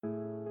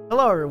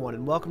Hello everyone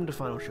and welcome to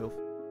Final Show.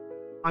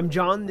 I'm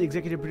John, the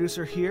executive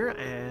producer here,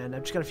 and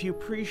I've just got a few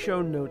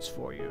pre-show notes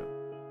for you.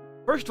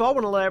 First of all, I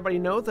want to let everybody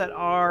know that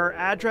our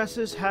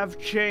addresses have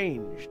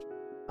changed.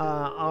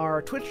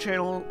 Our Twitch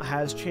channel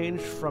has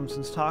changed from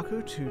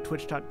Senstaku to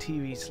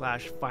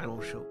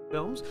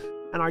twitch.tv/FinalShowFilms,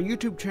 and our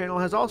YouTube channel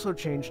has also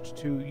changed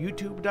to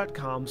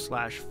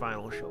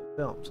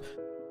youtube.com/FinalShowFilms.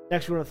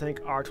 Next, we want to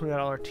thank our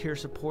 $20 tier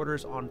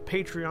supporters on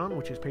Patreon,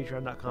 which is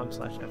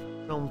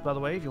patreon.com/FFilms, by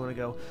the way, if you want to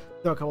go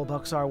throw a couple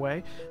bucks our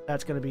way.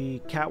 That's going to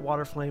be Cat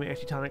Waterflame,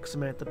 Antitonic,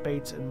 Samantha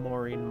Bates, and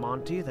Maureen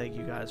Monty. Thank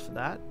you guys for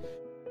that.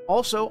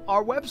 Also,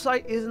 our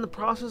website is in the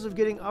process of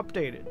getting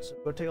updated, so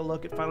go take a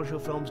look at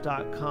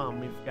finalshowfilms.com.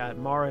 We've got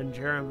Mara and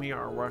Jeremy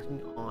are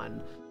working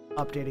on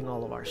updating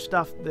all of our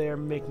stuff there,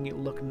 making it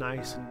look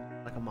nice and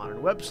like a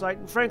modern website,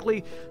 and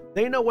frankly,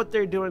 they know what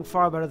they're doing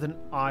far better than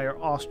I or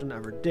Austin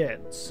ever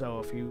did. So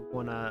if you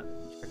want to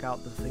check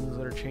out the things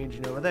that are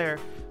changing over there,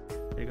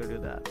 you go do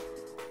that.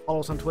 Follow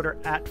us on Twitter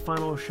at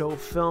Final Show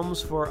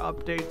Films for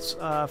updates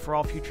for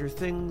all future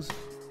things,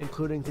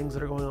 including things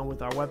that are going on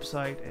with our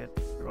website and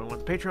are going on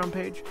with the Patreon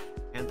page,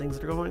 and things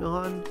that are going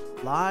on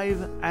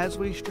live as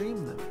we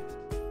stream them,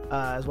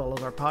 as well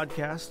as our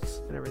podcasts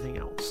and everything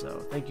else.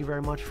 So thank you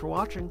very much for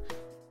watching.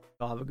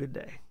 Y'all have a good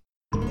day.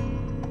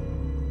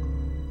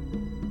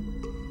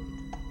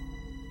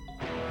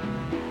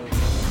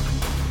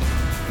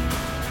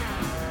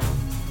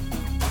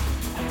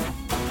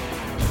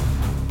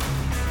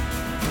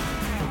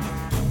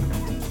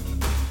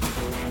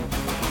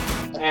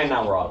 And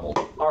now we're audible.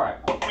 All right.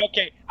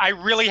 Okay, I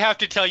really have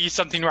to tell you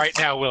something right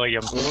now,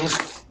 William.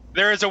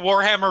 There is a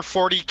Warhammer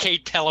 40K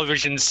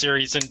television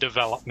series in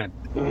development.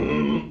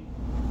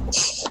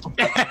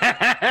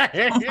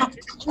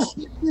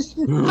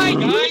 Hi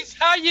guys,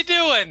 how you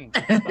doing?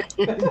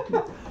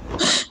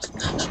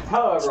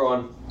 Hello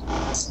everyone.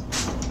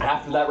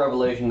 After that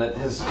revelation that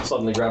has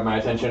suddenly grabbed my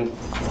attention,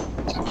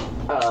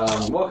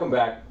 welcome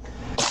back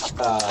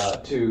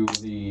to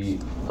the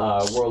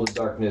World of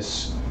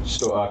Darkness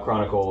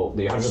Chronicle,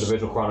 the 100th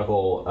Divisional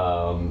Chronicle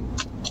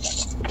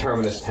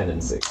Terminus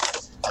Tendency.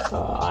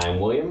 I am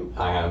William.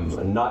 I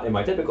am not in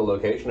my typical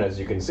location, as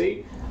you can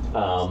see.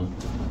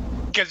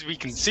 Because we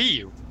can see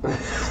you.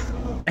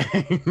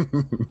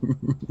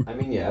 I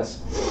mean,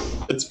 yes.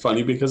 It's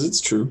funny because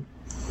it's true.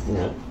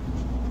 Yeah.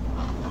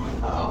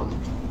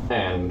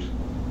 And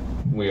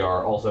we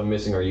are also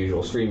missing our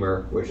usual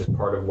streamer, which is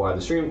part of why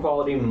the stream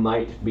quality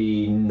might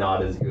be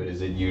not as good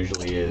as it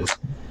usually is.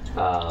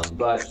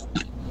 But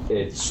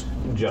it's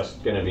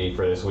just going to be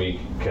for this week,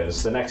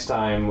 because the next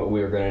time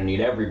we're going to need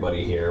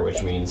everybody here,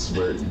 which means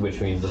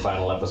the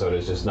final episode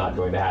is just not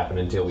going to happen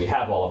until we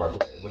have all of our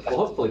players, which will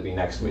hopefully be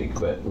next week,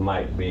 but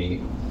might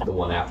be the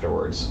one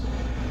afterwards.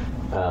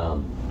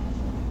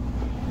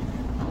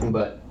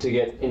 But to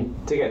get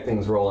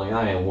things rolling,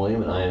 I am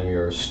William, and I am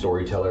your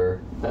storyteller,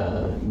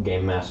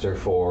 game master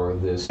for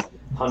this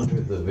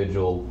 100th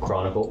Vigil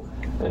Chronicle.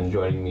 And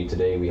joining me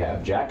today, we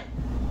have Jack.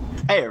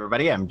 Hey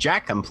everybody, I'm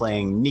Jack. I'm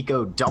playing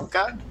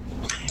Dalca,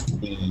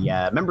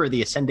 the member of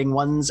the Ascending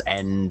Ones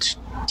and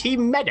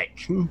Team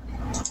Medic.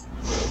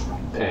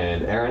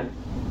 And Erin.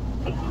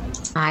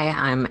 Hi,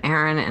 I'm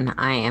Erin, and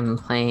I am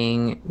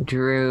playing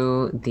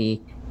Drew, the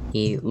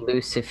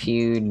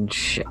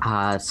Lucifuge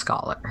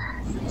Scholar.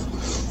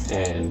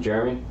 And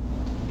Jeremy.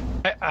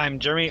 I'm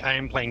Jeremy. I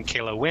am playing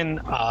Kayla Nguyen,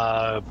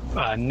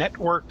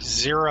 Network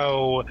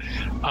Xaro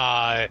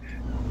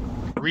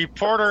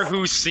reporter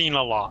who's seen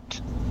a lot.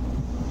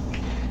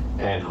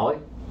 And Holly.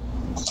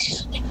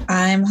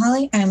 I'm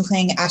Holly. I'm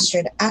playing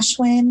Astrid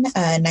Ashwin,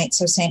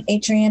 Knights of St.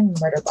 Adrian,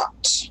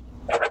 Murderbot.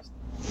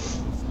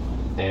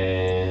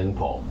 And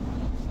Paul.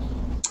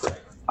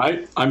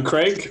 I'm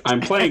Craig. I'm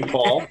playing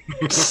Paul.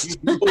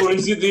 Or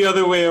is it the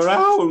other way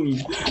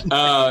around?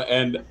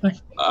 And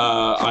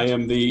I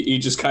am the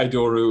Aegis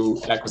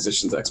Kaidoru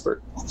acquisitions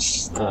expert.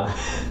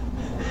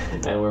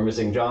 And we're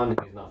missing John.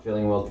 He's not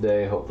feeling well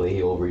today. Hopefully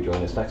he will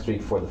rejoin us next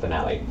week for the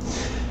finale.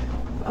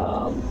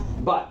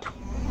 But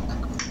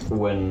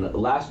when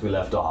last we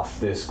left off,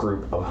 this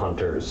group of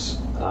hunters,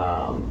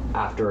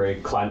 after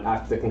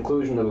the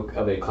conclusion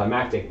of a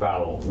climactic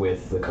battle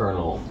with the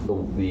Colonel,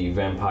 the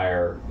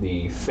vampire,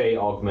 the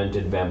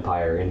Fey-augmented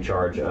vampire in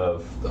charge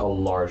of a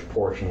large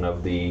portion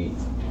of the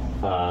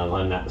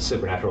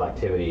supernatural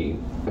activity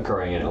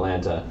occurring in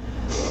Atlanta,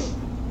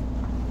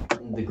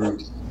 the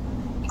group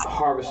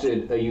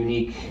harvested a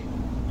unique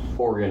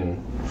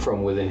organ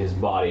from within his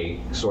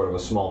body, sort of a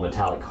small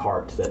metallic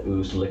heart that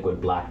oozed liquid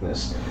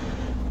blackness.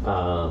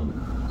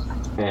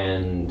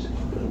 And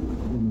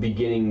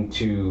beginning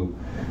to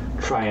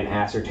try and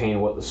ascertain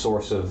what the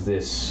source of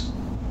this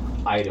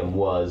item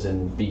was,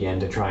 and began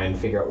to try and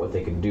figure out what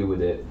they could do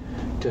with it,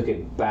 took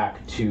it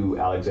back to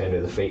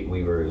Alexander the Fate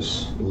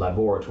Weaver's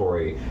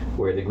laboratory,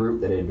 where the group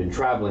that had been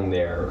traveling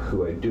there,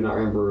 who I do not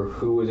remember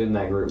who was in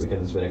that group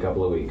because it's been a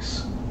couple of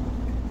weeks.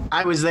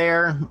 I was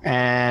there,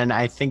 and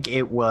I think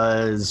it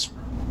was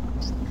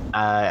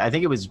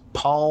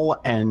Paul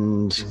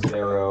and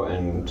Xaro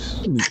and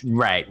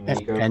right,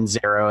 Nico. and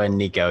Xaro and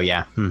Nico.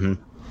 Yeah. Mm-hmm.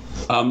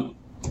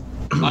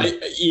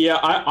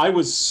 I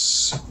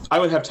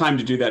would have time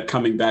to do that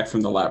coming back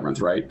from the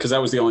labyrinth, right? Because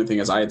that was the only thing,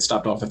 as I had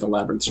stopped off at the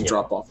labyrinth to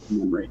drop off the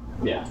memory.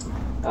 Yeah.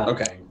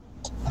 Okay.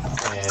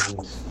 And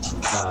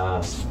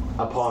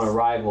upon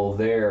arrival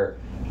there,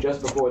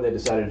 just before they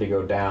decided to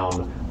go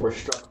down, were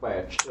struck by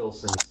a chill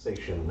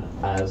sensation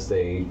as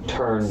they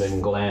turned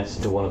and glanced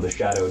into one of the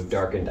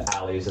shadow-darkened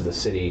alleys of the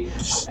city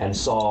and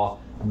saw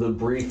the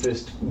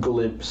briefest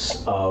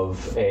glimpse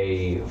of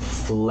a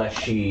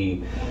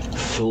fleshy,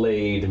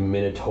 flayed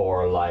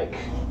centaur-like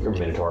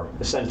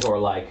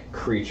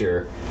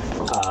creature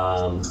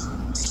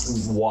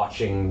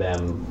watching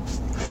them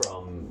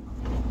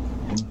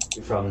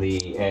from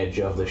the edge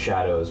of the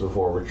shadows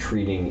before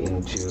retreating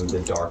into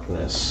the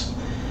darkness,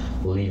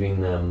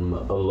 leaving them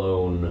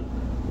alone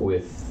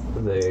with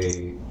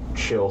the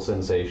chill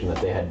sensation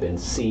that they had been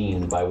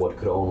seen by what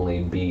could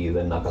only be the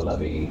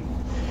Nicolae.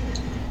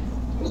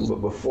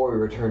 But before we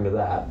return to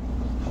that,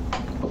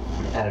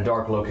 at a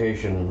dark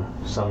location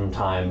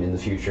sometime in the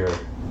future,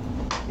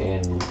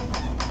 in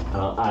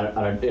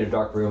a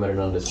dark room at an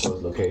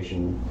undisclosed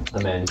location,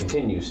 a man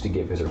continues to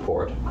give his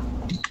report.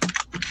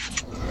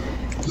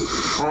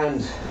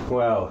 And,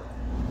 well,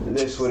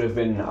 this would have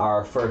been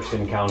our first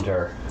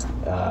encounter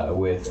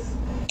with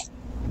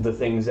the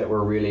things that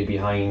were really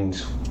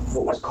behind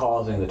what was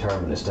causing the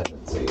Terminus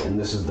tendency, and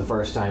this is the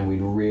first time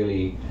we'd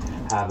really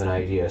have an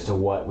idea as to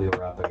what we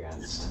were up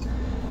against.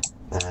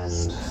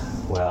 And,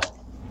 well,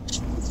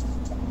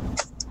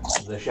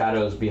 the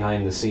shadows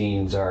behind the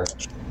scenes are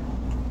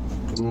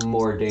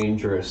more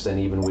dangerous than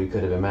even we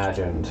could have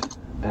imagined,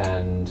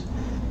 and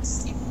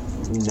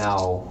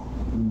now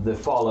the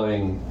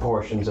following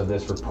portions of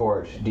this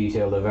report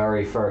detail the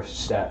very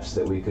first steps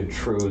that we could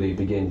truly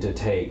begin to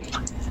take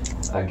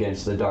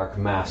against the Dark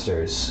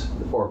Masters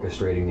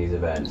orchestrating these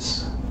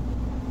events.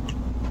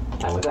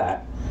 And with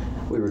that,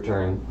 we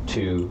return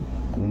to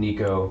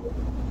Nico,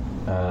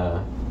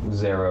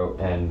 Xaro,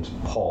 and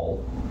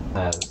Paul,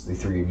 as the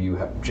three of you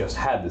have just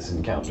had this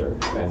encounter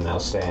and now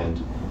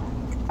stand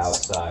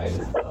outside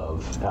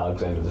of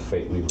Alexander the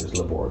Fate Weaver's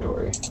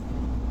laboratory.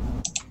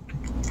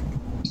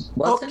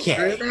 Wasn't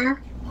Drew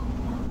there?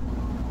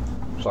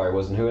 Sorry,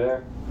 wasn't who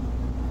there?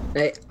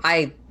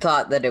 I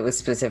thought that it was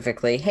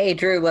specifically, hey,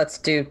 Drew, let's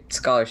do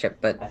scholarship,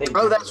 but... I think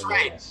Oh, that's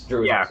right. Yes.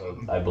 Drew was also,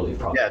 I believe,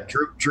 probably. Yeah,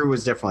 Drew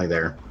was definitely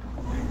there.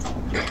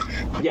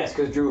 Yes,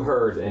 because Drew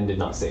heard and did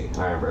not see,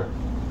 I remember.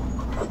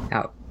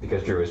 Oh.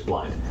 Because Drew is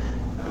blind.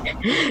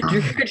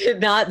 Drew did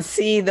not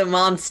see the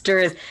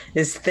monster,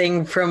 this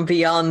thing from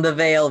beyond the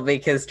veil,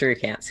 because Drew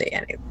can't see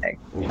anything.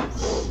 Yeah.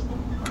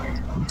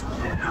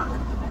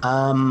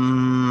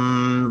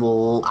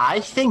 I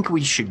think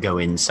we should go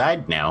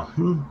inside now.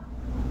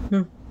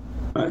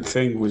 That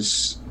thing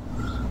was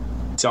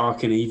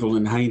dark and evil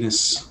and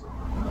heinous.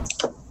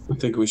 I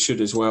think we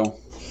should as well.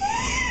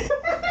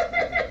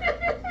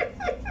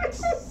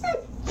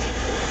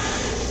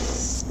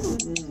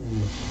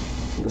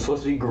 It's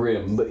supposed to be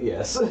grim, but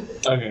yes.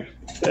 Okay.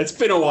 It's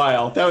been a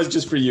while. That was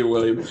just for you,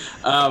 William.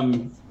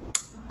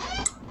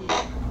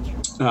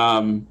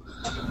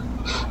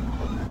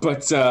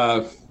 But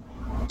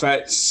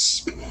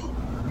that's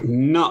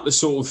not the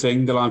sort of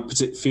thing that I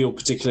feel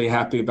particularly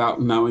happy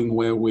about, knowing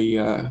where we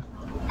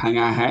hang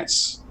our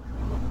hats.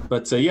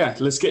 But yeah,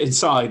 let's get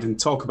inside and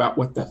talk about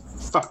what the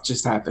fuck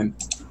just happened.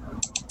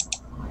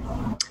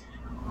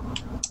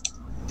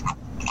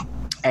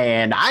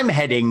 And I'm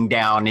heading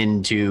down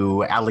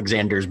into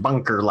Alexander's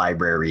bunker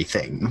library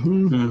thing.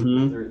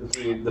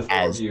 Mm-hmm. The four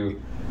of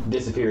you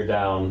disappear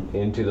down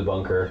into the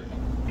bunker.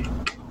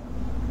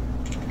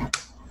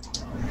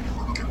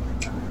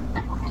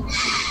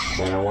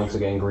 And are once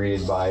again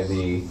greeted by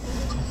the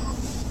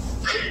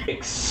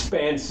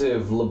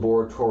expansive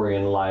laboratory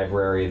and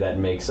library that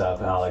makes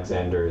up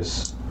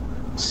Alexander's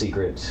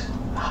secret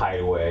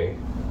hideaway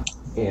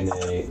in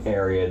an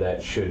area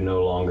that should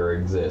no longer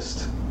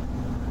exist.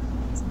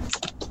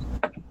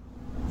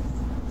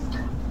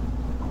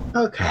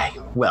 Okay,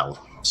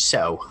 well,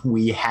 so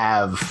we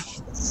have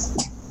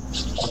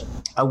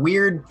a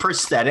weird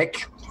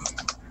prosthetic,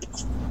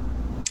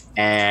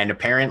 and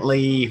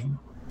apparently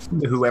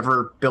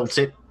whoever built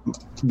it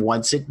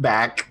wants it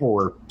back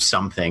or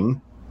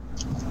something.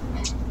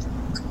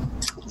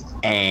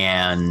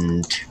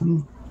 And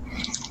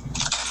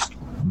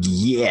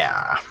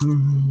yeah,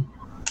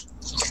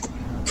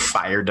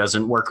 fire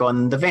doesn't work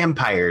on the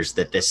vampires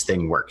that this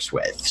thing works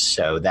with,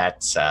 so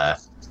that's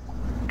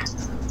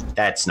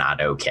not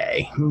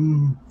okay.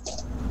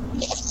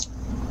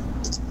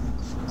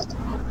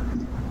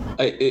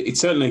 It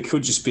certainly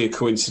could just be a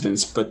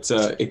coincidence, but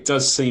it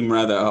does seem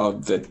rather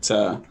odd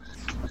that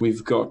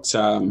we've got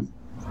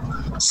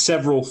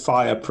several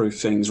fireproof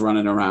things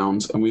running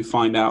around, and we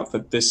find out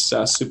that this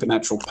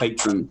supernatural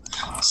patron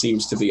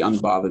seems to be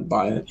unbothered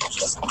by it.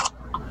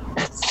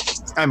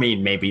 I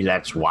mean, maybe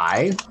that's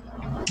why.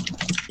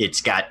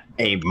 It's got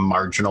a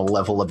marginal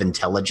level of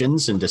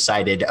intelligence and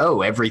decided,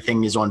 oh,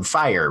 everything is on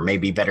fire.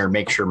 Maybe better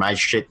make sure my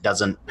shit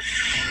doesn't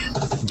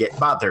get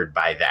bothered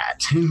by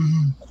that.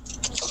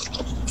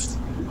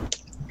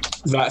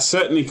 That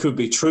certainly could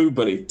be true,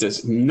 but it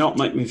does not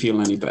make me feel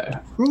any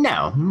better.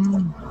 No.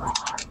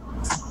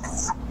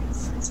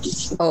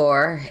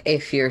 Or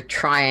if you're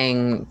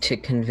trying to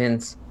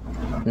convince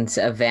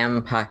a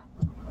vampire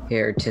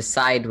to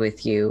side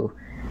with you,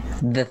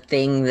 the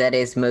thing that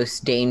is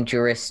most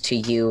dangerous to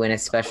you, and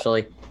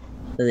especially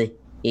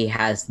he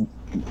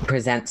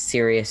presents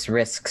serious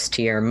risks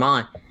to your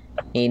mind,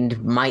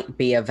 might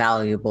be a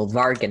valuable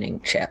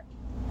bargaining chip.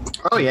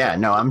 Oh yeah,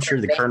 no, I'm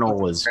sure the Colonel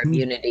was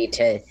immunity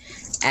to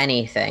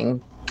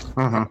anything,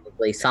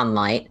 probably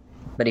sunlight.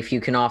 But if you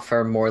can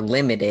offer more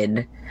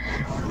limited,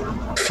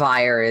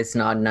 fire is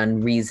not an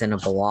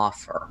unreasonable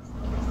offer.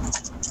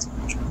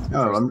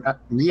 Oh,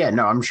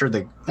 I'm sure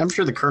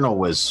the Colonel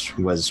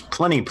was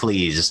plenty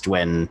pleased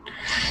when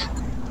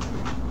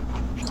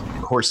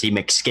Horsey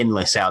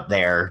McSkinless out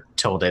there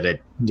told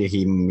it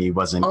he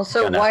wasn't.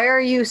 Also, why are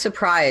you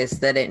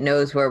surprised that it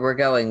knows where we're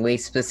going? We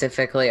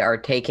specifically are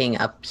taking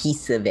a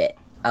piece of it,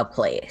 a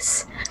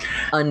place,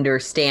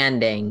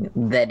 understanding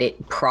that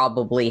it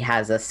probably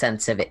has a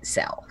sense of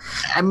itself.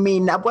 I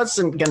mean, I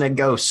wasn't gonna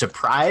go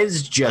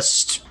surprised,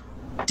 just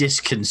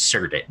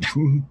disconcerted.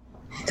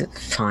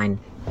 Fine.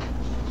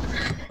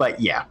 But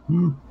yeah.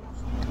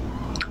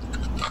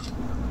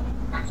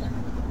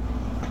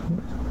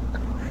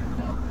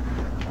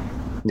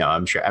 No,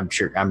 I'm sure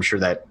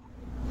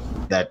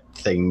that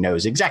thing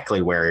knows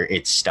exactly where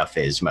its stuff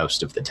is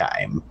most of the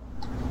time.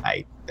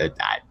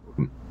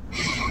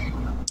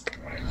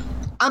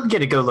 I'm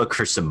gonna go look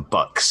for some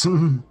books.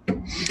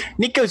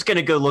 Nico's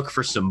gonna go look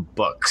for some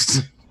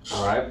books.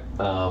 All right.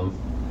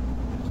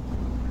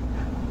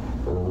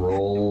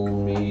 Roll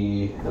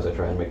me as I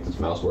try and make this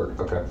mouse work.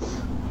 Okay.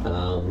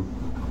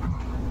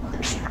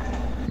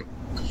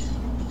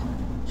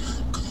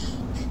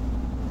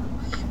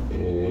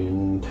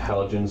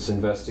 Intelligence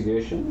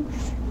investigation.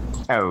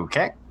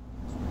 Okay.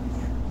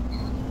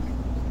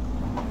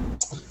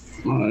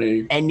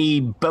 I Any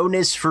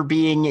bonus for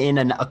being in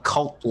an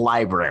occult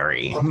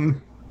library?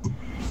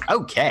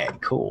 Okay,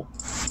 cool.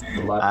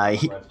 The library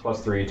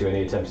provides +3 to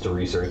any attempts to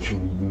research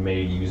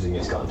made using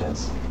its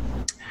contents.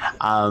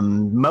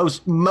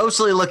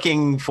 Mostly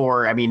looking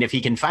for. I mean, if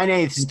he can find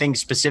anything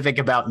specific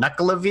about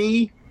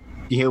Nicolae,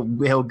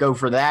 he'll go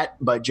for that.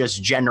 But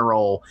just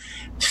general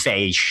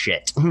Fae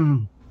shit.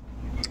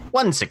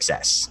 One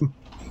success.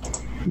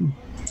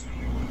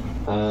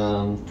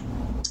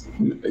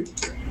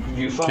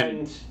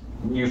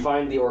 You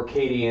find the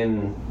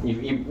Orcadian.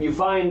 You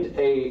find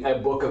a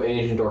book of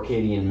ancient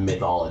Orcadian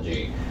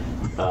mythology,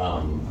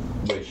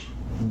 which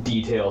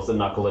details the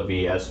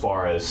Nicolae as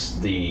far as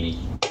the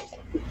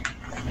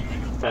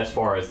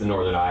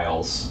Northern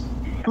Isles.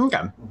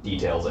 Okay.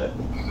 Details it.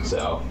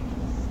 So,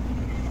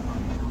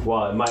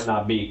 while it might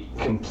not be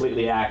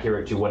completely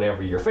accurate to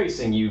whatever you're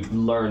facing, you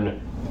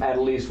learn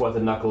at least what the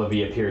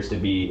Nicolae appears to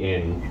be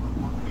in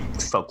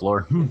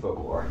Folklore.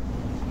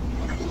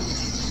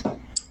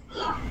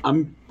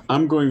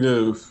 I'm going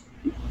to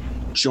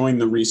join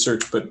the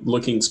research, but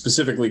looking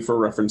specifically for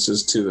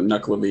references to the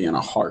Nicolae and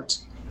a heart.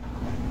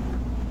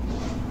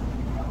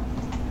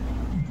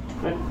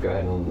 Go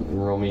ahead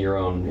and roll me your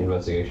own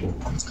investigation.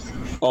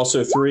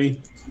 Also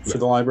 3 for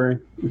the library?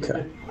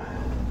 Okay.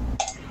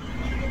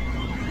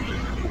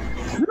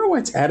 I don't know why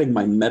it's adding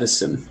my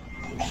medicine.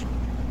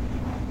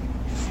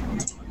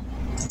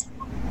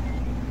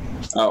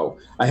 Oh,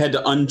 I had to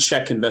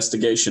uncheck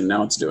investigation.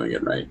 Now it's doing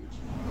it right.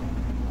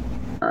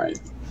 All right.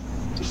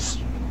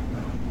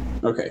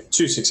 Okay,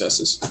 2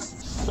 successes.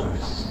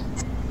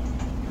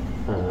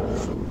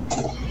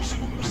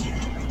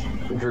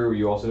 Drew, are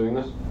you also doing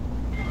this?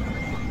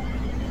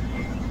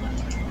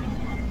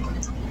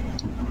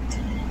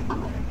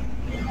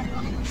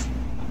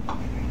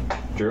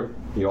 Drew,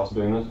 you also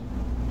doing this?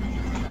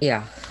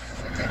 Yeah.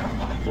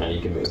 Yeah,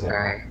 you can do it. All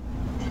right.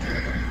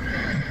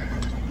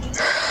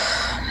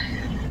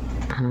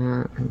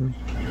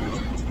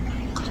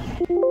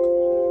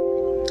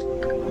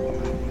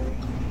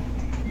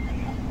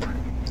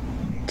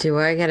 Do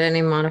I get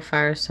any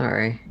modifiers?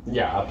 Sorry.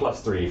 Yeah, a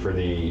 +3 for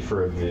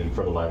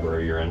the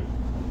library you're in.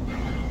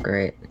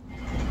 Great.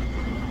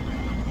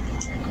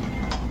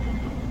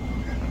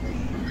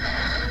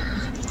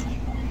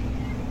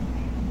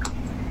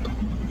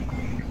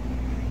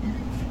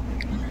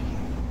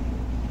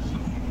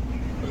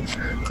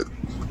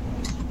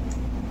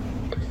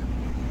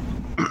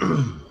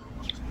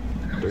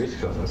 Three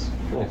successes.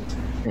 Nice.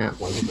 Yeah.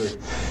 1, 2, 3.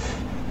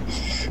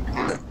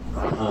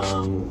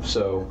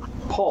 So,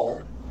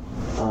 Paul,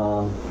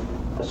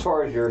 as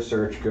far as your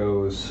search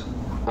goes,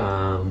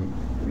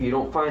 you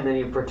don't find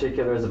any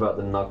particulars about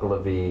the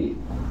Nicolae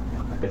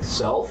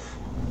itself.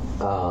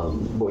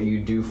 What you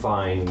do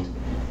find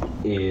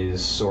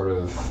is sort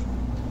of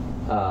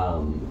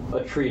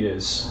a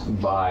treatise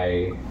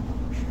by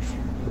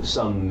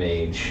some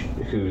mage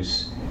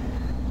whose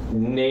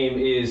name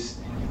is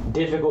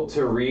difficult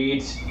to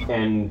read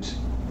and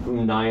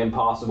nigh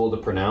impossible to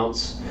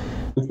pronounce.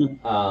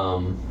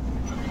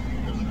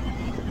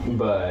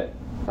 But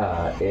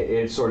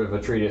it's sort of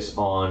a treatise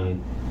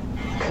on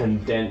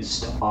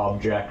condensed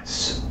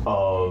objects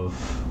of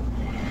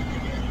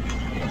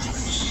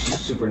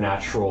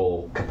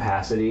supernatural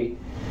capacity,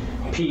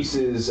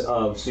 pieces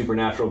of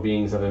supernatural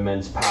beings of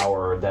immense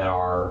power that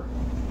are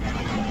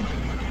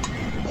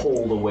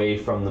pulled away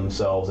from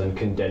themselves and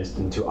condensed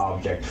into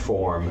object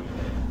form,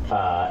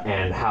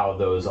 and how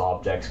those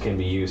objects can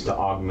be used to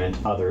augment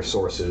other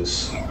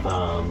sources,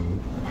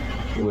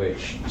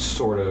 which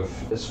sort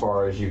of, as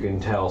far as you can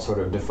tell, sort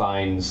of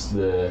defines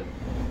the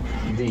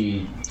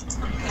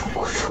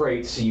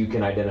traits you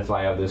can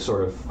identify of this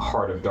sort of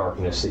heart of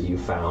darkness that you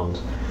found,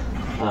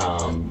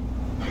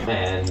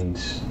 and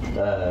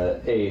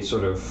a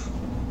sort of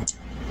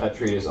a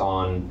treatise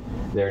on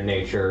their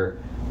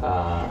nature,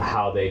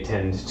 how they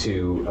tend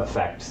to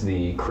affect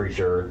the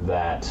creature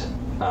that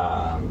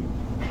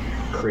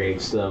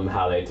creates them,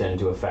 how they tend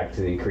to affect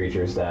the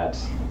creatures that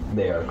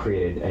they are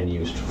created and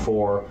used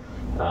for,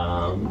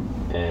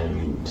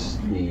 and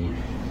the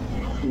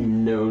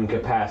known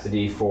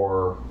capacity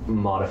for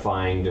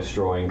modifying,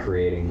 destroying,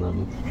 creating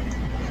them.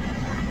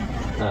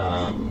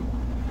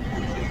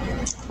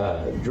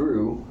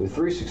 Drew, with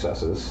 3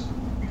 successes,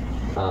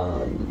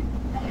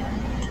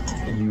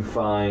 you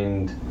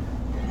find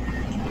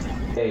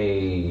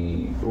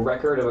a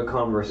record of a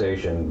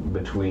conversation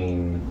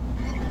between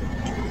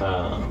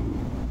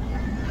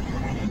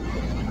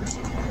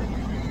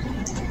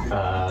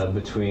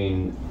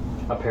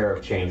a pair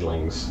of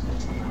changelings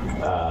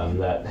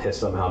that has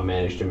somehow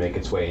managed to make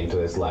its way into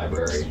this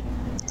library,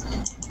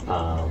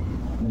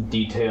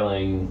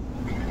 detailing.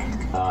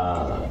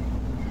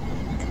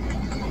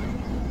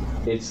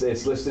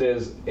 It's listed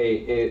as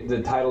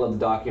the title of the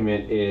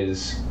document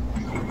is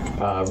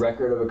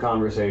Record of a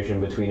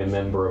Conversation Between a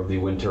Member of the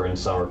Winter and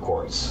Summer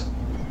Courts.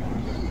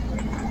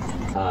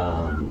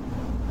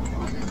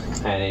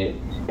 And it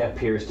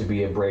appears to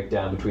be a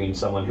breakdown between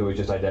someone who is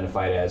just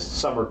identified as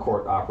Summer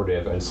Court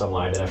Operative and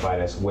someone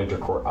identified as Winter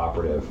Court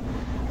Operative.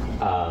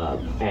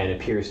 And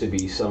appears to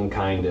be some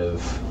kind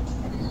of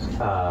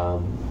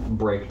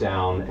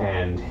breakdown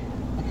and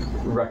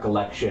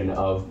recollection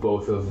of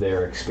both of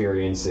their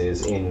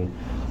experiences in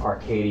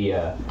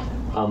Arcadia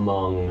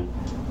among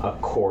a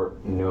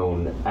court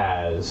known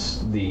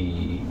as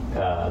the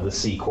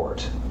Sea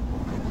Court,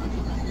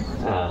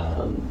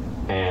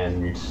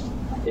 and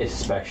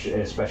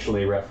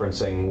especially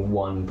referencing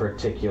one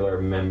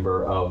particular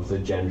member of the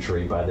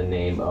gentry by the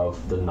name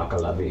of the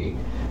Nicolae,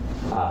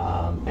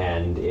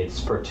 and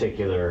its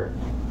particular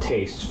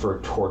taste for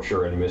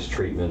torture and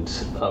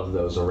mistreatment of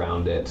those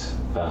around it,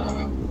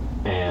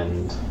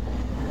 and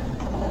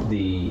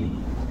the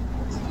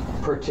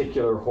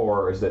particular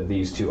horrors that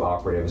these two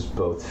operatives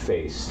both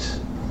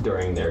faced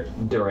during their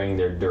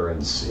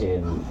durance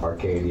in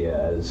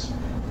Arcadia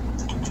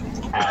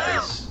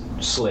as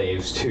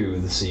slaves to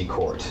the Sea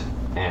Court,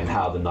 and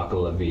how the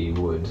Nicolae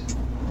would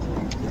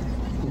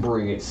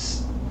bring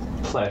its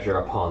pleasure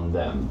upon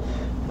them.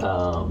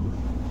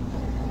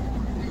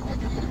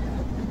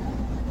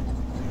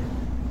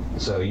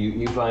 So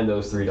you find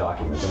those 3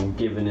 documents, and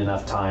given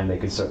enough time, they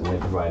could certainly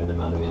provide an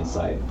amount of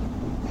insight.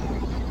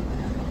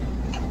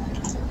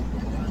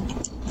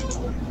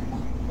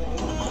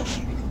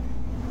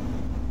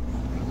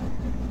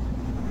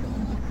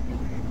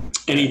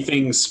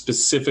 Anything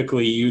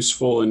specifically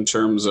useful in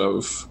terms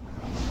of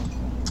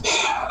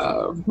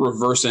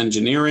reverse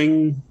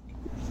engineering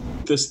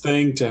this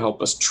thing to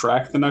help us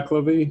track the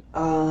Nicolae?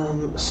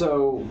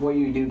 So what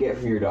you do get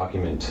from your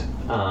document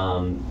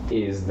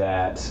is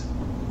that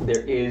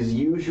there is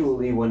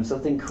usually, when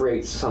something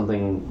creates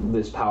something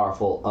this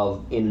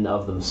powerful in and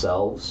of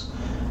themselves,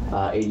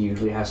 it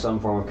usually has some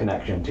form of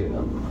connection to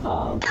them.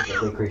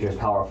 Particularly creatures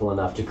powerful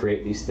enough to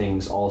create these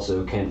things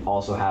can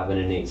also have an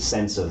innate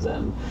sense of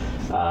them,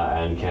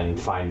 and can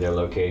find their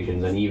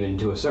locations and even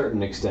to a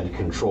certain extent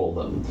control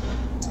them.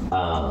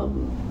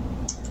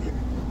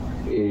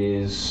 It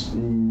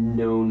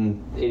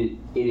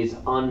is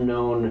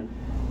unknown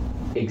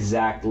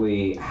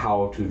exactly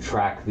how to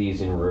track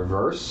these in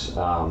reverse.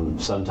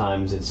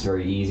 Sometimes it's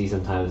very easy,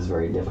 sometimes it's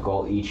very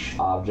difficult. Each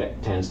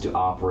object tends to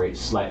operate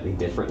slightly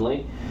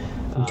differently,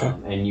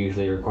 and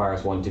usually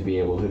requires one to be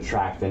able to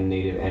track the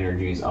native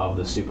energies of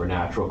the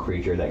supernatural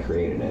creature that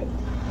created it.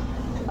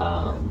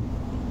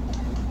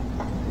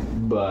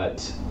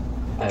 But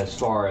as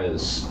far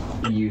as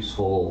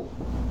useful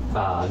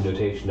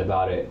notation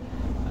about it,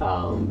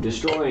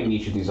 destroying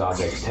each of these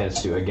objects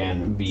tends to,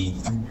 again, be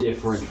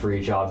different for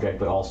each object,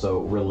 but also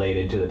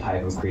related to the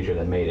type of creature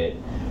that made it.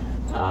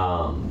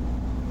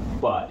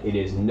 But it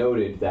is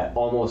noted that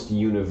almost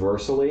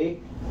universally,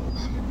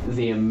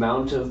 the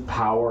amount of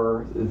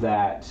power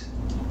that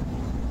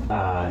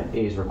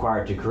is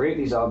required to create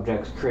these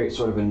objects creates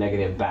sort of a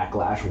negative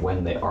backlash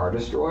when they are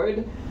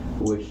destroyed,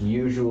 which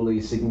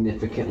usually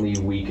significantly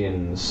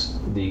weakens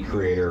the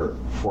creator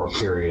for a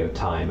period of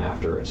time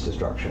after its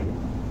destruction.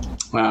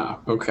 Ah,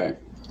 okay.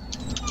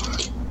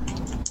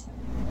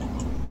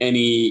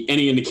 Any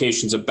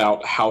indications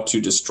about how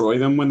to destroy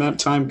them when that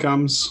time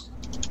comes?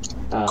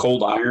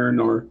 Cold iron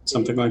or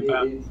something like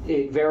that?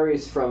 It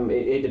varies from.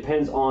 It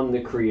depends on the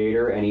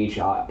creator, and each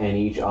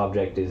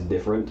object is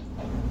different.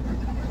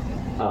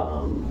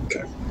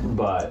 Okay.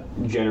 but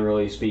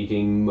generally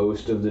speaking,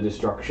 most of the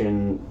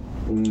destruction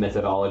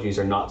methodologies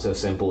are not so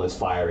simple as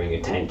firing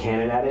a tank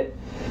cannon at it.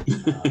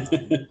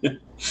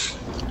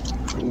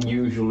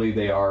 Usually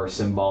they are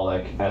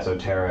symbolic,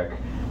 esoteric,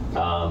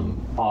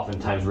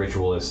 oftentimes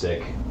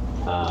ritualistic,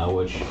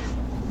 which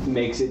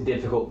makes it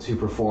difficult to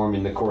perform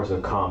in the course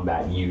of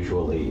combat,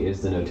 usually,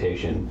 is the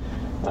notation.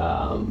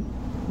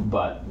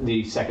 But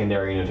the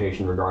secondary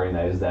notation regarding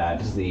that is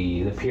that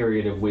the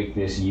period of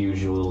weakness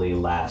usually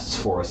lasts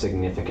for a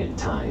significant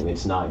time.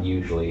 It's not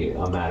usually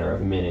a matter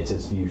of minutes,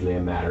 it's usually a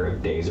matter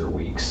of days or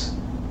weeks.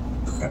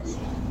 Okay.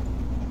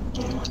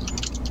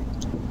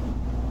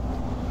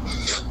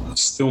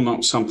 Still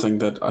not something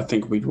that I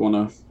think we'd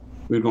want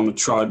to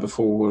try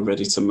before we're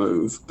ready to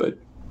move, but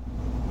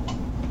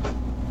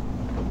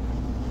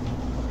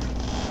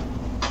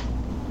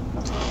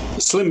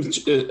a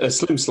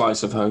slim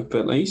slice of hope,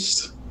 at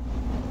least.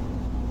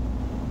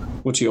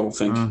 What do you all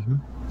think? If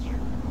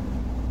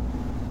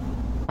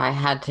I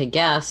had to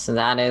guess,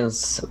 that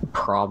is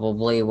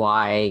probably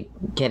why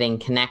getting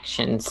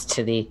connections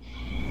to these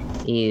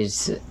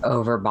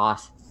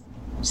overbosses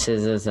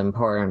is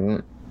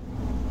important.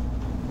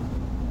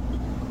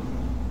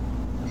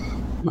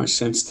 Makes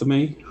sense to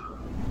me.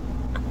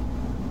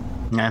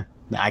 Nah,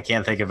 I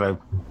can't think of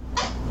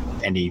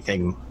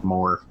anything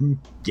more.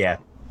 Yeah.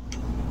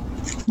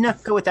 No,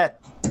 go with that.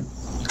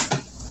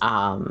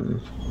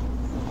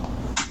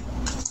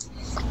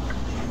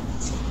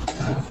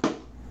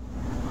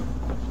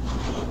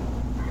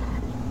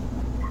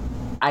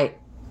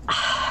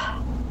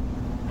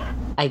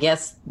 I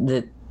guess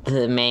the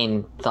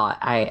main thought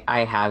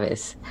I have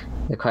is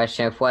the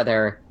question of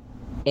whether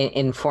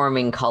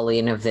informing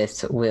Colleen of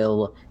this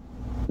will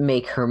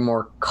make her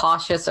more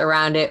cautious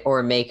around it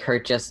or make her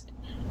just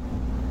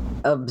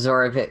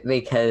absorb it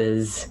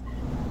because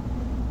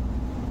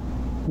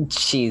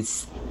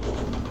she's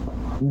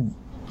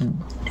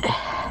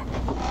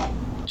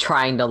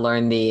trying to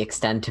learn the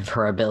extent of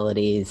her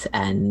abilities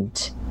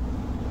and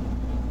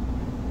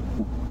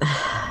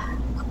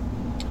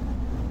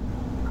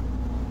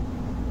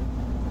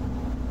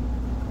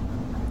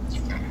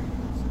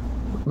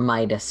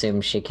might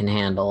assume she can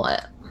handle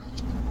it.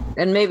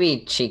 And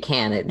maybe she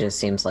can, it just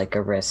seems like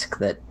a risk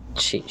that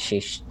she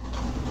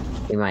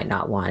might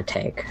not want to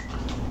take.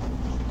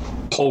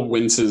 Paul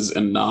winces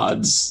and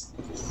nods.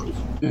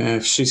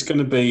 If she's going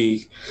to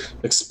be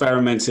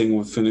experimenting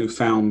with the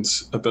newfound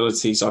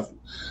abilities, I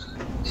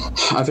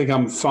think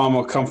I'm far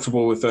more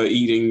comfortable with her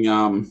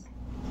eating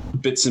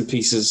bits and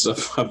pieces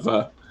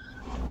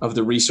of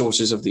the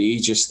resources of the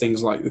Aegis,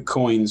 things like the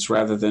coins,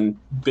 rather than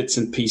bits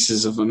and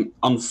pieces of an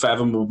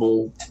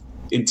unfathomable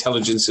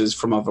intelligences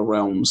from other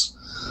realms.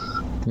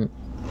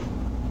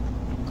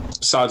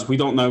 Besides, we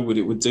don't know what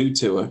it would do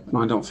to her, and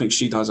I don't think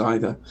she does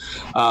either.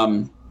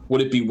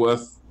 Would it be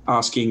worth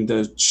asking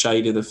the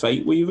Shade of the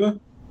Fate Weaver?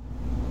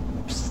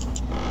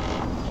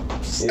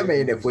 I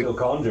mean, if we still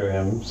conjure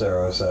him,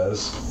 Xaro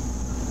says.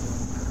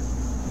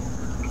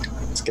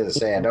 I was going to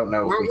say, I don't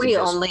know. Weren't we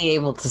only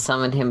able to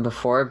summon him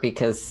before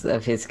because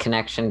of his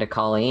connection to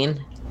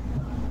Colleen?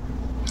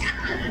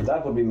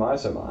 That would be my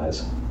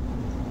surmise.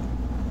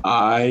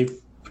 I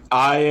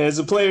as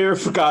a player,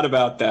 forgot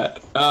about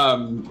that.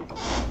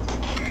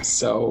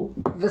 So.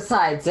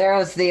 Besides,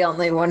 Xaro's the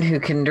only one who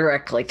can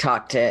directly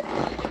talk to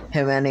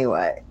him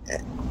anyway.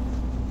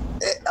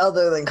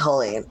 Other than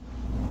Colleen.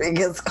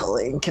 Because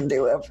Colleen can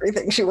do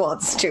everything she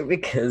wants to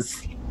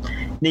because...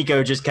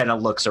 Nico just kind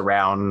of looks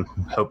around,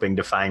 hoping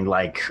to find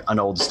like an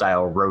old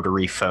style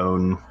rotary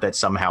phone that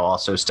somehow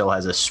also still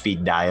has a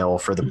speed dial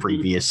for the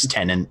previous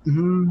tenant.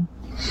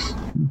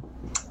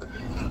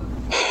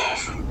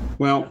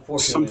 Well,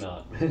 Unfortunately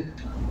not.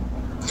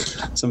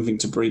 Something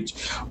to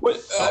breach. What,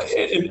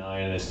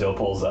 69 and it still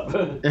pulls up.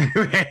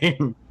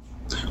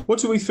 What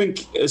do we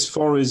think as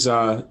far as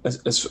a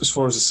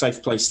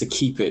safe place to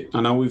keep it?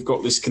 I know we've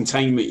got this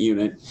containment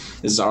unit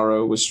that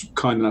Xaro was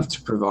kind enough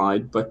to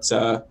provide, but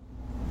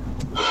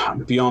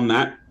beyond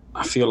that,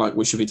 I feel like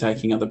we should be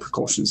taking other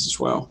precautions as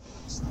well.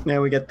 Yeah,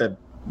 we get the.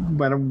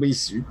 Why don't we?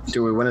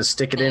 Do we want to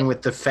stick it in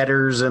with the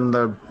fetters and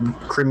the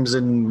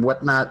crimson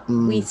whatnot?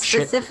 And we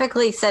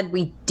specifically said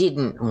we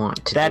didn't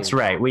want to. That's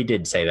right. We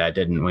did say that,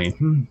 didn't we?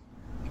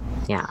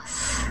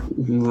 Yes.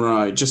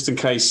 Right. Just in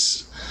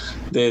case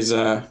there's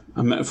a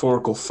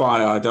metaphorical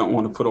fire, I don't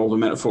want to put all the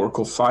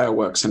metaphorical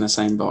fireworks in the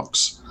same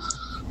box.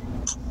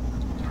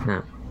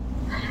 No.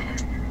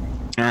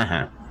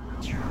 Uh-huh.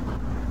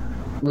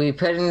 We've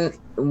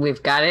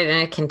got it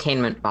in a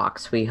containment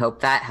box. We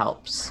hope that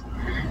helps.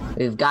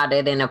 We've got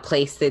it in a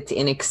place that's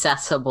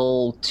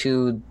inaccessible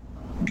to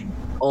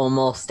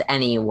almost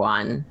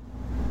anyone.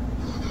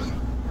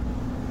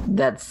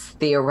 That's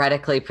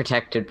theoretically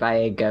protected by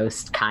a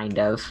ghost, kind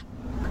of.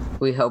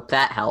 We hope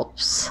that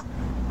helps.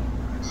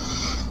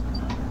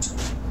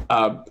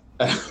 Paul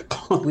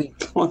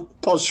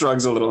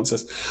shrugs a little and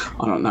says,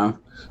 I don't know.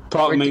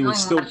 Part of me would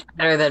still... much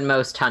better than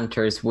most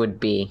hunters would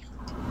be.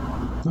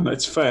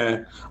 That's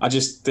fair.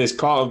 There's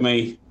part of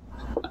me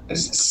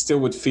still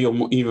would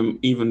feel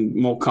even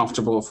more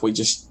comfortable if we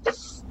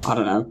just I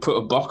don't know, put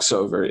a box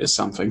over it or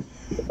something.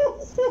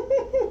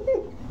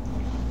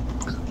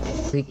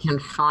 We can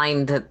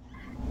find the...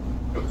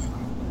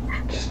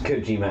 Just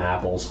Kojima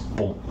apples.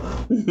 Boom.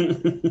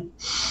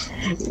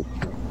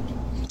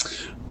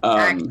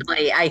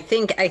 Actually, I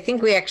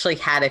think we actually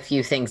had a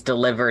few things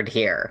delivered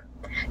here.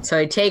 So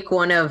I take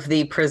one of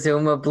the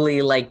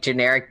presumably like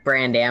generic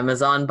brand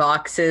Amazon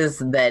boxes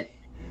that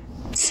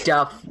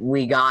stuff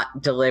we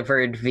got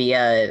delivered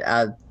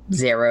via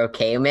Xaro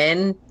came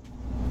in.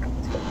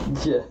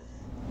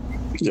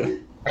 Yeah.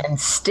 And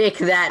stick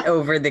that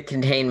over the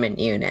containment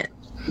unit.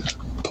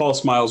 Paul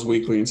smiles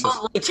weakly and says,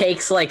 It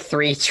takes like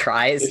 3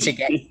 tries to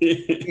get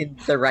in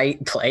the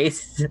right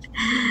place.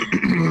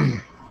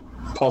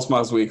 Paul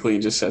smiles weakly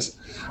and just says,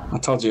 I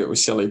told you it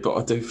was silly, but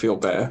I do feel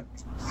better.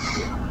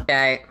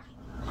 Okay.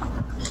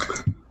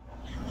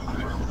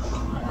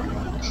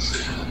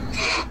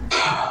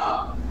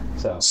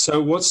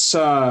 So what's,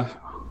 I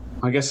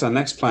guess our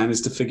next plan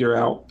is to figure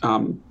out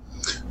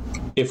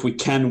if we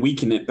can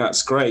weaken it,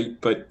 that's great,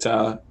 but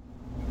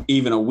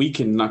even a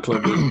weakened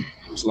Nicolae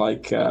is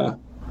like...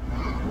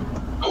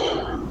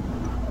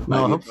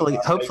 well,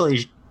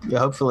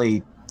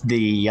 hopefully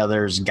the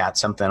others got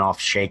something off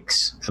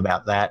Shakes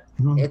about that.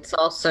 It's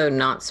also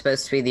not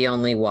supposed to be the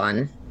only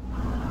one.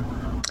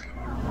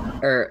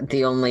 Or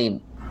the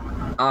only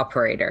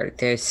operator.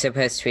 There's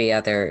supposed to be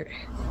other...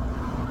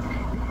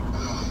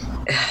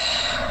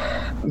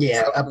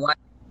 Yeah.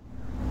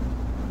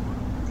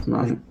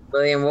 Right.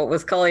 William, what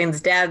was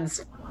Colleen's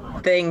dad's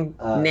thing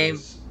name?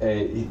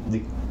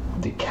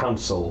 The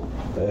council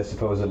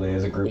supposedly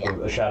is a group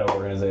of a shadow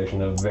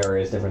organization of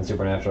various different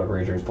supernatural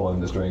creatures pulling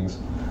the strings.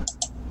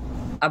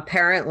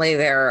 Apparently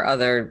there are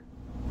other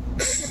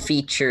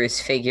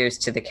figures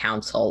to the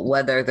council,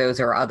 whether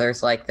those are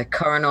others like the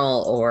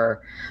Colonel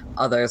or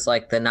others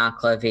like the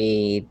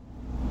Nicolae,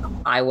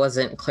 I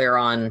wasn't clear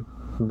on,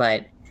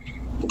 but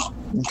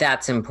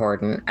that's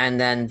important. And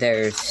then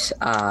there's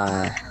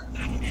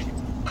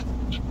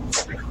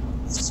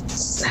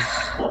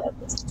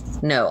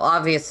no,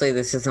 obviously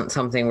this isn't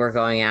something we're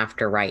going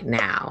after right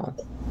now.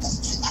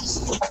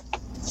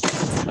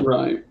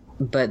 Right.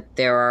 But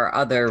there are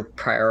other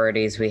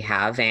priorities we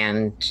have,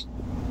 and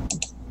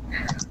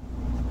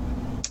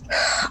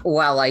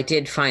while I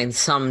did find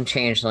some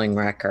changeling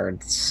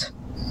records,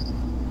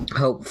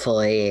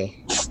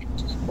 hopefully...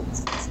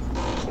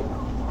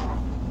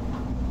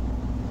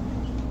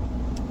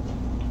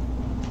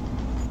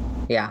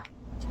 Yeah.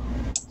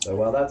 So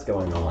while that's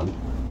going on,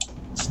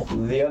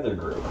 the other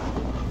group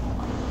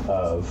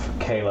of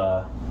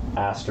Kayla,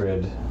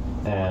 Astrid,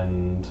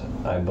 and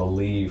I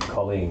believe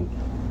Colleen.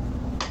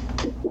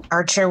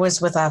 Archer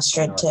was with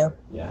Astrid too.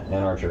 Yeah, and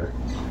Archer.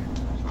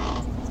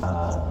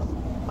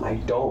 I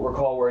don't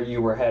recall where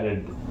you were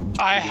headed.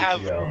 I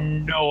have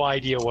no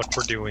idea what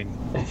we're doing.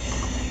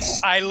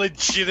 I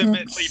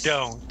legitimately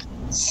don't.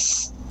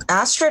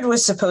 Astrid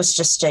was supposed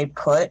to stay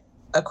put,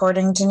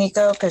 according to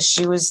Nico, because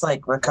she was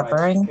like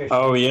recovering. Right.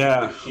 Oh,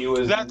 yeah. She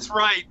was. That's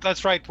right.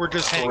 We're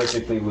just hanging.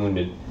 Horrifically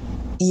wounded.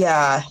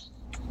 Yeah.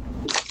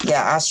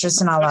 Yeah,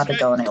 Astrid's not allowed to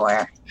go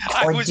anywhere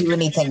or do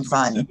anything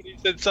fun. He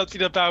said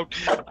something about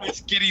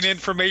us getting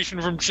information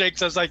from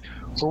Shakes. I was like,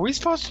 were we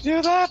supposed to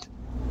do that?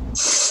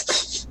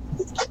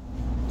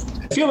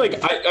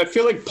 I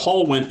feel like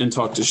Paul went and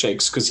talked to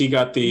Shakes because he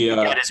got the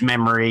got his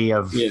memory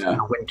of the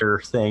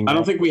winter thing. I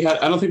don't think we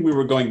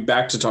were going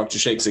back to talk to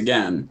Shakes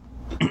again.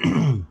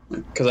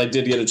 Because I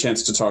did get a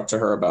chance to talk to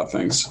her about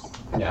things.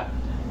 Yeah.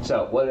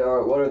 So what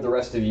are the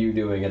rest of you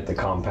doing at the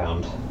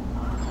compound?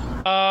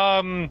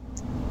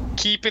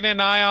 Keeping an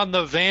eye on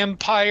the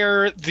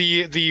vampire,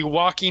 the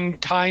walking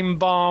time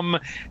bomb,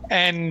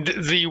 and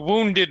the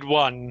wounded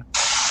one.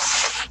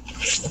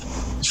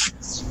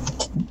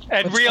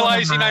 And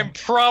realizing I'm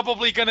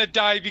probably gonna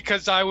die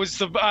because I'm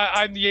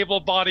the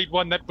able-bodied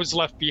one that was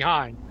left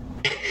behind.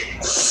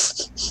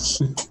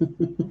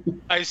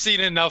 I've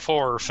seen enough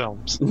horror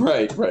films.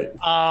 Right.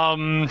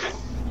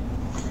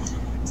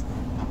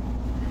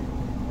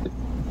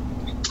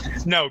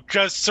 No,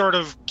 just sort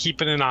of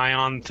keeping an eye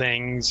on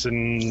things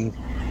and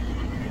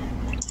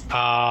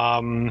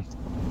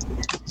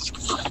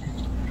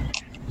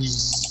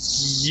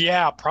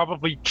yeah,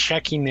 probably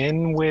checking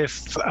in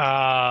with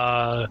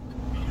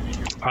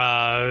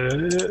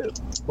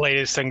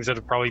latest things that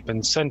have probably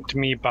been sent to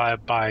me by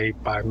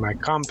my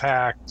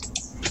compact.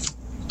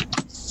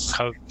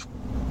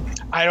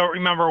 I don't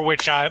remember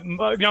which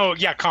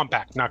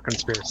compact, not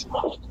conspiracy.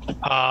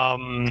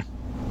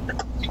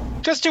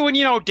 Just doing,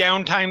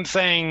 downtime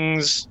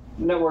things.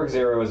 Network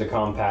Xaro is a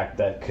compact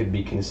that could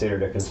be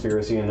considered a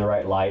conspiracy in the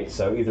right light,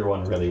 so either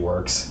one really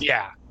works.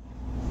 Yeah,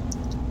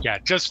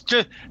 just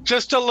a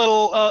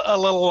little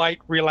light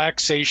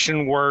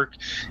relaxation work,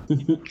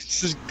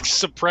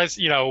 suppress,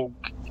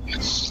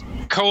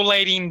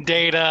 collating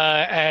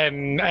data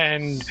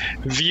and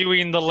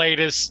viewing the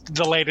latest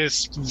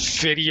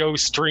video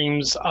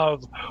streams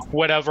of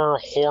whatever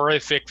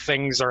horrific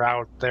things are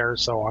out there,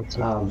 so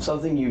on.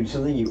 Something you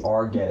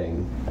are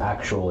getting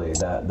actually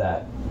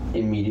that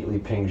immediately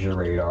pings your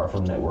radar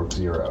from Network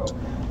Xaro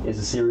is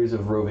a series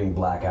of roving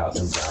blackouts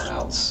and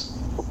brownouts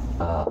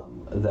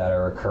that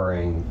are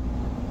occurring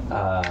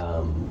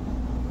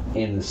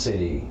in the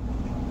city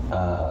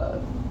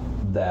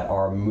that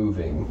are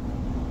moving.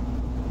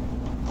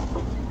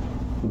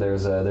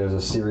 There's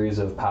a series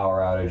of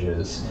power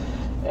outages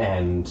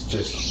and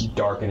just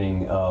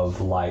darkening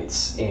of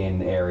lights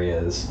in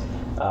areas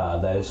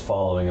that is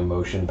following a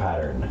motion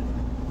pattern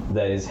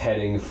that is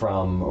heading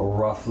from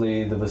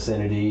roughly the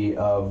vicinity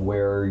of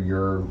where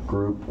your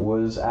group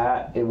was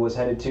at. It was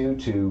headed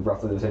to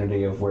roughly the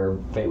vicinity of where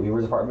Fate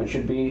Weaver's apartment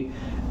should be,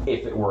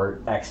 if it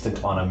were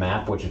extant on a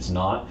map, which it's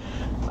not,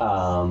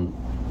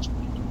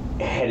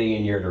 heading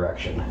in your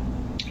direction.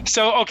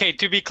 So, okay,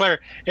 to be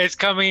clear, it's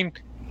going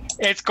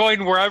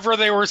wherever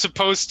they were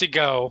supposed to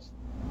go.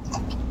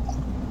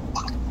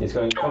 It's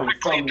coming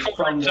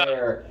from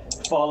there,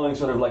 following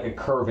sort of like a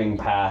curving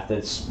path that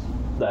is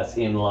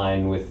in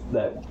line with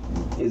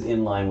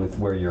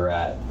where you're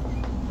at.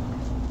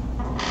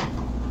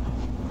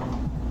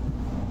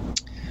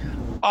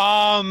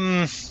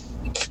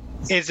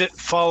 Is it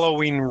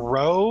following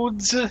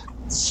roads?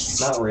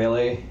 Not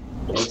really.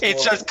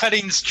 It's just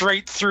cutting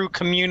straight through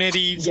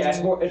communities. Yeah,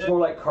 it's more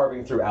like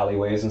carving through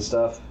alleyways and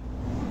stuff.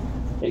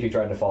 If you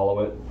tried to follow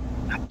it.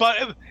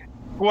 But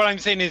what I'm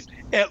saying is,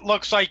 it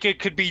looks like it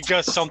could be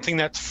just something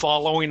that's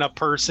following a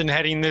person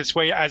heading this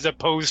way, as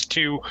opposed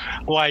to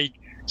like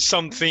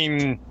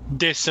something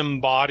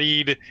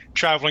disembodied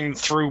traveling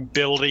through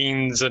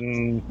buildings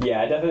and.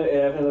 Yeah, it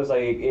definitely looks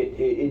like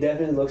it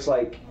definitely looks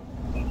like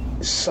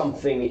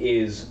something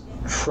is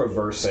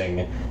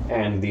traversing,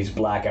 and these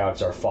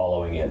blackouts are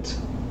following it.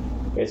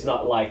 It's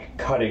not like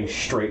cutting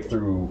straight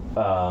through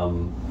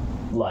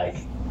like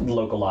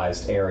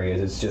localized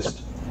areas. It's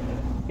just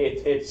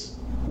it's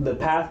the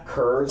path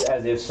curves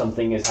as if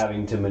something is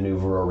having to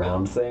maneuver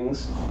around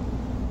things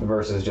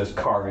versus just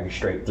carving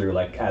straight through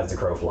like as the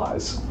crow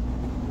flies.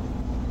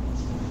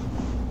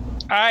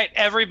 All right,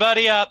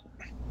 everybody up.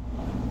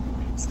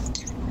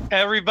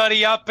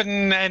 Everybody up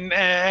and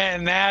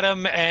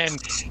Adam and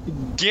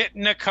get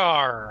in a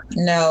car.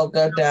 No,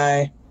 go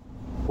die.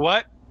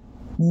 What?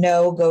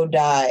 No, go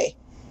die.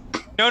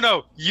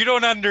 No, you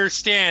don't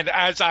understand.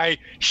 As I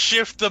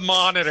shift the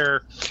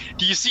monitor,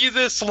 do you see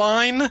this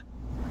line?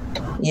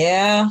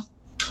 Yeah.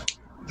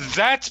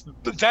 That's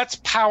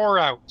power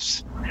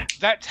outs.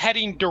 That's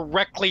heading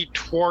directly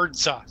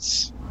towards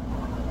us.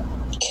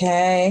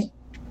 Okay.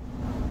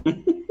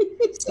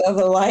 So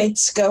the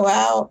lights go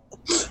out.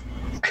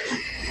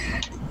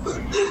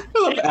 I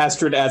love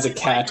Astrid as a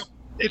cat.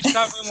 It's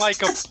something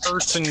like a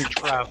person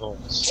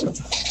travels.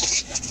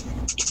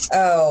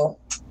 Oh.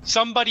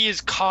 Somebody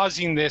is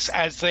causing this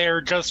as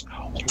they're just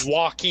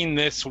walking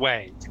this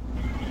way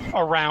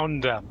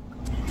around them.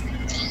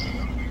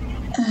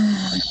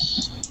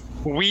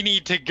 We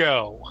need to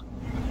go.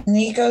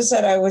 Nico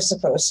said I was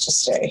supposed to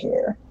stay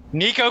here.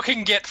 Nico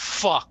can get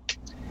fucked.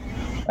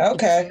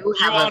 Okay. You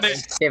have a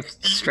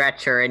shift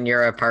stretcher in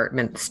your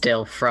apartment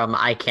still from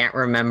I can't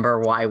remember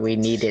why we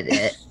needed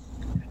it.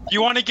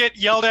 You want to get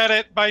yelled at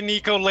it by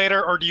Nico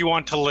later, or do you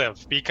want to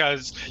live?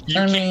 Because you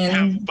can't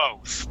have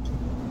both.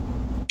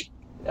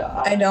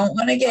 I don't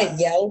want to get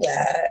yelled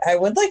at. I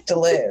would like to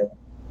live.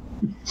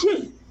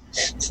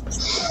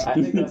 I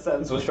think that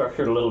sentence was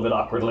structured a little bit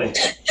awkwardly.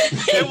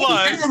 It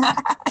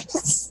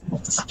was.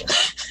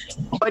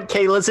 But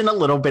Kayla's in a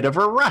little bit of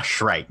a rush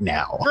right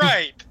now.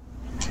 Right.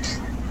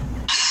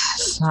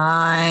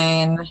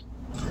 Fine.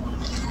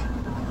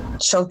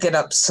 She'll get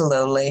up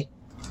slowly.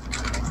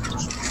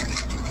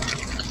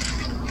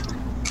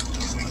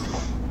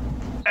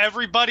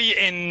 Everybody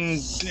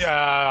in...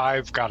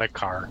 I've got a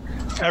car.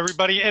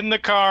 Everybody in the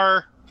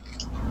car.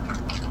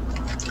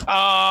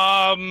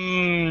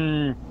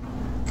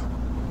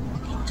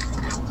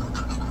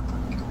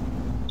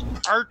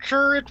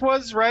 Archer, it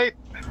was, right?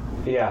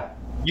 Yeah,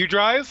 You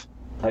drive?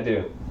 I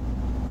do.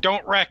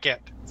 Don't wreck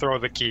it. Throw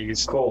the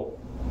keys. Cool.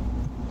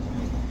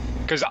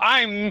 Because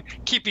I'm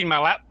keeping my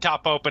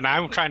laptop open.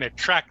 I'm trying to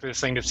track this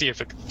thing to see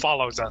if it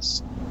follows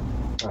us.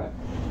 All right.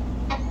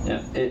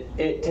 Yeah.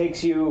 It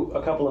takes you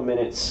a couple of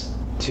minutes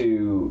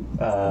to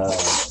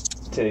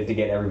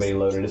get everybody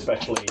loaded,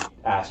 especially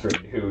Astrid,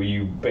 who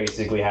you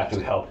basically have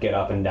to help get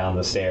up and down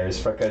the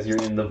stairs because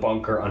you're in the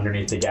bunker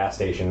underneath the gas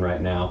station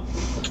right now.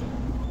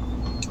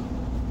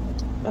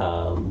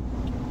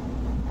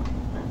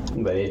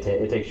 But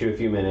it takes you a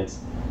few minutes.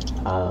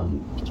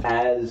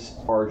 As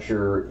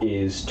Archer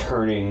is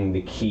turning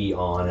the key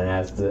on, and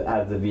as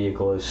the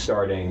vehicle is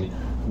starting,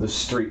 the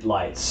street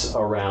lights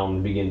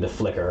around begin to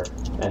flicker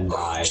and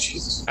die.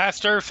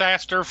 Faster,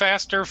 faster,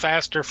 faster,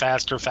 faster,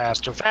 faster,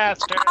 faster,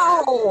 faster.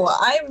 Oh,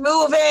 I'm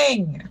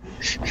moving!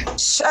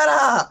 Shut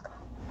up!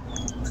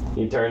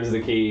 He turns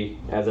the key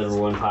as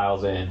everyone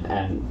piles in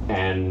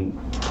and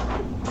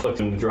flips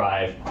him to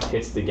drive,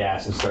 hits the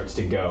gas, and starts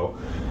to go.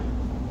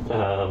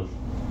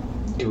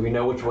 Do we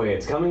know which way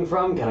it's coming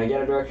from? Can I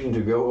get a direction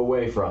to go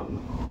away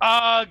from?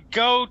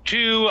 Go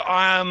to,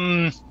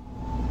 I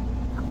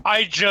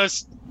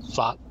just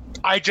thought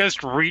I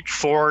just reach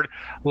forward,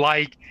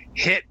 like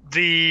hit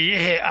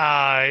the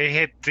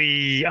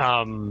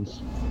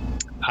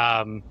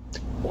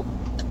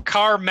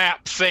car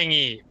map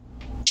thingy.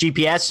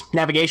 GPS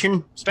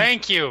navigation.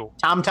 Thank you.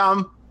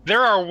 Tom.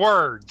 There are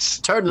words.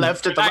 Turn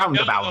left at the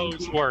roundabout. I know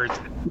those words.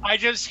 I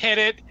just hit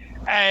it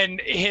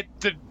and hit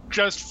the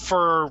just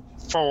for.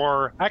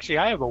 Actually,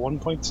 I have a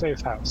 1-point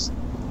safe house.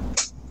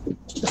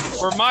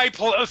 For my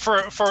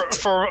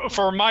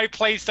for my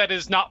place that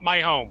is not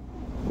my home.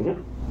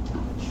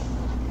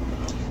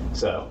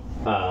 So,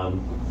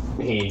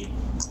 he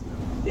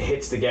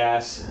hits the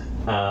gas.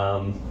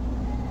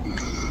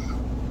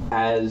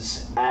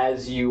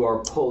 As you are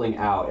pulling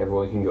out,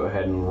 everyone can go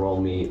ahead and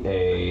roll me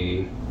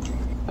a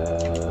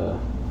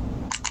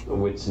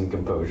wits and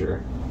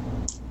composure.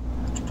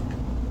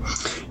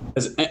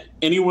 Has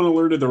anyone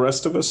alerted the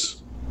rest of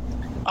us?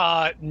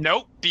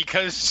 Nope,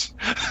 because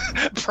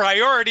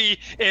priority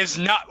is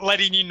not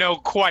letting you know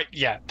quite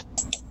yet.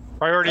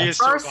 Priority is.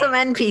 There are some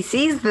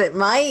NPCs that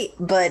might,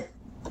 but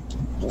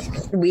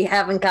we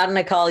haven't gotten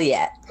a call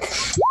yet.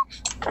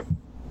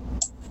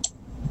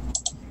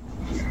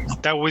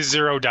 That was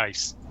 0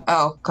 dice.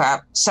 Oh,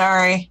 crap.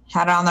 Sorry.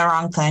 Had on the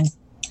wrong thing.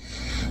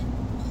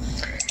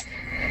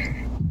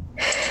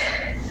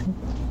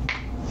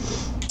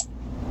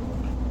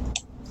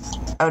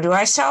 Oh, do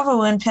I still have a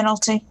wound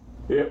penalty?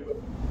 Yep.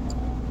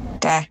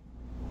 Okay.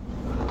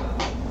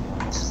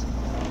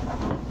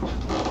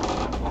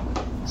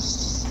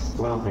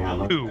 Well, hang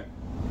on. 2.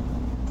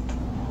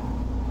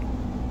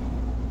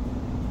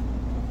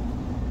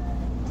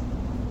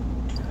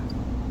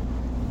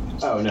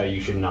 Oh, no, you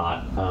should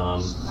not.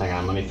 Hang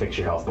on, let me fix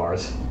your health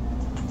bars.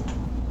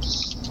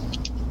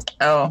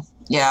 Oh,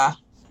 yeah.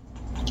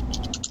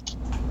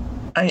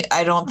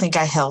 I don't think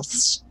I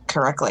healthed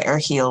correctly or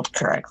healed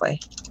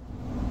correctly.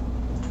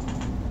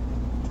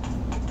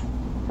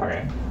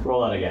 Okay,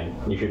 roll that again.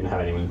 You shouldn't have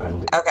any wound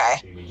penalty. Okay.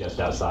 You should be just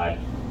outside.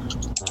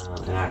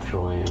 And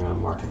actually, I'm going to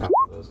mark a couple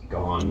of those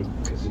gone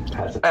because you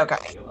had to Okay.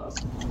 heal up.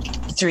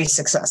 3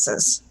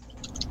 successes.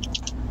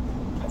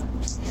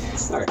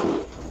 Okay.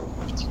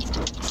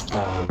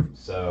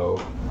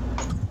 So,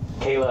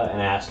 Kayla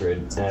and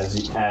Astrid,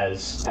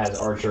 as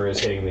Archer is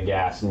hitting the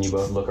gas and you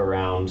both look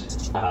around,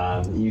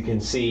 you can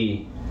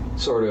see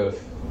sort of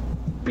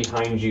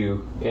behind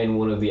you in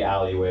one of the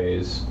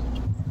alleyways,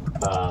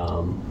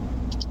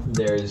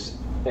 there's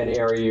an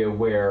area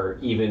where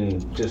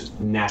even just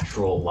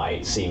natural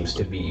light seems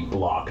to be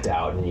blocked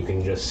out, and you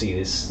can just see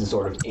this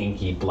sort of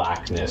inky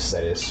blackness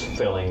that is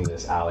filling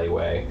this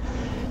alleyway.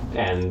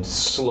 And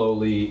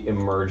slowly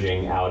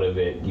emerging out of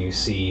it, you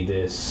see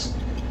this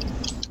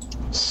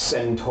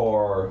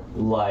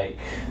centaur-like,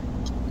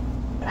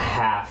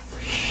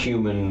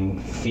 half-human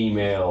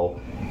female,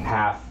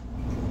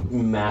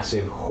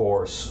 half-massive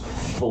horse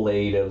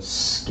flayed of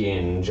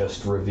skin,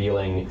 just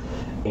revealing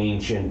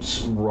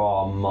ancient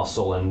raw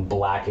muscle and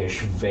blackish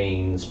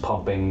veins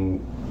pumping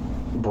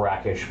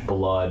brackish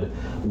blood,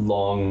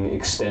 long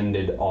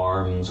extended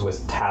arms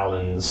with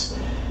talons,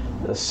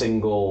 a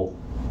single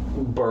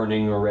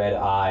burning red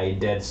eye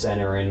dead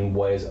center in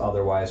what is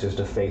otherwise just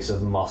a face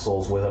of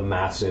muscles with a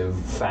massive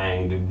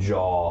fanged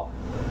jaw,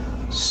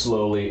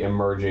 slowly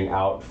emerging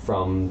out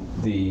from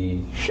the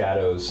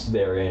shadows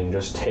therein,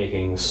 just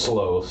taking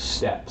slow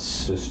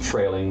steps, just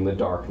trailing the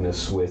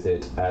darkness with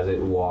it as it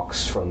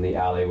walks from the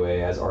alleyway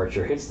as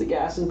Archer hits the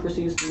gas and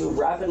proceeds to move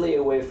rapidly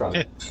away from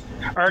it.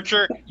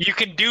 Archer, you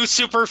can do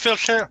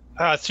superficial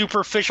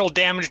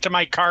damage to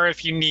my car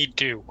if you need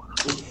to.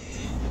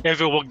 If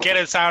it will get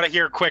us out of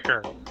here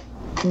quicker.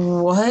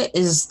 What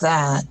is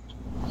that?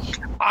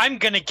 I'm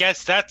gonna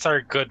guess that's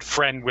our good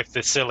friend with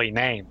the silly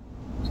name.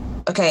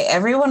 Okay,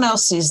 everyone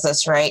else sees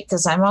this, right?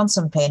 Because I'm on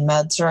some pain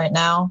meds right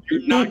now.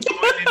 You're not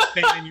going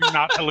insane and you're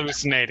not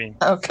hallucinating.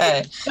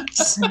 Okay,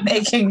 just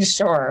making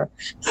sure.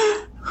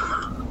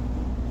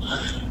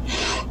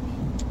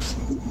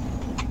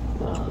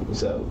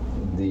 So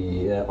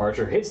the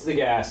Archer hits the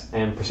gas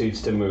and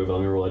proceeds to move.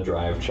 Let me roll a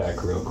drive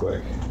check real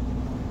quick.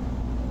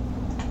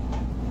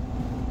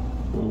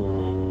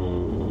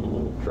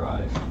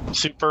 Drive.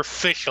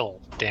 Superficial,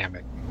 damn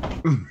it.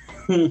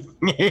 That's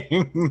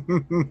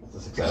a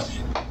success.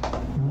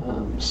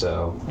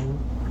 So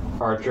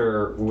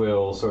Archer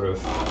will sort of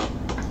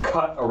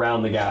cut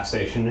around the gas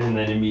station and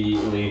then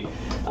immediately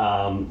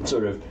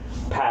sort of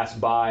pass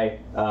by,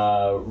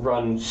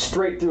 run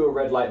straight through a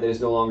red light that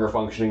is no longer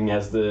functioning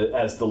as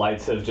the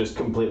lights have just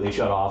completely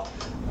shut off,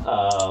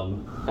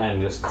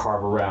 and just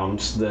carve around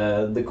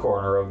the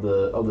corner of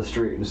the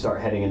street and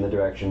start heading in the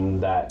direction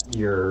that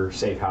your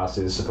safe house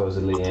is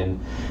supposedly in.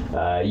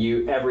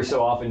 You every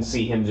so often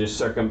see him just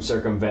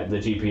circumvent the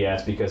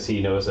GPS because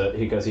he knows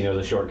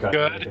a shortcut.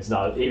 Good.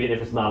 Even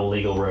if it's not a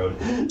legal road.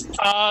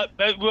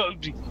 Well,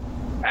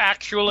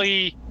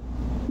 actually,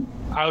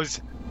 I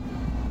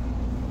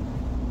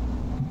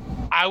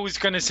was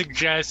going to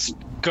suggest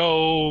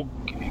go.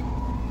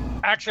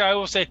 Actually, I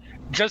will say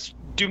just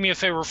do me a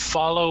favor.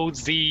 Follow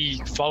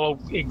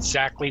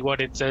exactly what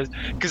it says,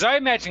 because I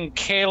imagine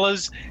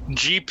Kayla's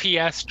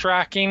GPS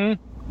tracking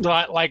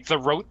like the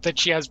route that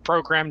she has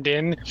programmed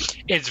in,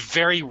 is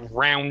very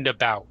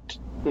roundabout.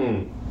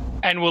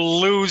 And will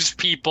lose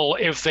people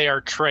if they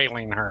are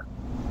trailing her.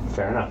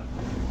 Fair enough.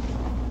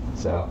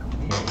 So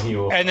he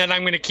will. And then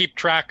I'm going to keep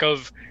track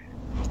of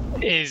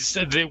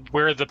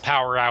where the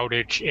power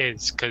outage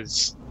is,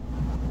 because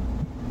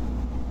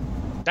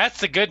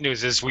that's the good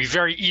news, is we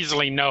very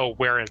easily know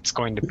where it's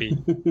going to be.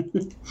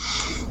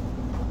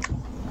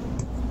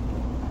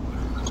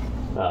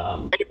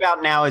 Right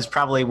about now is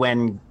probably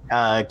when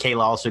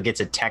Kayla also gets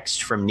a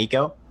text from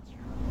Nico.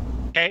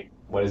 Okay.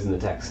 What is in the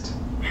text?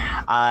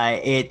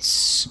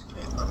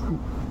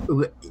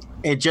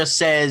 It just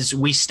says,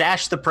 we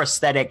stashed the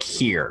prosthetic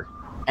here.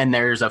 And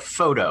there's a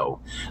photo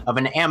of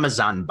an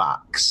Amazon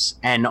box.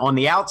 And on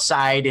the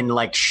outside, in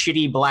like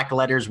shitty black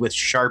letters with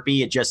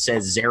Sharpie, it just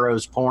says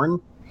Xaro's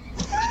porn.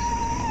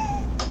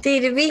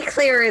 See, to be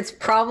clear, it's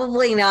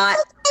probably not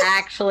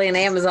actually an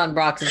Amazon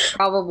box. It's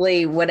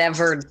probably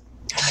whatever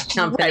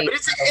company. Right,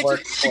 but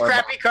it's a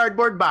crappy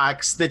cardboard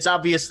box that's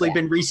obviously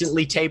been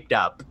recently taped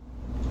up.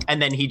 And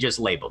then he just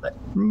labeled it.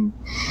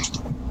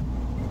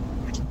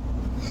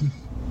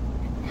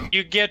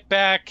 You get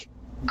back,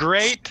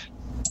 great.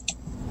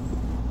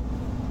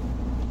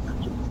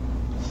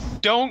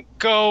 Don't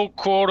go,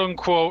 quote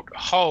unquote,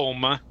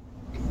 home.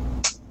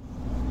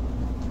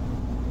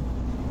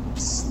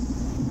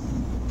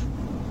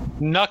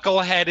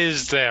 Knucklehead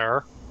is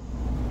there.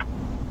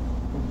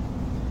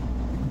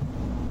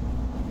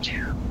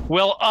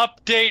 We'll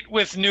update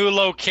with new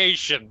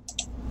location.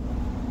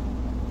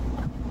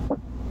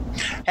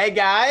 Hey,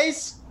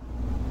 guys.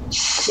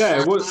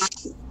 Yeah,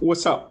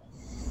 what's up?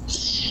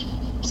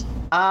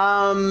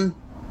 Kayla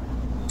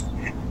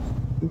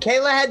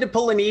had to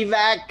pull an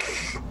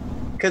evac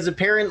because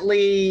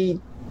apparently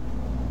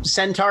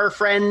Centaur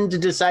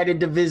friend decided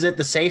to visit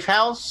the safe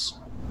house.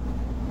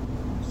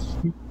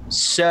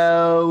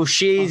 So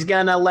she's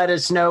gonna let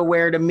us know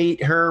where to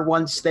meet her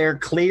once they're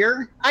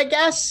clear, I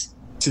guess.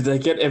 Did they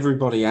get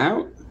everybody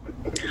out?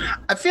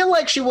 I feel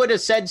like she would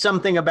have said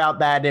something about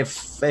that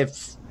if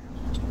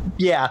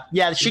yeah,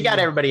 she got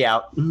everybody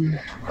out.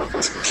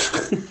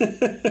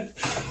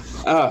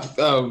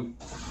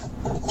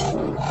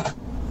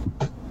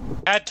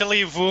 Had to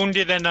leave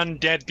wounded and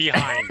undead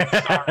behind.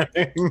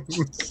 Sorry.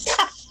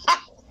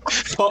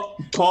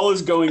 Paul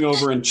is going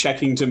over and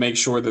checking to make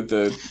sure that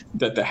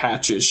the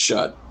hatch is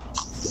shut.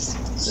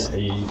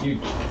 Yeah, you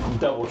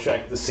double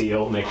check the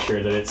seal, make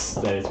sure that it's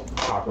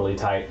properly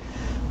tight,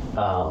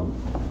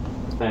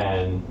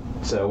 and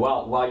so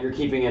while you're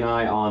keeping an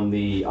eye on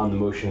the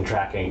motion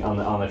tracking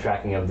on the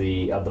tracking of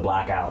the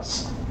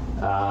blackouts,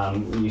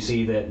 you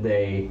see that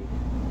they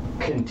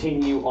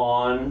continue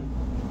on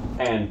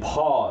and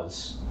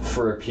pause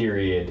for a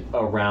period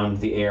around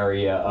the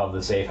area of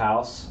the safe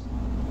house,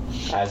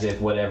 as if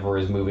whatever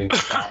is moving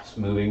stops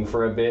moving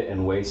for a bit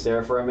and waits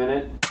there for a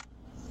minute.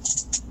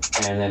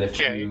 And then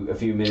a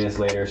few minutes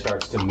later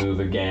starts to move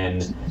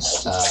again,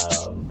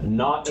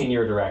 not in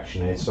your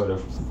direction. It's sort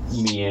of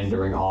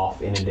meandering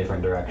off in a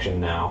different direction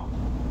now.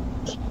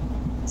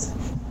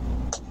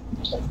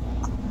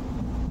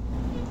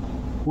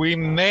 We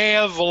may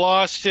have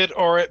lost it,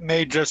 or it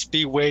may just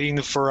be waiting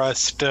for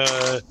us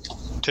to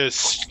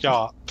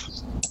stop.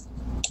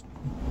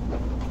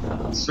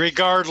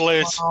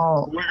 Regardless,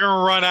 we're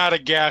gonna run out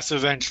of gas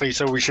eventually,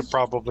 so we should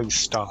probably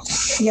stop.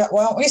 Yeah,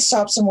 why don't we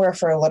stop somewhere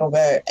for a little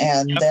bit,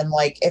 and then,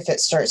 like, if it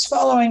starts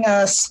following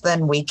us,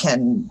 then we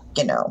can,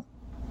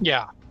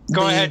 Yeah,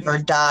 go ahead or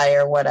die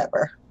or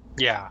whatever.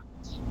 Yeah,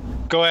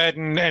 go ahead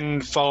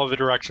and follow the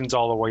directions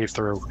all the way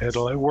through.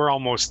 We're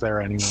almost there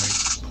anyway.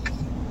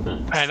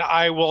 And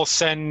I will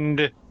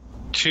send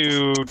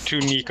to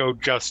Nico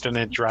just an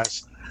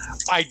address.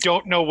 I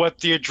don't know what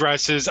the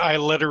address is. I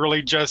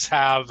literally just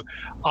have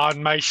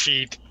on my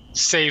sheet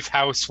Safe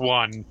House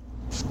 1.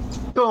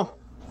 Cool.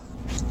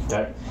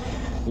 Okay.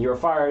 You're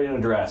fired an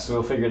address.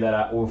 We'll figure that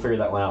out. We'll figure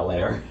that one out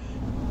later.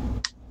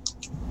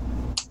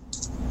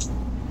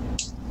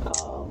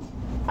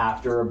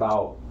 After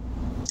about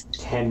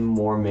 10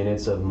 more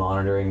minutes of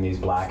monitoring these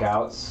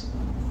blackouts,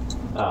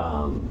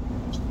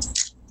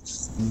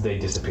 they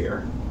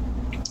disappear.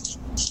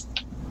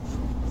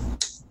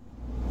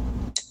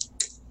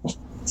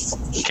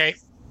 Okay.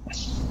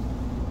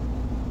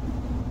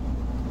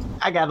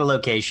 I got a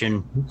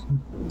location.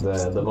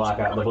 The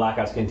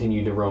blackouts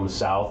continued to roam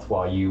south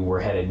while you were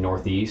headed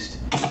northeast,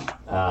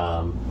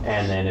 and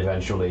then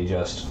eventually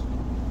just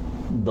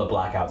the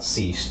blackouts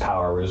ceased.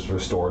 Power was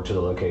restored to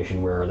the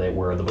location where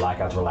the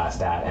blackouts were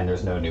last at, and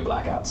there's no new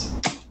blackouts.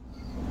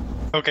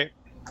 Okay.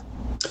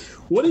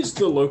 What is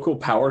the local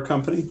power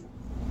company?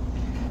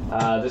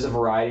 There's a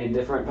variety of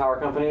different power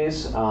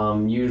companies.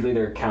 Usually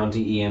they're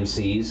county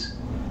EMCs,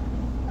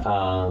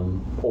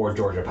 or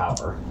Georgia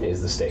Power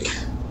is the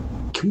state.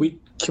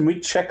 Can we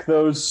check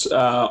those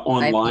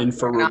online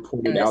for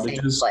reported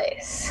outages?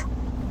 Place.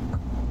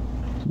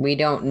 We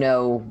don't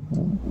know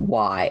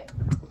why.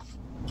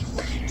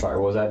 Sorry,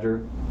 what was that,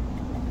 Drew?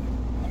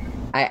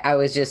 I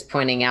was just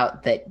pointing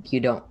out that you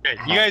don't.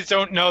 You guys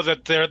don't know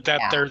that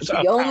there's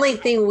the only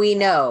thing we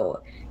know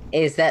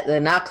is that the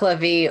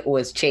Nicolae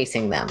was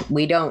chasing them.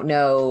 We don't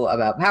know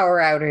about power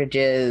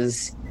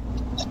outages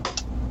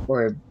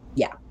or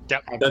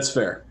Yep. That's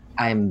fair.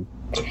 I'm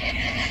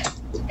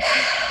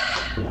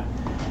Yeah.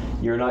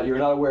 You're not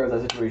aware of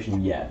that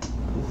situation yet.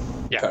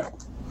 Yeah. Okay.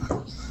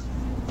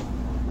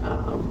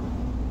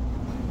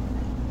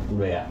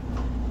 But yeah.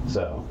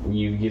 So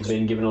you've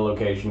been given a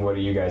location. What are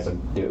you guys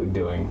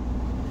doing?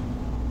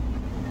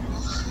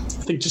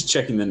 I think just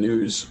checking the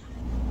news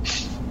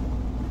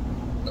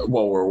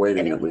while we're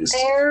waiting, at least.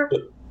 there.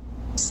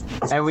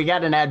 And we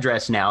got an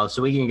address now,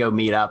 so we can go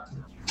meet up.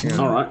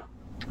 All right.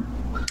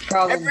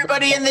 Probably.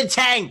 Everybody in the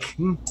tank!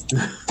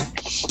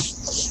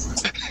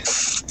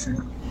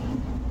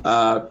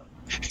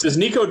 Does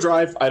Nico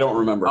drive? I don't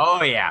remember.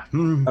 Oh, yeah.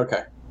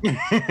 Okay.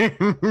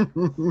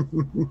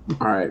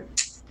 All right.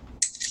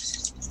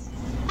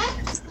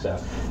 So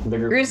the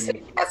group. Bruce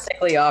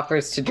sarcastically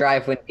offers to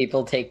drive when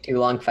people take too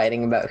long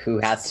fighting about who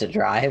has to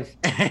drive.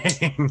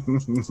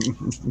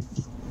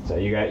 So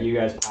you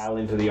guys pile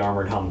into the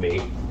armored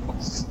Humvee.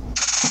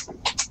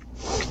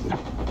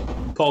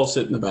 Paul,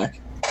 sit in the back.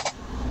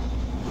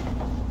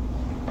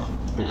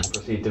 And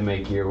proceed to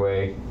make your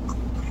way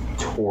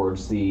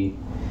towards the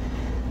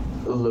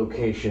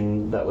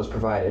location that was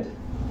provided.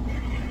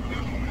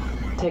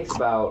 It takes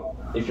about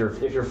if you're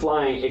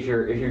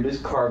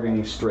just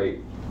carving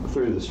straight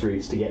through the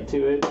streets to get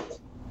to it,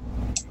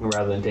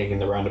 rather than taking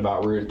the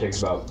roundabout route, it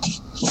takes about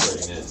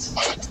 30 minutes.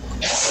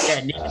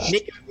 Yeah,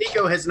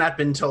 Nico has not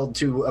been told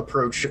to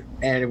approach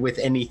with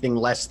anything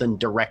less than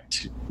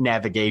direct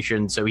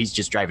navigation, so he's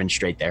just driving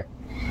straight there.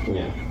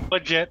 Yeah.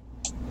 Legit.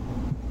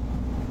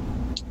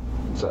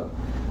 So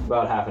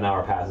about half an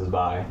hour passes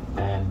by,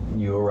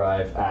 and you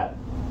arrive at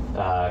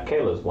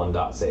Kayla's one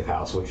safe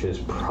house, which is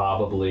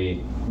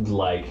probably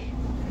like.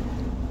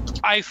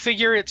 I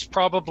figure it's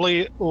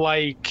probably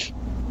like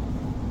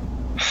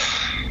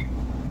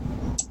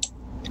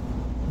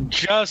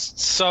just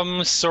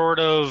some sort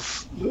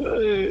of.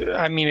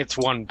 I mean, it's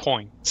 1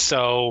 point,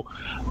 so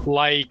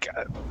like.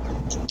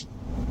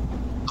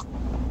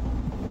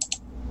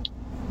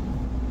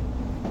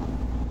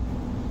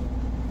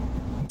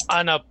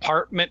 An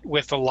apartment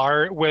with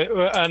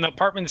an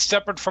apartment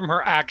separate from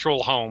her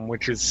actual home,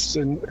 which is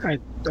a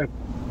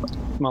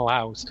small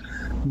house,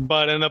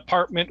 but an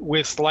apartment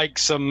with like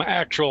some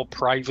actual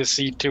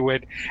privacy to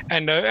it,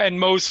 and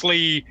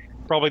mostly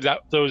probably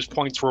those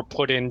points were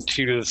put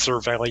into the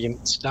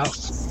surveillance stuff.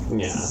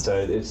 Yeah, so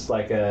it's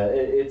like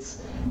it's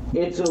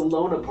a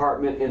lone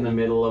apartment in the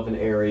middle of an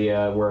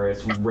area where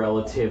it's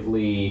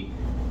relatively.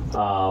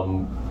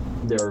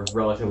 There are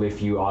relatively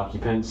few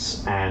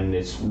occupants, and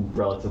it's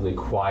relatively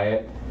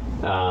quiet.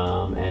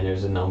 And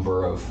there's a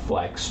number of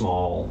like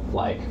small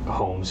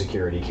home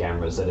security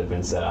cameras that have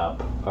been set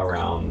up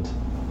around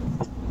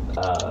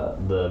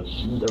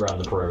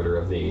the perimeter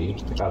of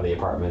the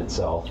apartment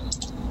itself.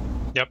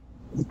 Yep.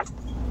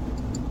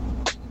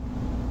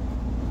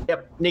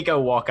 Yep. Nico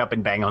walk up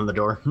and bang on the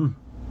door.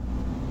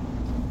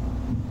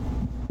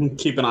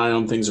 Keep an eye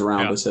on things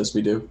around us as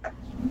we do.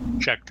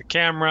 Check the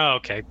camera.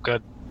 Okay,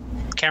 good.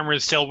 Camera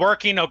is still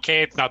working.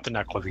 Okay, it's not the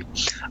Nicolae.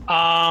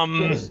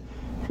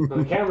 When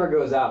the camera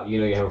goes out, you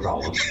know you have a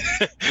problem.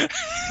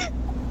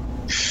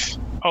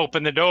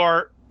 Open the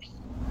door.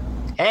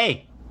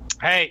 Hey,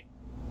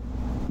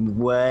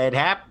 What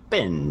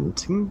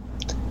happened?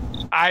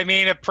 I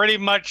mean, it pretty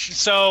much.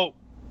 So,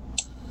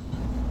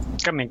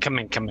 come in.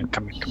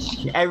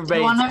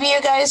 Everybody. One of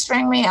you guys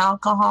bring me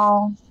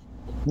alcohol.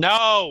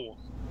 No,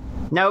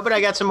 but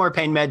I got some more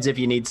pain meds if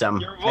you need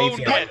some. you're How you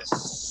wounded. feeling?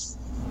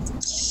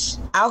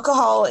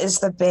 Alcohol is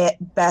the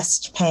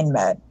best pain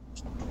med.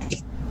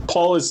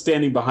 Paul is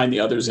standing behind the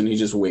others, and he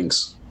just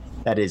winks.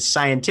 That is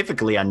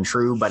scientifically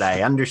untrue, but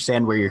I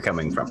understand where you're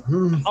coming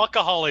from.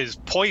 Alcohol is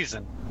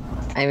poison.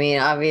 I mean,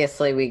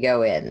 obviously we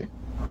go in.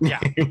 Yeah.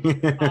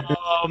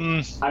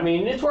 I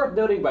mean, it's worth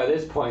noting by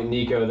this point,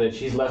 Nico, that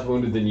she's less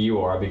wounded than you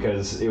are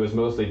because it was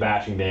mostly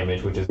bashing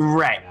damage, which is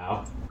Right.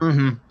 now.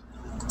 Mm-hmm.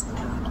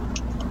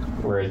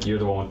 Whereas you're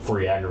the one with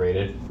 3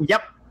 aggravated.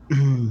 Yep.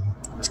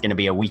 It's going to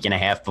be a week and a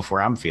half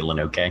before I'm feeling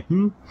okay.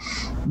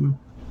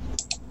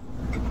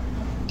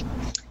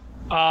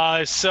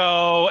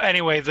 So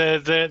anyway,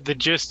 the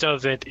gist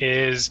of it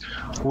is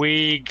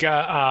we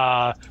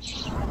got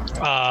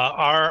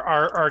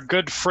our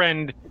good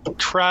friend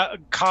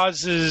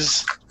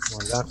causes. Well,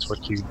 that's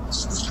what you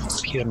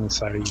get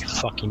inside of, you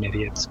fucking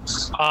idiots.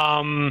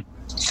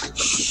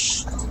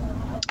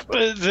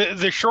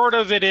 The short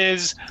of it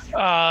is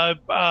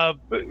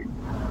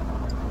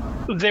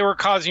they were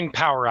causing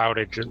power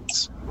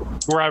outages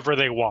wherever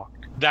they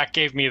walked. That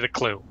gave me the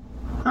clue.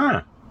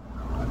 Huh.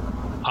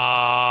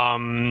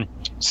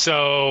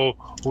 So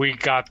we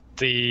got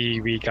the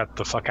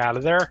fuck out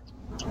of there.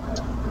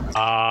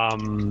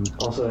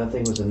 Also, that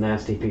thing was a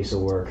nasty piece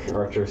of work,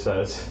 Archer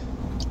says.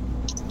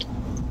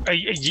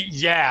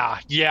 Yeah.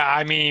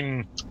 I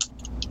mean,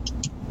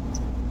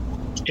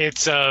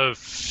 it's a.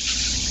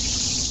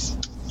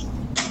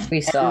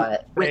 We saw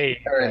it.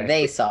 Or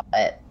they saw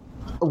it.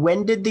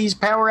 When did these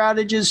power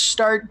outages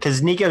start?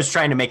 Because Nico's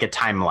trying to make a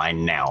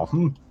timeline now.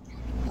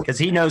 Because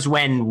he knows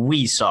when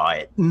we saw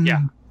it.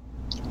 Yeah.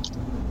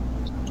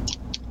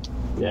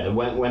 Yeah,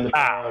 when the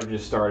power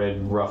just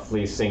started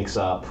roughly syncs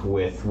up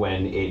with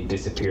when it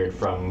disappeared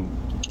from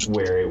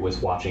where it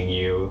was watching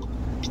you.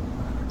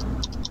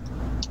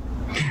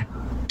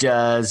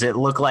 Does it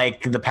look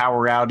like the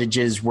power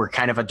outages were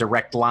kind of a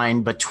direct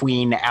line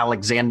between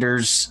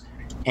Alexander's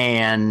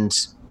and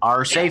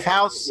our safe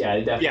house? Yeah,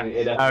 it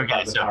definitely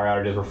Okay, the power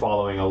outages were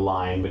following a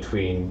line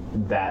between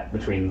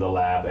the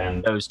lab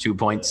and those 2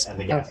 points. and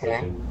the gas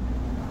station.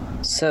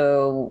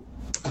 So,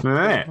 All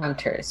right.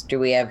 hunters, do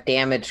we have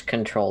damage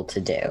control to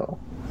do?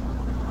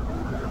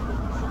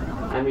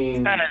 I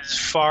mean, As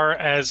far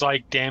as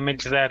like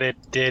damage that it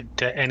did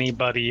to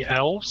anybody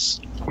else,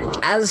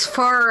 As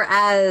far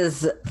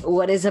as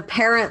what is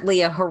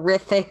apparently a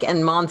horrific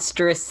and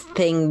monstrous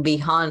thing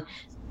beyond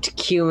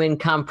human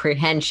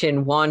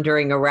comprehension,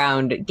 wandering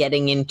around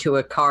getting into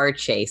a car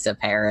chase,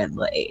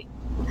 apparently.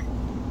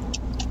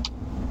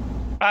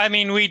 I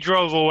mean, we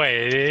drove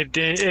away.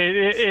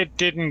 It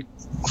didn't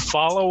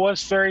follow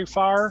us very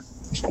far.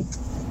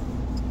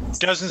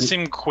 Doesn't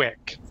seem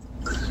quick.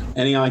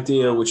 Any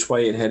idea which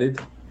way it headed?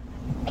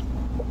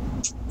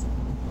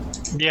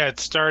 Yeah, it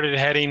started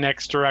heading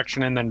next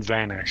direction and then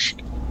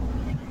vanished.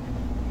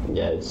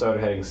 yeah, it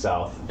started heading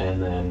south,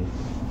 and then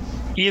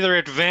Either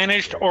it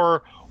vanished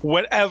or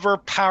whatever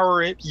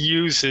power it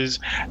uses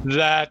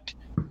that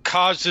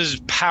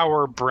causes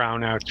power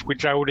brownouts,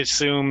 which I would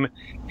assume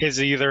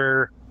is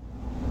either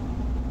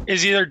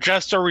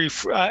just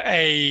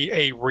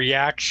a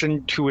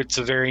reaction to its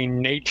very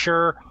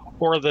nature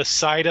or the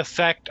side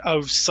effect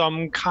of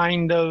some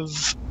kind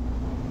of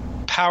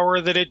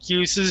power that it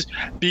uses.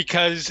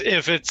 Because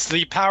if it's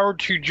the power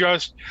to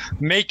just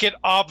make it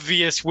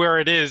obvious where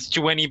it is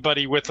to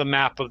anybody with a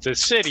map of the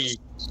city,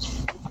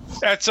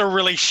 that's a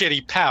really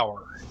shitty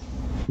power.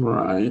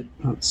 Right,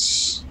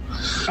 that's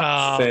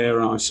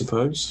fair, I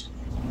suppose.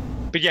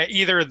 But yeah,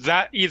 either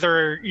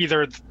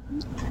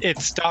it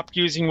stopped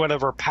using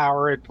whatever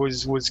power it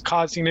was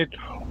causing it,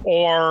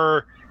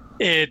 or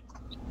it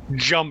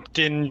jumped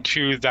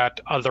into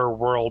that other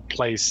world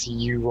place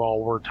you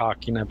all were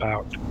talking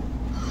about.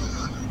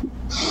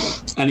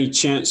 Any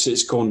chance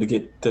it's going to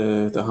get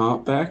the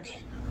heart back?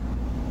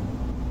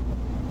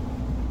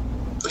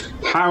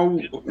 How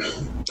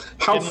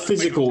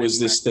physical is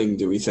this thing,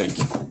 do we think?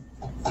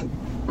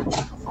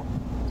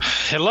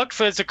 It looked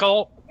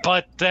physical,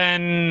 but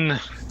then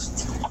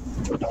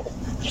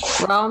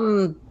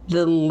From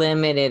the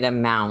limited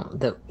amount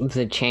that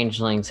the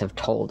changelings have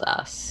told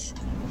us,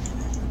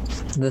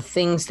 the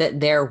things that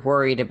they're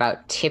worried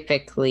about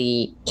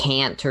typically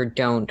can't or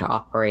don't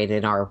operate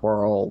in our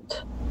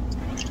world.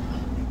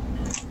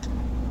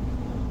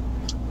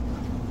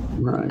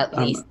 Right. At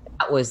least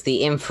that was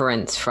the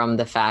inference from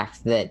the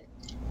fact that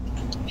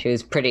she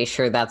was pretty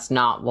sure that's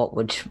not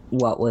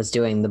what was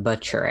doing the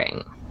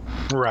butchering.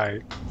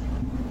 right.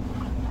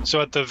 So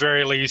at the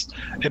very least,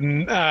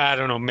 I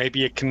don't know,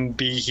 maybe it can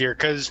be here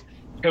because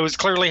it was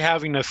clearly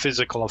having a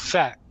physical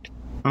effect.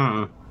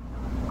 Mm.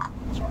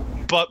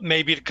 But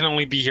maybe it can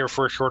only be here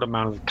for a short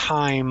amount of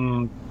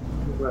time.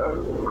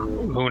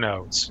 Who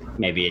knows?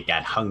 Maybe it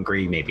got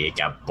hungry. Maybe it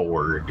got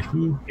bored.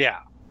 Yeah.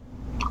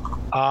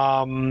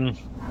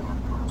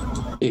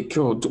 It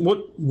could.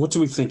 What do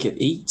we think it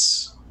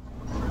eats?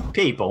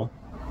 People.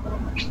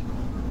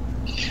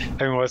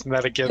 I mean, wasn't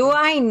that a given? Do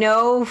I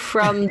know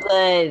from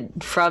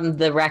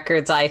the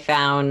records I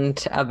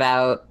found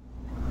about?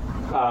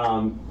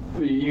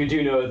 you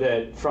do know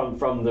that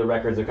from the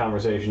records of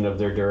conversation of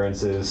their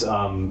durances,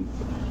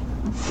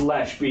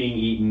 flesh being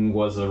eaten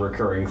was a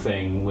recurring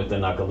thing with the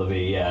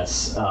Nicolae,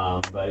 yes,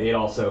 but it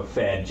also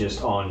fed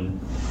just on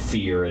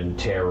fear and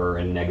terror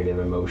and negative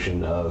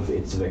emotion of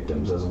its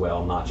victims as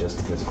well, not just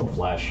the physical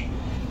flesh.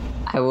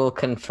 I will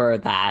confer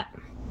that.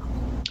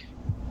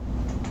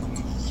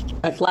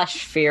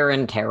 Flesh, fear,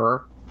 and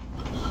terror.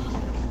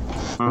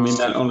 I mean,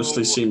 that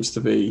honestly seems to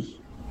be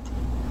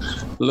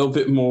a little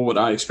bit more what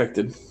I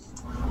expected.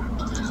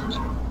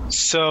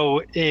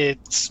 So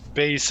it's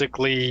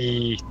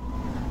basically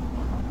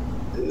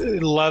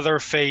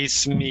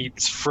Leatherface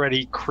meets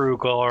Freddy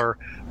Krueger,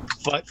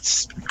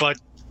 but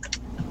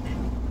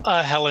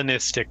a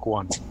Hellenistic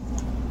one,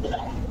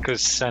 because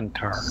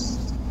centaur.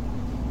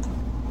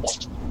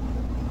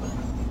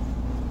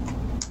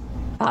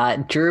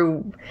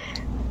 Drew.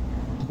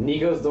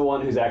 Nico's the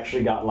one who's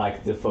actually got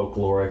like the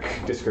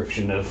folkloric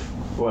description of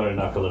what a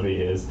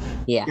Nicolae is.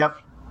 Yeah. Yep.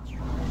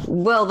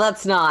 Well,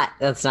 that's not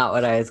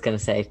what I was gonna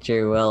say,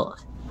 Drew. Well,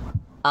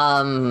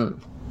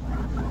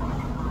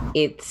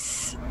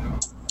 it's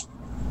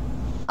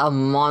a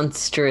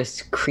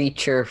monstrous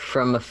creature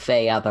from a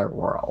fey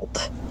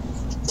otherworld.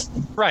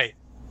 Right.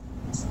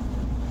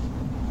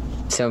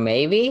 So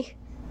maybe?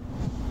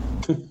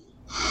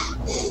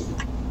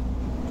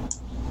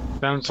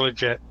 Sounds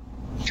legit.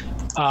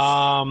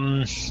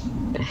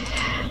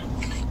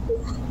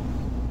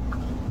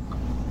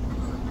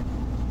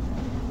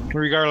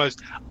 Regardless,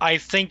 I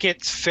think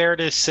it's fair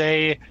to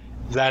say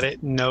that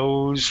it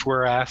knows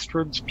where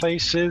Astrid's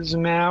place is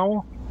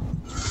now.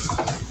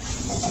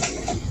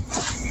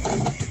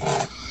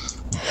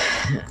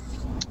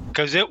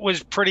 Because it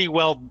was pretty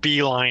well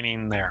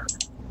beelining there.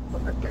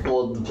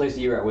 Well, the place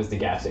that you were at was the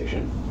gas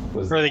station.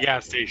 Or the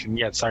gas station.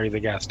 Yeah, sorry, the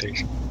gas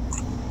station.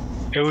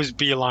 It was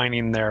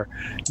beelining there.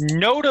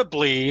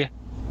 Notably,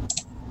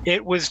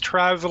 it was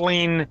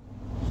traveling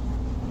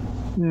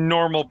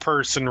normal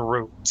person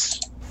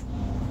routes.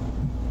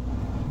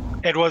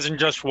 It wasn't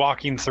just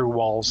walking through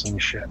walls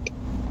and shit.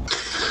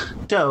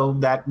 So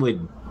that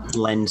would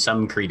lend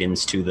some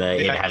credence to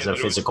it has a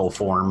physical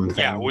form thing.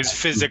 Yeah, it was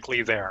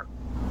physically there.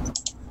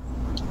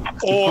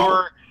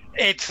 Or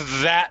it's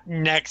that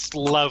next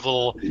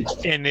level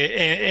and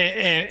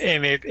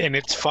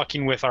it's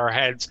fucking with our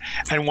heads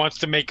and wants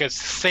to make us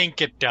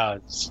think it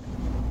does.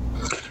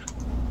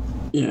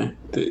 Yeah.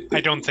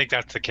 I don't think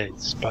that's the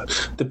case,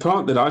 but the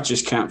part that I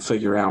just can't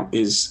figure out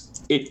is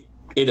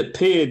it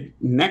appeared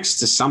next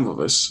to some of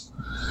us.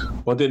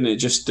 Why didn't it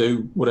just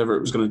do whatever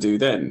it was going to do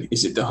then?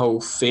 Is it the whole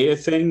fear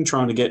thing,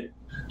 trying to get a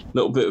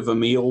little bit of a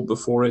meal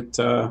before it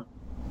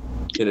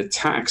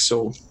attacks,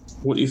 or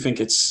what do you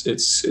think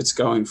it's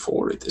going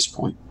for at this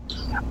point?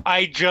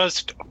 I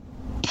just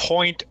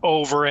point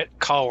over at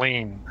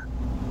Colleen.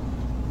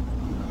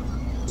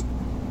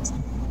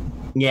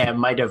 Yeah,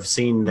 might have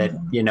seen that,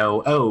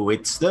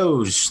 it's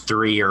those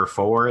 3 or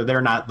 4.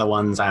 They're not the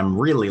ones I'm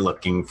really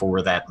looking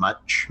for that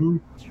much.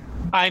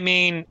 I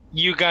mean,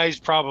 you guys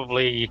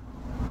probably,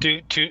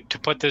 to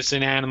put this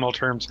in animal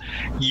terms,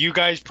 you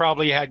guys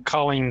probably had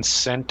Colleen's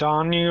scent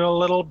on you a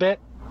little bit.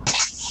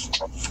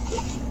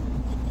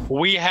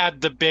 We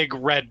had the big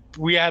red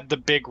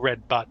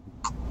button.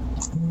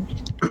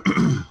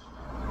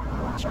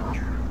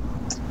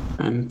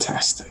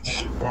 Fantastic.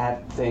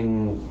 That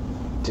thing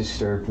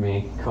disturbed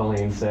me.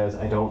 Colleen says,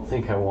 I don't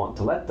think I want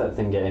to let that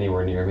thing get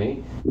anywhere near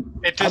me.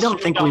 I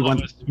don't think we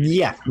want...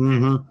 Yeah.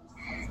 Mm-hmm.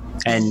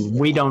 And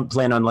we don't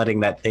plan on letting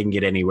that thing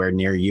get anywhere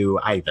near you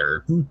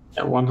either.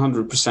 Yeah,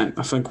 100%.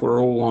 I think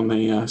we're all on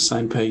the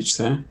same page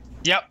there.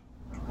 Yep.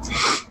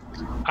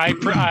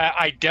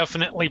 I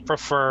definitely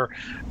prefer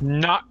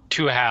not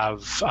to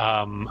have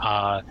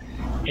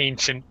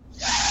ancient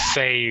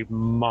Fey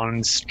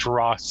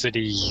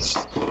monstrosities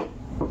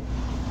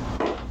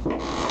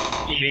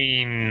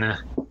eating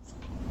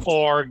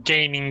or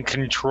gaining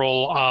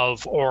control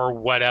of or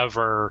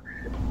whatever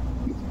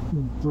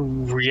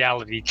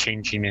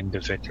reality-changing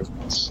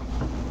individuals.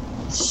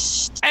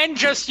 And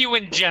just you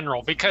in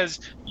general, because,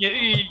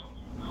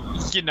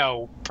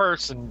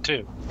 person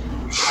too.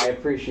 I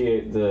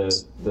appreciate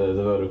the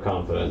vote of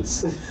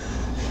confidence.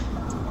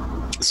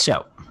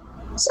 So,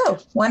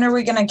 when are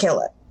we going to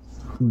kill it?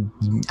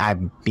 I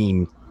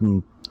mean,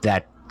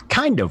 that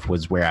kind of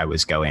was where I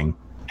was going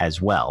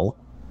as well.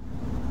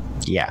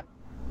 Yeah.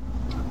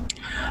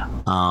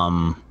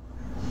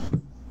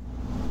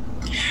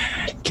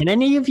 Can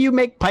any of you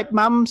make pipe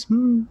bombs?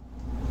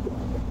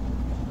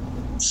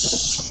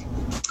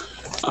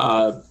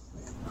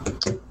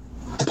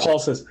 Paul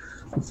says,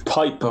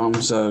 pipe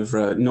bombs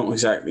are not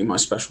exactly my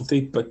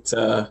specialty, but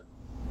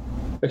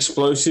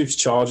explosives,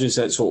 charges,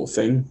 that sort of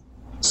thing.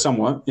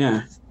 Somewhat,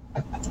 yeah.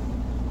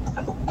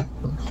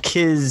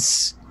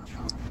 Because,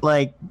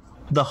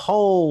 the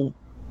whole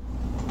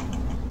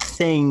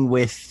thing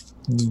with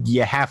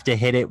you have to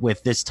hit it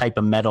with this type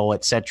of metal,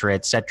 et cetera,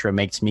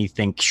 makes me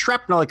think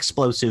shrapnel,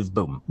 explosive,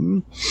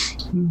 boom.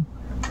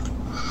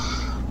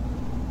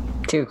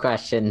 2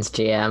 questions,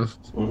 GM.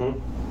 Mm-hmm.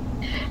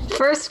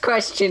 First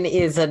question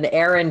is an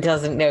Erin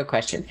doesn't know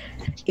question.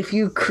 If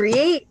you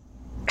create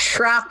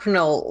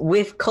shrapnel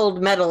with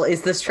cold metal,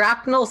 is the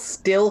shrapnel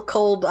still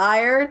cold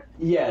iron?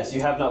 Yes,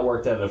 you have not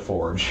worked at a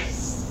forge.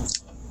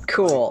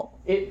 Cool.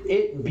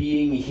 It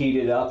being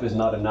heated up is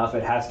not enough.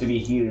 It has to be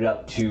heated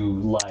up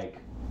to,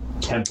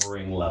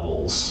 tempering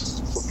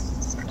levels.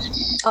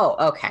 Oh,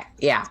 okay.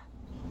 Yeah.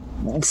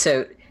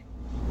 So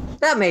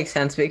that makes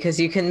sense because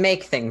you can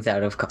make things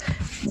out of coal.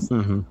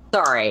 Mm-hmm.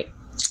 Sorry.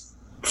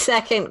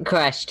 Second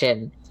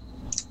question.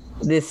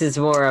 This is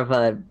more of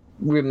a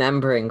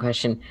remembering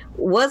question.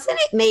 Wasn't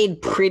it made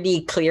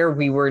pretty clear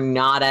we were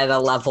not at a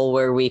level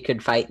where we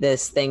could fight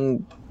this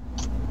thing,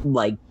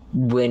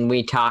 when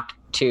we talked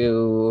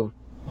to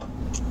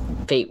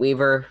Fate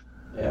Weaver?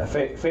 Yeah,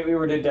 Fate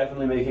Weaver did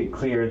definitely make it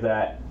clear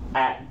that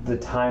at the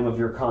time of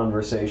your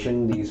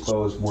conversation, these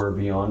foes were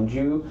beyond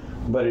you,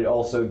 but it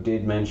also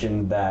did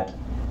mention that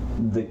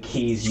the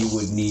keys you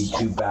would need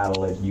to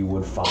battle it you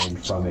would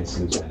find from its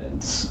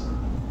lieutenants.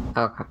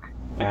 Okay.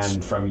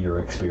 And from your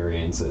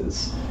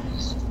experiences.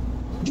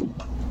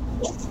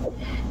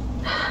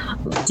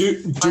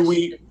 Do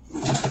we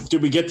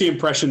get the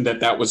impression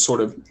that was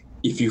sort of,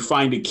 if you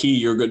find a key,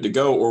 you're good to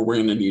go, or we're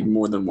going to need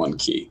more than one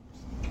key?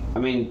 I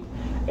mean,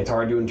 it's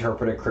hard to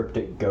interpret a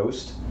cryptic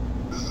ghost,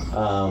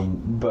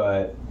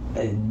 but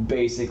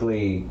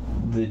basically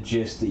the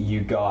gist that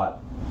you got,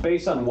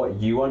 based on what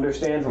you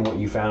understand from what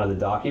you found in the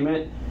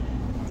document,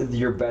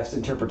 your best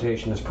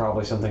interpretation is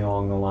probably something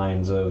along the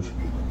lines of,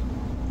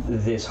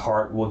 this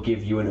heart will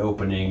give you an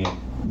opening,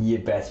 you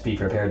best be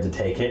prepared to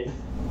take it.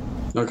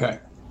 Okay.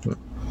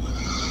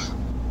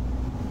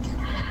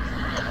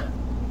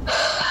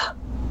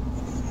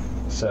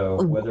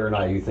 So whether or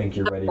not you think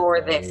you're ready Or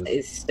for this those-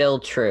 is still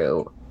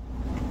true.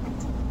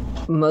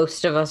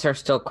 Most of us are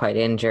still quite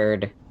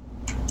injured.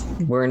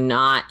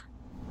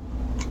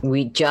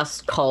 We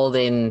just called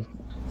in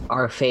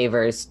our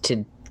favors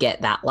to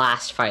get that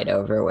last fight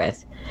over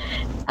with.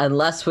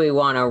 Unless we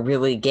want to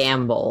really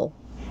gamble,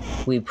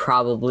 we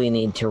probably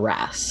need to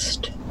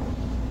rest.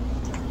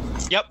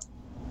 Yep.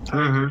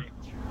 Now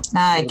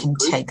I can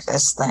take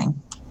this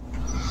thing.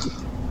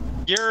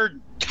 You're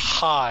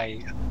high.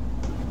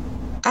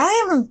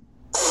 I'm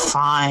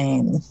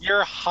fine.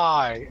 You're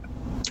high.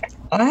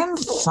 I'm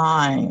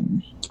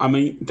fine. I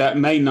mean, that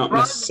may not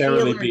Drug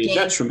necessarily dealer be a gave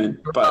detriment,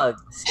 but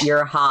Drugs,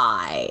 you're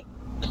high.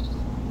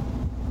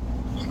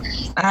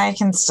 I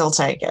can still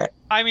take it.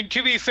 I mean,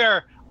 to be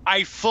fair,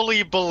 I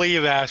fully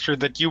believe, Astrid,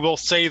 that you will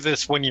say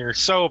this when you're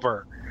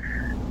sober.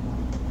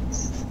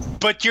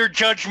 But your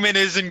judgment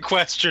is in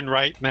question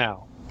right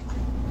now.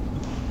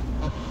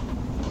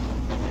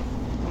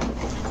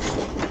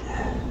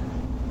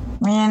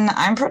 I mean,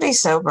 I'm pretty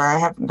sober. I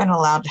haven't been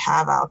allowed to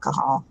have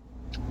alcohol.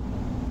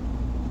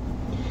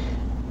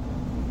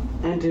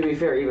 And to be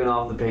fair, even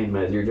off the pain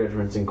med, your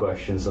judgment's in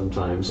question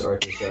sometimes,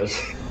 Arthur says.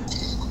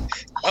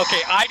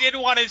 Okay, I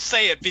didn't want to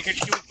say it because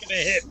she was going to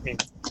hit me.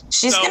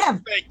 She's So, gonna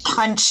thank you.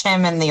 punch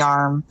him in the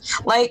arm.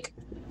 Like,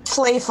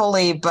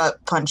 playfully,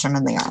 but punch him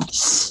in the arm.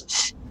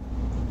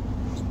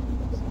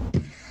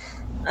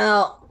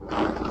 Well,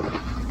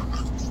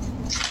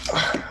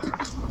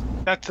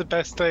 That's the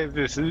best thing.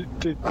 That's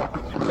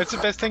the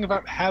best thing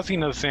about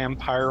having a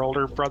vampire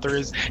older brother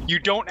is you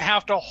don't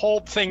have to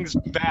hold things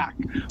back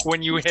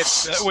when you hit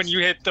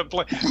the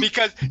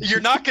because you're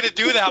not going to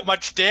do that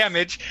much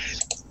damage.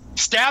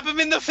 Stab him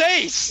in the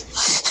face.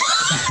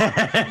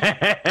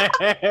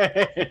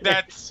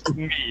 That's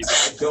me.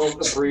 I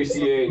don't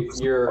appreciate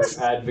your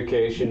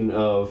advocation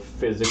of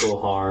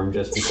physical harm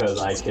just because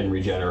I can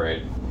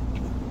regenerate.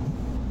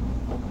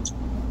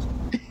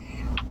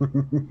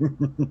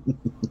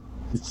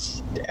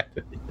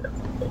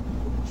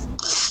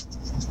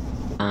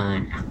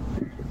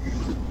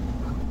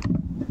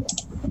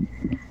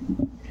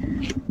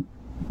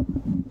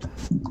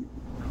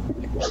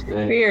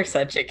 you're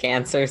such a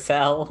cancer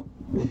cell.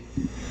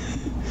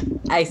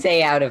 I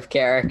say out of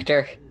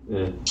character.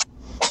 Yeah.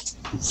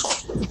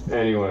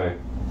 Anyway,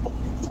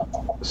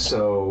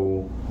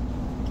 so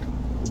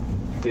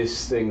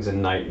this thing's a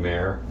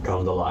nightmare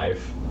come to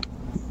life,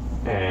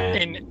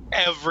 and In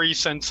every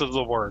sense of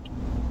the word.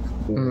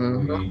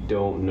 we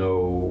don't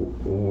know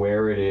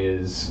where it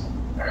is,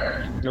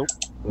 Nope.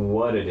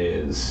 what it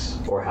is,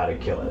 or how to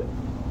kill it.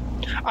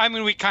 I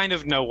mean, we kind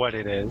of know what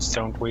it is,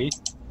 don't we?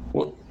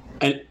 well,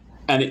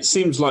 and it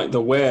seems like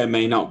the where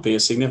may not be a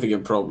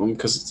significant problem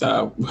because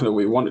whether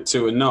we want it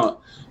to or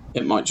not,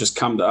 it might just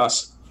come to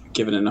us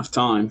given enough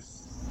time.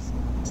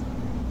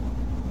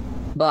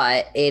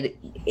 But it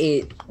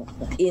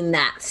in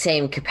that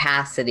same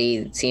capacity,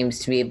 it seems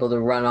to be able to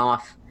run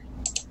off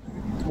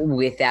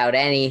without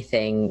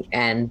anything,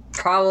 and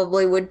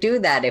probably would do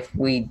that if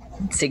we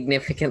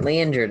significantly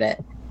injured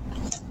it.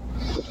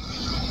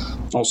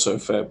 Also, a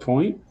fair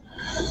point.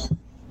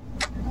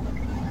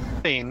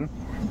 Thing.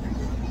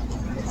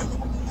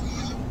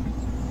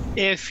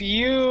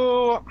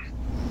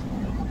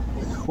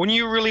 When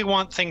you really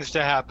want things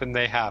to happen,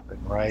 they happen,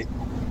 right?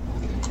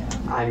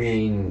 I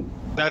mean,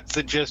 That's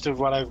the gist of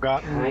what I've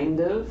got. kind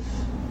of.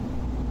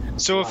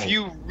 So if Right.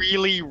 you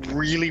really,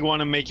 really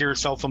want to make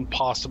yourself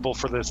impossible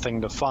for this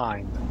thing to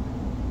find,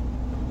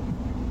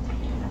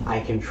 I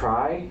can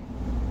try.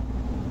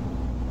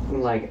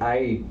 Like,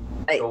 I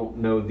don't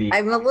know the.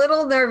 I'm a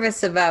little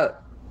nervous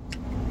about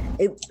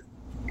it.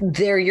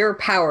 They're your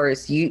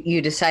powers.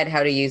 You decide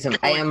how to use them.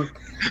 I am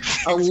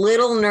a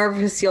little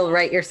nervous you'll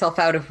write yourself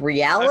out of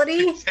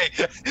reality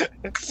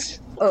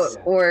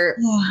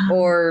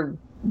or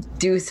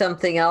do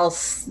something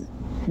else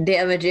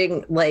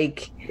damaging.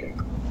 Like,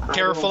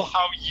 careful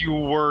how you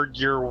word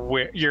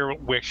your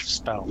wish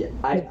spell. Yeah,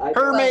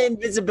 Perma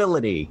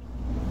invisibility.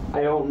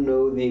 I don't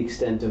know the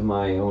extent of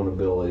my own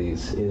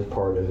abilities is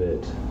part of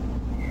it.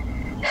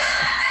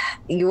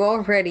 you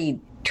already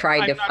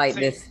tried I'm to not fight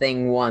saying- this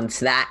thing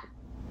once.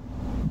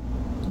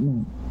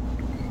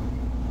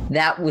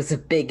 That was a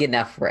big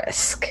enough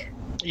risk.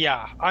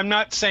 Yeah, I'm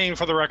not saying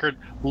for the record,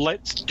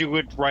 let's do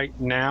it right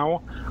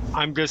now.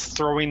 I'm just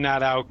throwing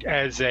that out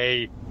as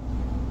a,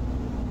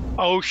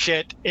 oh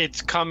shit,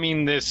 it's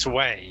coming this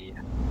way.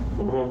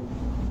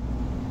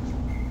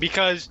 Mm-hmm.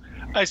 Because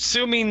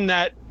assuming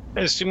that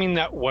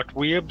what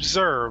we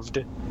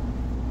observed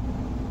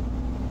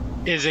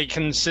is a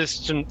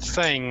consistent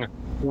thing,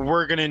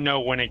 we're going to know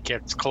when it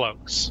gets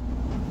close.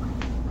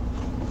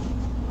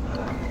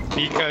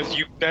 Because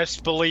you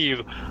best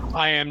believe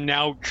I am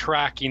now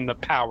tracking the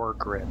power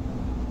grid.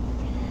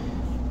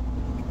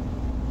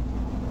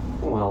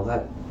 Well,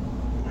 that'll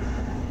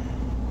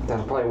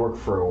probably work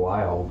for a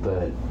while,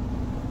 but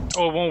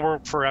Oh, it won't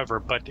work forever,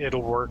 but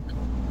it'll work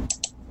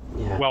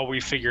yeah. while we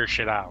figure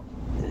shit out.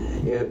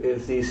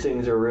 If these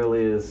things are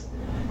really as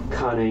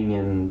cunning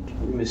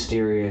and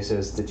mysterious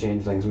as the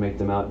changelings make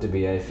them out to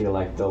be, I feel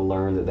like they'll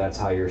learn that that's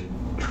how you're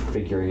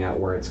figuring out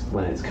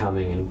when it's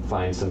coming and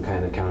find some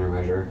kind of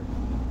countermeasure.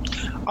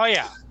 Oh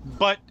yeah,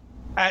 but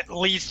at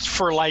least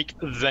for like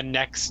the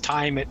next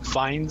time it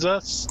finds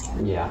us,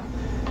 Yeah.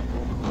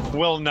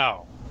 we'll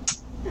know.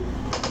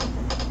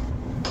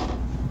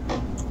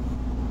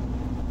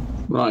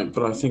 Right,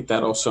 but I think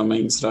that also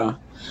means that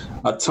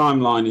our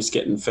timeline is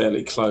getting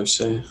fairly close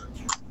here.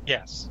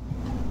 Yes.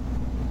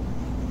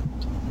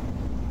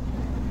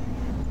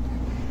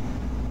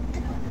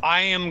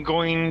 I am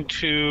going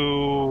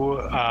to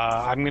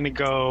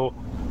go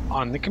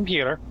on the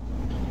computer.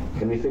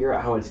 Can we figure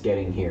out how it's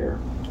getting here?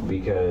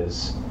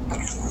 Because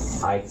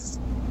I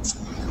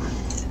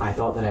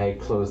thought that I had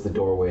closed the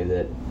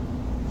doorway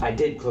I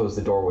did close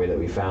the doorway that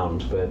we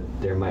found, but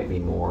there might be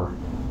more.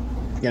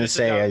 I'm gonna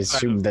say I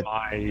assume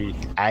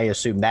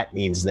that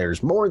means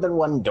there's more than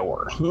one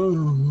door.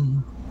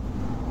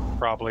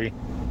 Probably.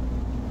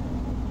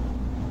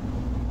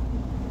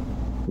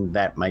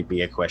 That might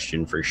be a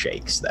question for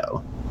Shakes,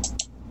 though.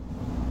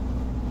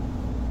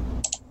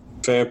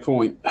 Fair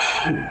point.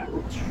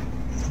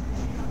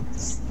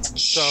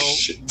 So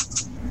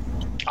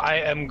I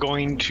am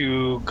going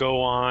to go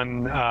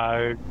on.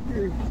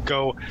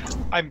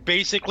 I'm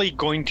basically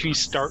going to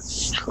start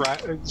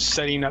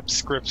setting up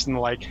scripts and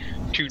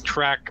to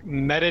track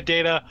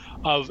metadata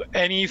of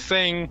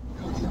anything.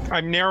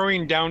 I'm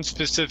narrowing down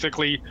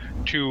specifically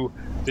to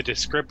the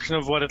description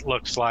of what it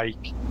looks like.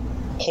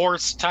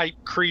 Horse-type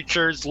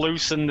creatures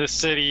loose in the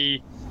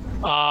city.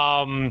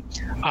 Power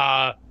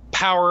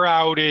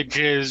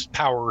outages,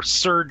 power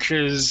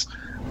surges.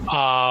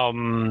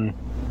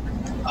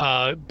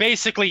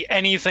 Basically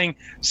anything,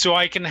 so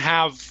I can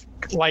have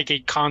a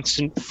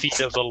constant feed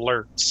of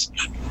alerts.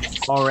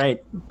 All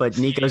right, but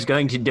Nico's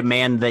going to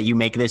demand that you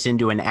make this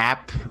into an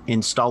app,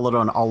 install it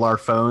on all our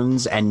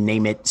phones, and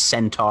name it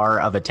Centaur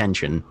of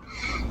Attention.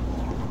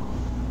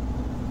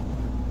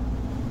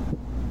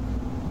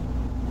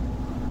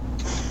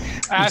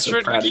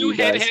 Astrid, proud of you you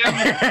hit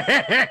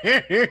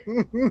guys.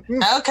 him.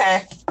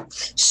 Okay.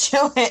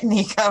 Show it,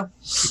 Nico.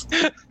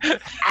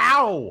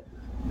 Ow!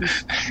 You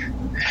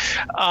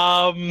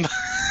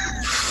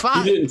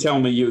didn't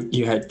tell me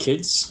you had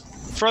kids.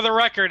 For the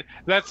record,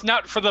 that's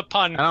not for the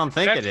pun. I don't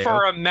think that's it is.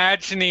 for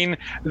imagining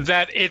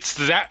that it's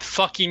that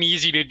fucking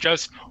easy to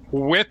just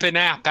whip an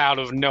app out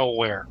of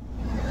nowhere.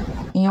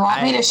 You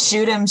want me to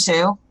shoot him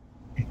too?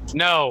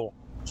 No.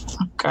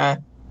 Okay.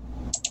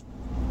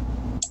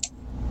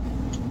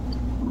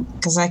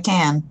 Because I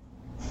can.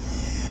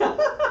 I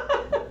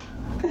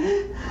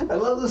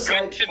love the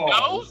slight to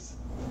pause.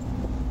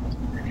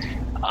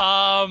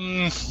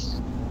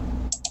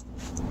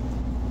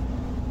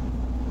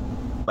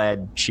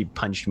 Glad she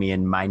punched me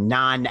in my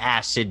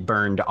non-acid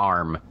burned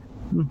arm.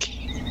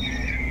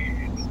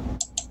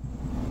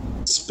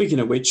 Speaking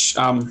of which, is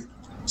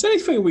there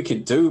anything we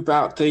can do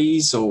about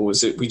these, or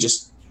is it we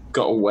just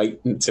gotta wait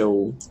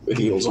until it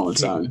heals on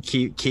its own?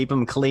 Keep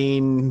them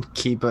clean.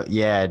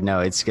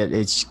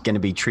 It's gonna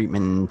be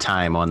treatment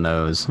time on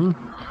those.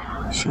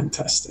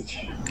 Fantastic.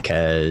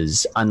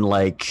 Because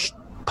unlike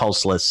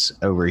Pulseless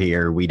over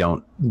here, we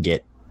don't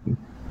get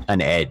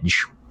an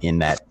edge in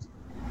that.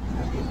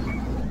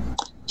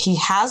 He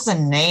has a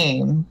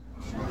name.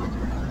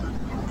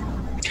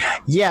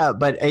 Yeah,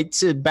 but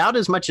it's about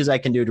as much as I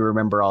can do to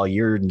remember all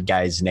your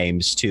guys'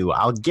 names, too.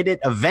 I'll get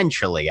it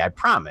eventually, I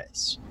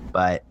promise.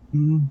 But...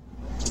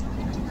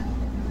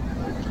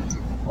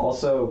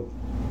 Also,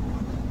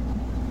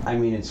 I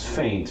mean, it's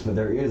faint, but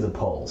there is a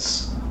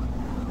pulse.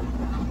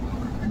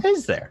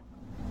 Is there?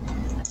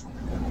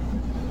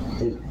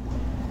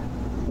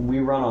 We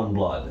run on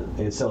blood.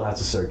 It still has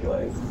to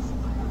circulate.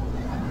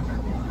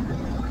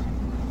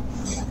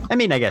 I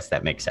mean, I guess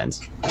that makes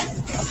sense.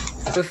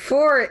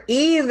 Before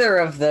either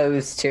of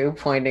those two,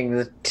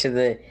 pointing to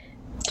the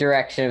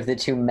direction of the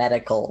two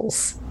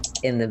medicals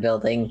in the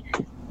building,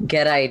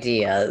 get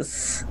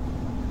ideas.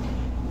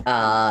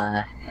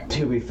 To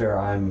be fair,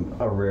 I'm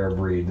a rare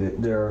breed.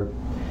 There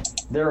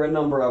are a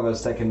number of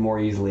us that can more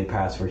easily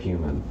pass for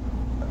human.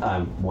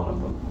 I'm one of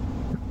them.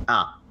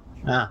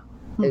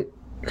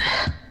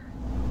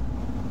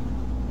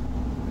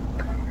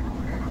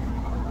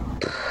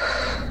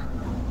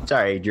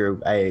 Sorry, Drew.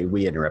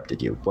 We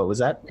interrupted you. What was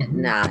that?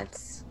 Nah,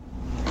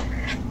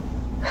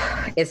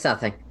 it's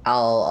nothing.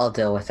 I'll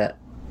deal with it.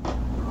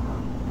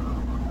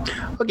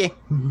 Okay.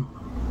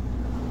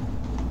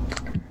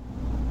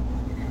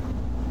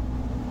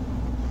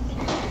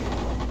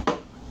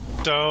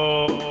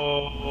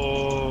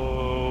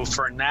 So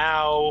for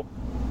now,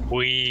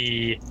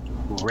 we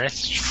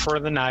rest for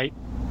the night.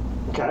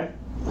 Okay.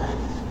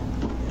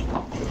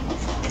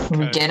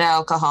 We get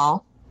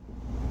alcohol.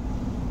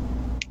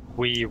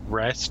 We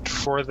rest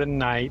for the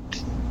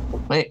night.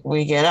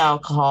 We get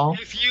alcohol.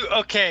 If you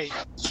okay.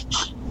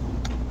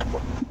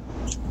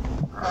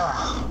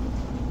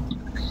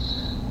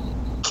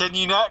 Can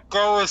you not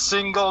go a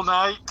single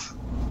night?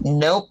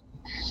 Nope.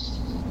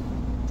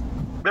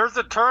 There's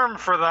a term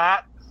for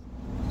that.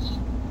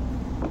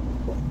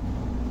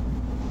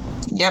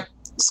 Yep.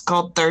 It's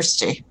called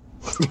thirsty.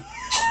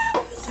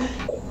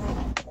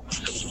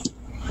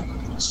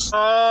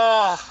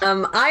 I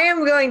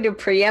am going to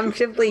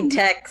preemptively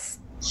text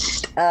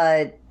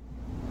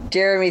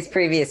Jeremy's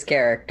previous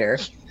character.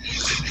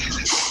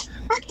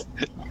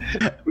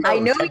 I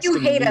know you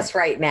hate us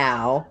right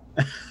now,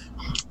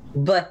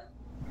 but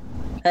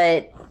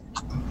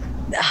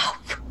oh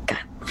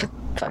God, for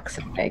fuck's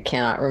sake, I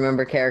cannot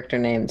remember character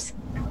names.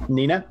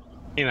 Nina?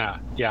 Yeah.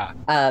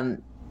 I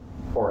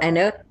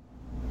know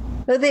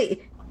that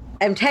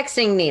I'm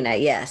texting Nina.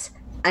 Yes,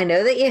 I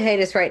know that you hate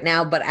us right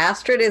now, but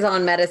Astrid is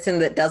on medicine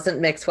that doesn't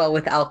mix well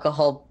with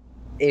alcohol.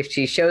 If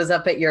she shows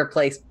up at your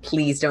place,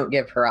 please don't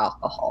give her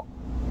alcohol.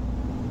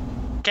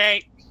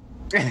 Okay.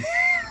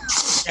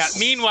 Yeah.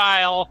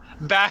 Meanwhile,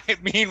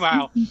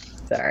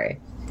 Sorry.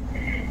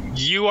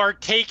 You are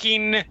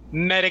taking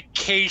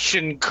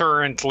medication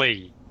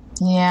currently.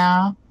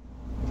 Yeah.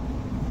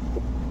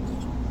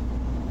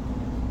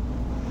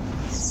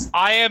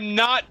 I am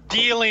not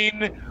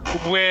dealing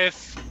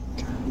with,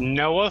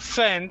 no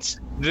offense,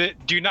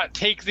 do not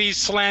take these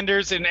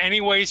slanders in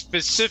any way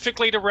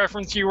specifically to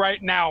reference you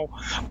right now,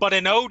 but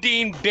an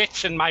Odin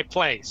bitch in my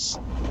place.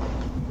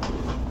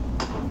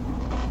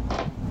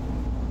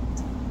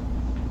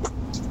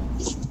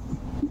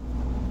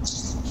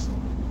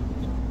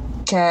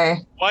 Okay.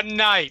 One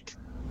night.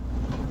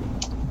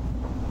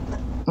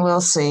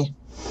 We'll see.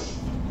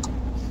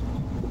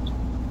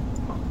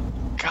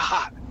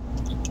 God.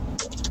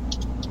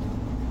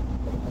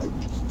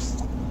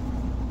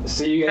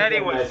 See you guys.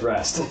 Anyway. Nice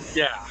rest.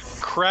 Yeah.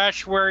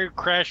 Crash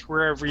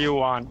wherever you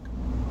want.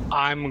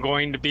 I'm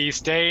going to be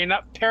staying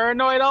up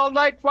paranoid all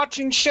night,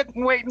 watching shit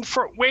and waiting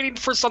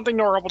for something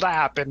horrible to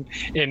happen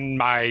in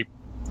my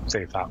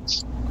safe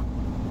house.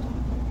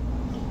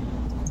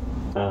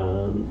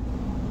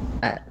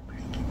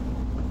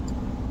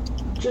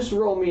 Just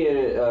roll me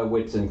a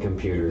wits and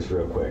computers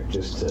real quick,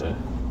 just to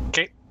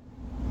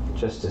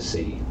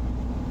see.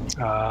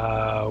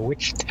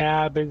 Which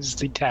tab is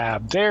the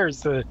tab? There's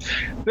the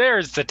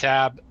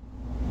tab.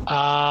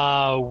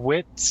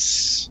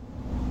 Wits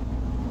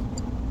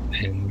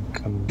and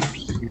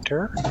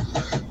computer.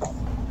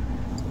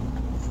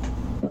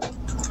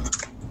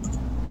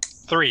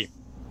 3.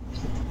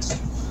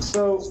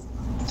 So,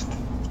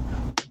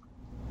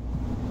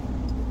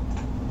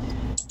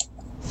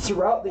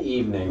 throughout the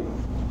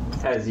evening,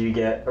 as you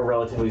get a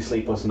relatively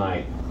sleepless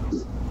night,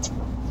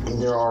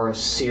 there are a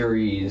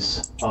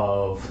series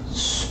of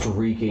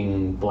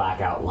streaking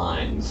blackout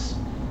lines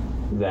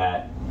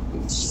that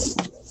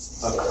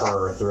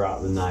occur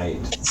throughout the night.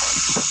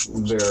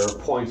 There are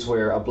points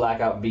where a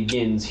blackout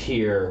begins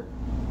here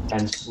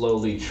and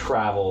slowly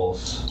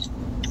travels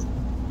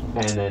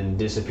and then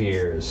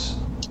disappears,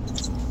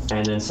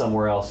 and then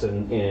somewhere else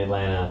in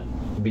Atlanta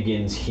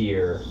begins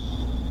here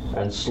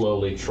and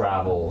slowly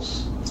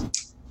travels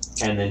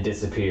and then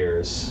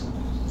disappears.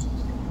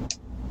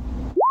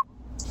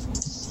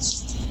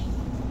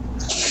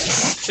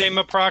 Same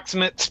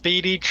approximate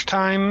speed each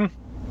time?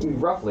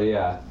 Roughly,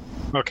 yeah.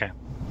 Okay.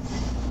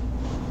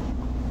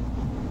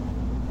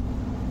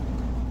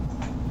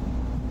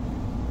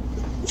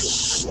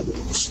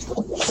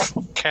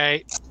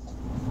 Okay.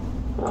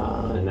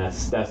 And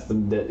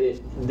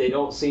they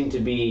don't seem to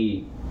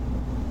be.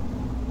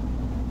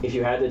 If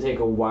you had to take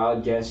a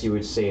wild guess, you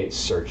would say it's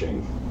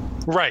searching.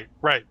 Right,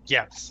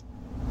 yes.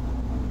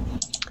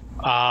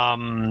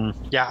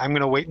 Yeah, I'm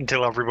gonna wait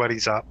until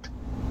everybody's up.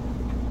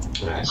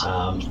 Alright,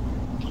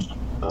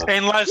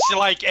 Unless,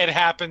 it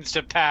happens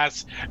to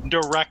pass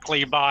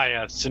directly by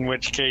us, in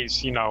which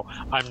case,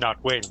 I'm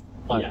not waiting.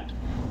 But... yeah.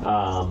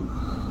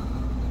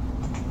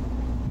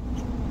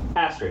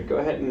 Astrid, go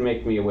ahead and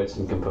make me a wits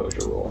and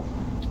composure roll.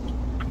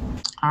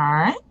 All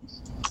right.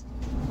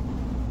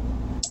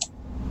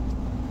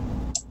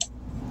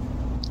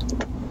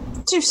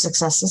 Two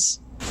successes.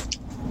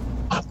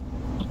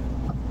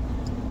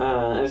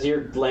 As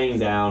you're laying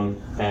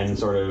down and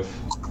sort of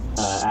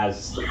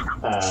as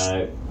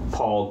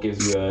Paul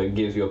gives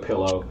you a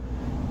pillow,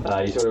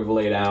 you sort of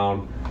lay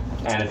down,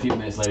 and a few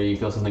minutes later you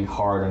feel something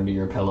hard under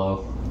your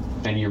pillow,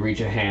 and you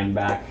reach a hand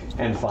back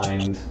and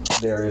find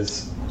there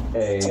is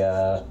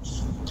a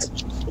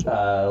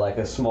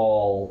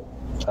small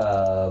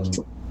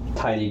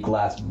tiny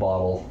glass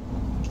bottle.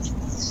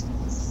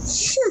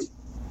 Sure.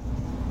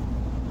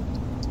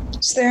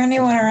 Is there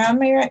anyone around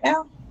me right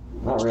now?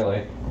 Not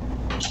really.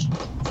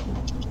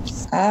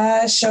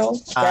 She'll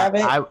grab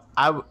it.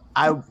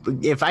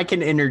 If I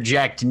can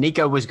interject,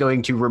 Nico was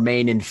going to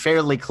remain in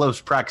fairly close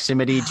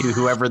proximity to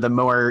whoever the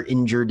more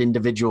injured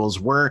individuals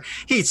were.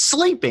 He's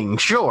sleeping,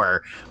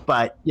 sure,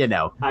 but,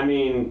 I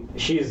mean,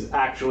 she's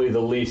actually the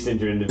least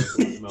injured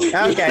individual at the moment.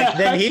 Okay,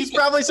 then he's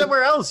probably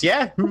somewhere else,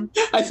 yeah.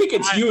 I think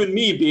it's you and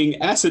me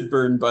being acid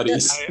burn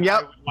buddies.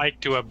 I would like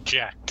to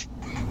object.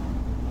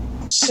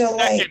 She'll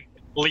Second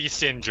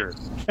least injured.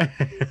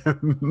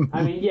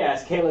 I mean,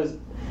 yes, Kayla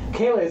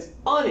is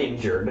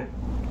uninjured.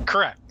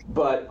 Correct.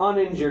 But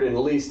uninjured and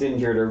least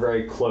injured are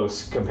very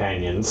close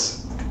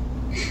companions.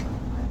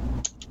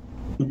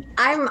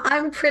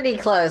 I'm pretty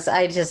close.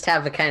 I just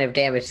have a kind of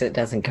damage that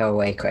doesn't go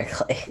away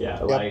quickly. Yeah,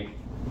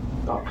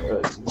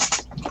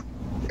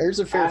 There's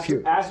a fair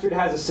few. Astrid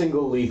has a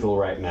single lethal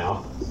right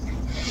now.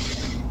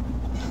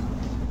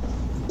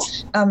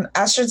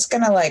 Astrid's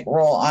gonna like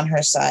roll on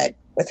her side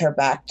with her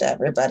back to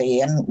everybody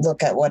and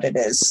look at what it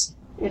is.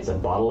 It's a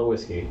bottle of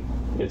whiskey.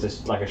 It's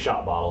just like a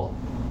shot bottle.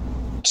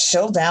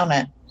 She'll down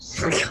it.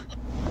 So,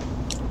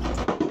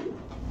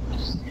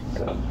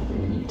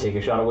 you take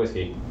a shot of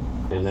whiskey,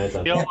 and then it's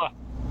a...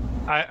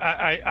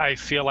 I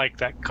feel like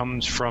that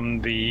comes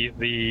from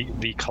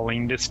the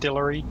Colleen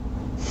distillery.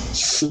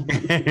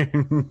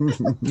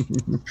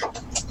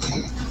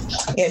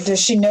 Yeah,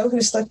 does she know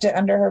who slipped it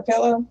under her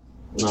pillow?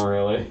 Not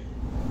really.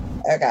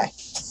 Okay.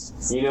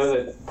 You know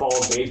that Paul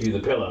gave you the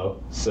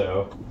pillow,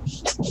 so...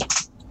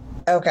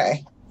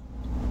 Okay.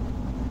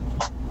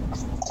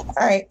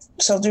 Alright,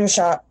 she'll do a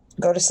shot.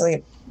 Go to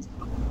sleep.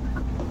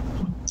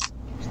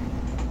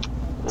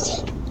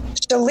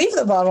 She'll leave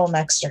the bottle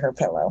next to her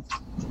pillow.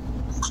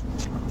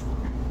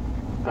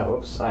 Oh,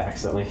 whoops, I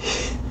accidentally...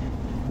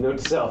 Note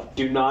to self,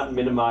 do not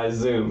minimize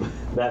Zoom.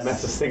 That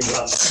messes things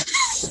up.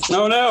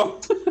 No.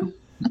 Okay.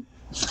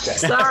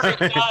 Sorry,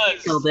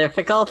 technical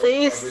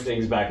difficulties.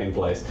 Everything's back in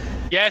place.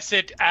 Yes,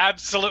 it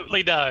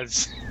absolutely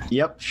does.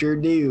 Yep, sure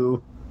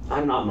do.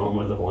 I'm not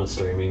normally the one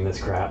streaming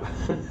this crap.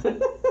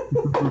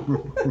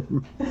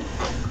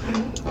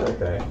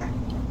 Okay.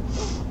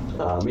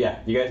 Yeah,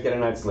 you guys get a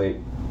night's sleep.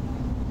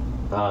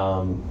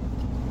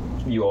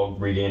 You all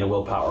regain a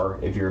willpower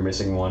if you're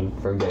missing one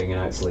from getting a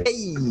night's sleep.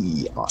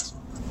 Hey, awesome.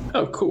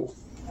 Oh, cool.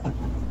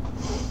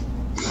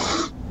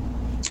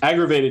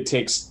 Aggravated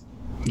takes,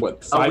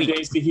 what, 5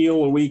 days to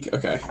heal? A week?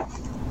 Okay.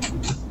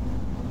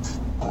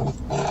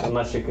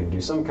 Unless you can do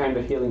some kind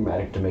of healing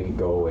magic to make it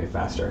go away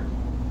faster.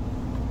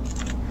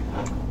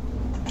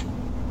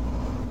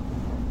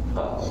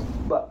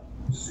 But...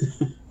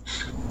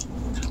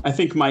 I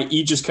think my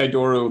Aegis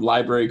Kaidoru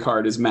library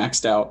card is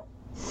maxed out.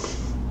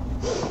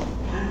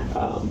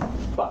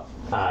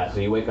 So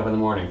you wake up in the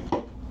morning.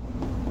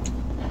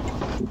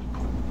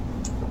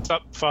 What's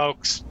up,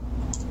 folks?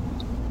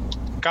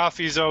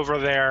 Coffee's over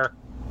there.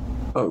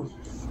 Oh,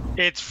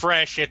 It's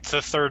fresh. It's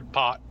the third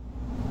pot.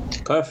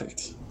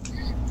 perfect.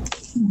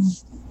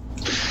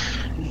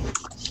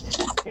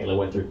 Kayla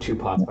went through 2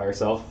 pots by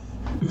herself.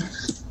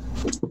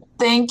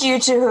 Thank you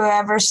to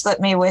whoever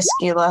slipped me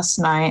whiskey last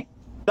night.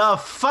 The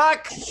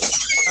fuck?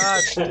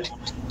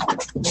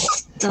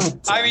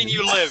 I mean,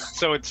 you lived,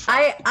 so it's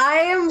fine. I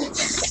am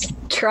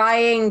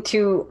trying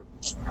to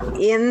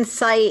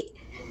insight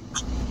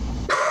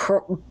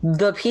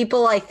the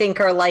people I think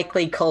are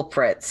likely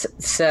culprits.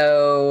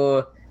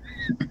 So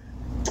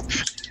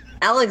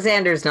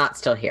Alexander's not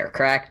still here,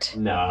 correct?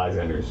 No,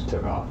 Alexander's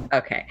took off.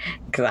 Okay,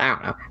 because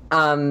I don't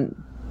know.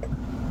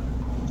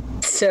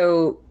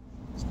 So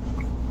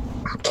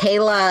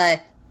Kayla,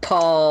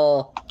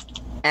 Paul,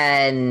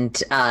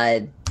 and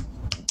I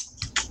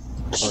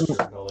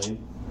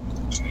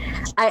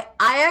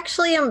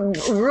actually am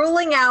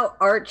ruling out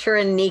Archer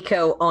and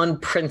Nico on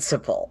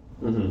principle.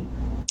 Mm-hmm.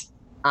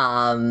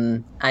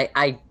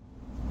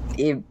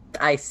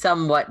 I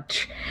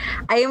somewhat,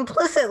 I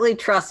implicitly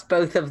trust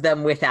both of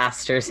them with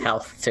Aster's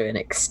health to an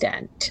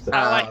extent.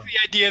 I like the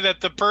idea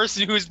that the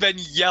person who's been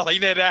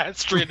yelling at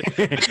Astrid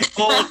the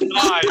whole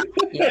time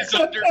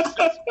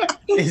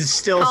is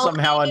still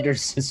somehow under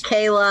suspicion.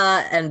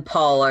 Kayla and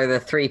Paul are the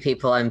 3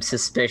 people I'm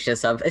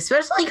suspicious of,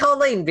 especially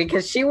Colleen,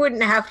 because she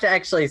wouldn't have to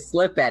actually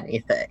slip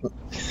anything.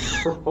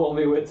 Roll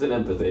me wits and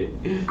empathy.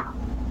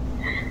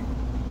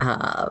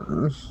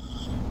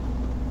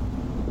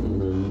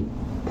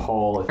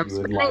 Paul, if you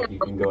would like, you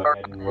can go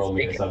ahead and roll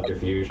me a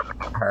subterfuge.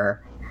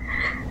 Her.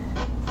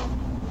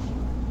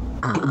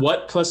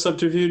 What plus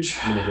subterfuge?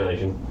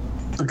 Manipulation.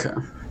 Okay.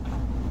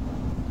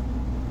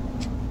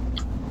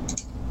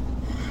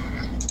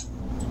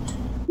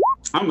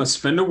 I'm gonna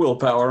spend a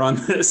willpower on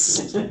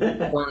this.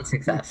 1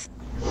 success.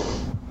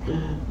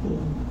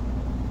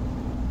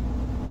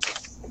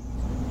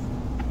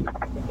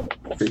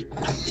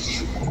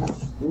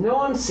 No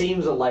one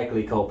seems a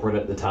likely culprit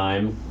at the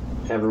time.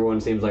 Everyone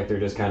seems like they're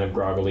just kind of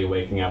groggily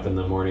waking up in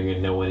the morning,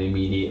 and no one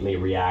immediately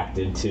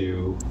reacted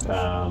to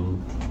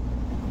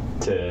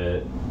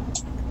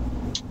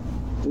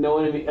no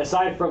one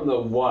aside from the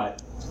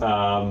what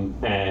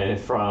and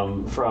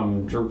from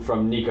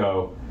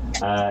Nico.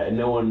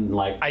 No one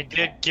like. I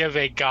did give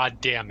a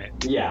goddamn it.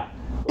 Yeah,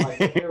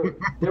 like,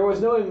 there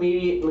was no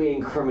immediately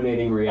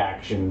incriminating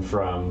reaction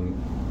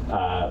from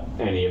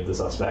any of the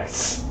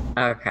suspects.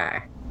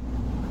 Okay.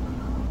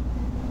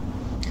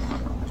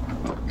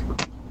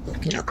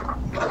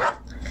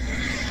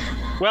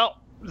 Well,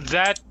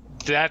 that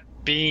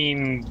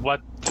being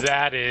what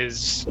that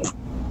is,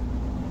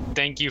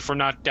 thank you for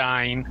not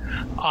dying.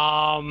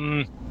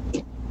 I've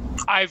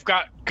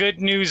got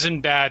good news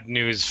and bad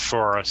news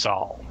for us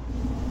all.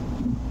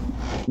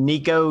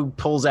 Nico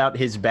pulls out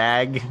his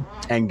bag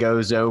and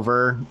goes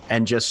over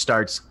and just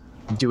starts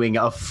doing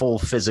a full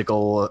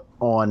physical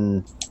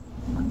on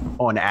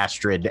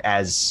Astrid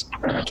as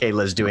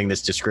Kayla's doing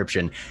this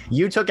description.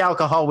 You took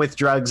alcohol with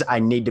drugs. I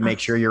need to make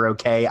sure you're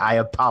okay. I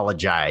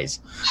apologize.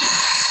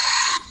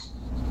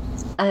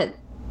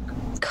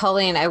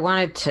 Colleen, I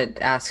wanted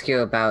to ask you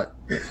about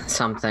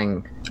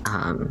something.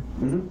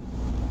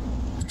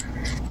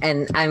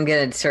 And I'm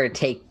going to sort of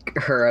take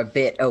her a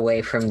bit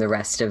away from the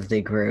rest of the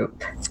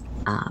group.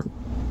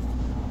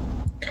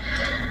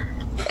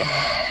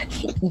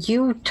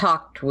 You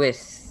talked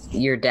with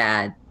your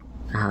dad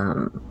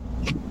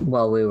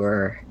while we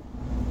were...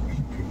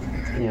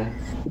 Yeah.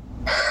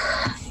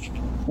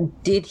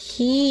 Did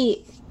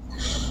he...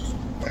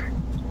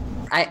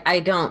 I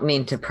don't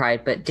mean to pry,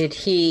 but did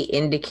he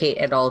indicate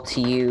at all to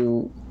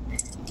you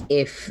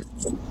if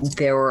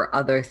there were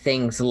other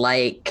things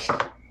like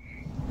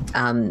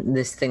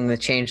this thing the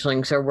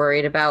changelings are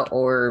worried about,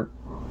 or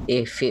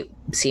if it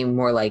seemed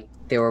more like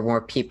there were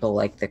more people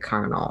like the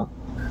Colonel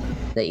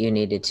that you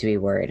needed to be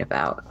worried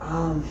about?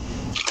 I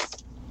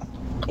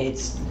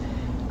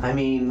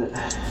mean,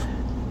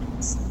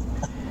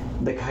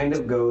 the kind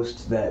of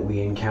ghost that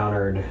we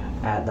encountered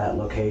at that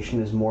location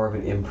is more of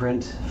an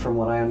imprint, from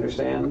what I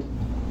understand.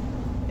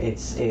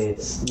 It's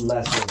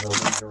less of a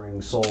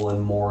lingering soul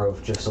and more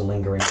of just a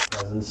lingering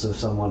presence of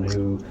someone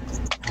who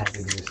has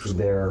existed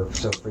there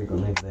so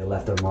frequently that they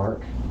left their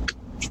mark.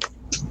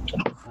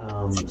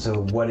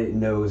 So what it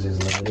knows is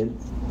limited.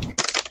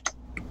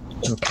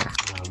 Okay.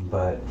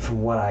 But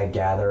from what I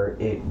gather,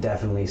 it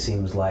definitely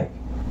seems like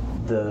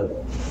the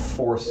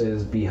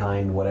forces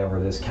behind whatever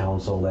this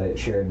council that it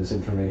shared this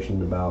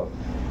information about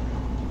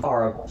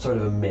are sort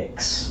of a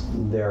mix.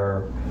 There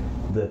are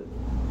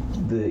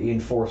the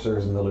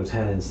enforcers and the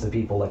lieutenants, the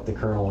people like the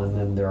Colonel, and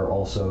then there are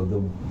also the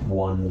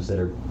ones that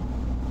are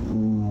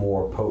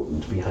more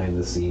potent behind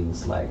the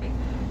scenes, like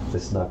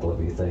this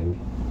Nicolae thing.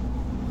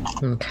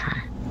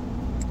 Okay.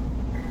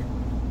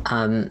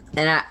 And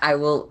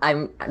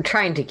I'm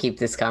trying to keep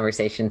this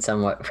conversation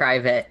somewhat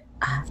private.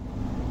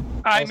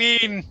 I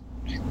mean,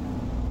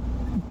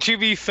 to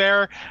be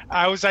fair,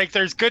 I was like,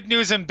 there's good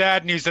news and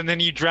bad news, and then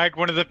you dragged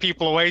one of the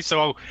people away,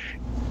 so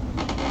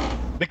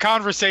the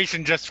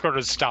conversation just sort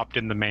of stopped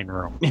in the main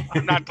room.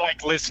 I'm not,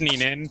 like,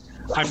 listening in.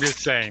 I'm just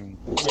saying.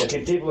 Yeah,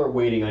 people are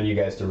waiting on you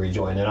guys to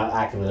rejoin. They're not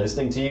actively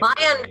listening to you. My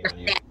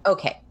understanding...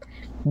 Okay.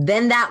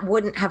 Then that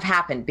wouldn't have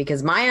happened,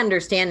 because my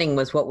understanding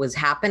was what was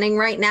happening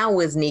right now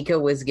was Nika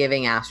was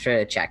giving Astrid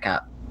a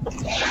checkup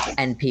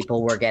and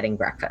people were getting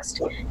breakfast.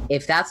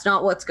 If that's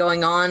not what's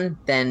going on,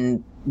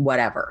 then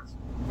whatever.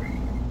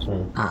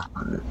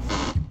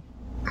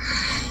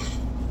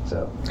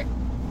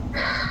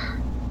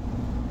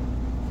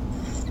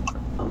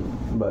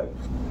 But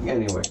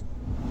anyway.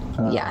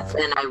 Yes,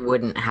 and I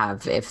wouldn't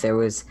have if there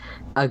was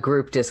a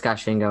group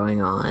discussion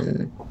going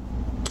on.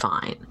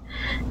 Fine.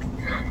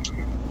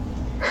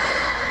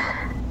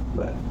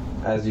 But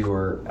as you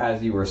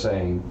were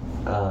saying,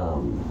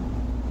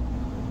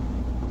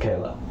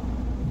 Kayla.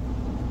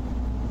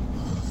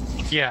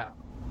 Yeah.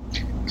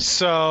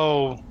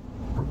 So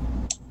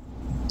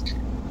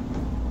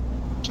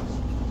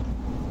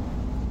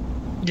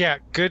yeah,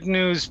 good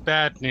news,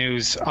 bad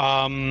news.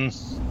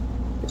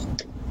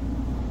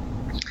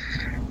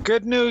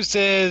 Good news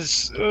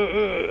is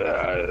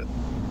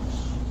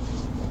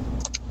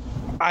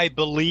I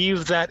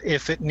believe that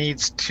if it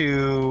needs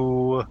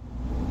to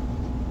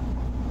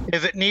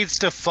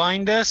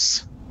find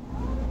us,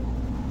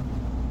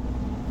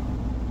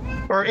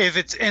 or if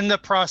it's in the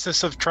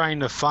process of trying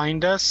to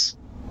find us,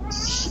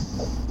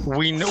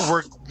 I'm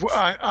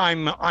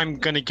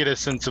gonna get a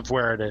sense of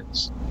where it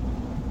is.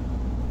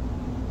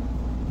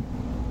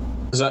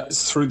 Is that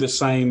through the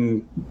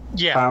same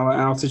power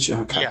outage?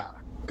 Okay. Yeah.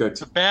 Good.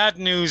 The bad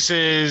news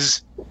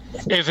is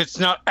if it's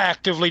not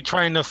actively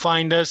trying to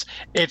find us,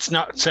 it's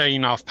not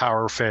setting off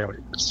power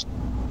failures.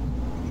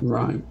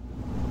 Right.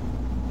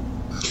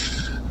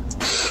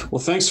 Well,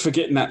 thanks for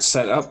getting that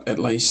set up, at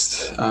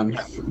least.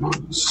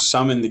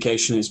 Some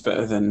indication is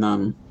better than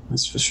none,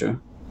 that's for sure.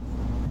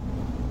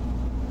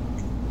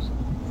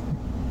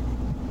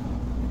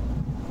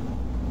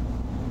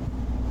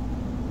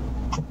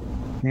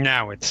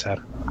 Now it's set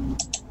up.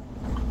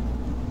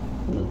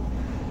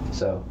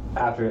 So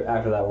after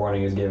that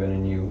warning is given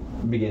and you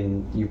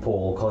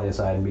pull Colleen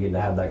aside and begin to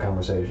have that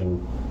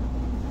conversation,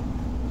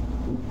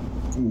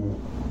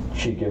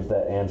 she gives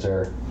that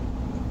answer.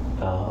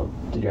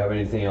 Did you have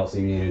anything else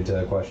that you needed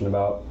to question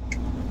about,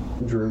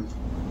 Drew?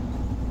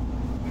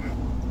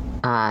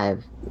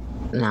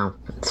 No,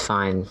 it's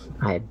fine.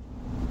 I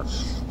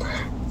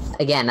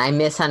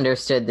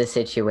misunderstood the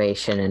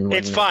situation and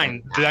it's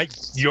fine.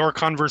 Your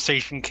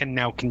conversation can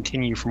now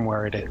continue from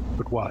where it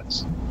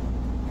was.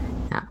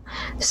 Yeah.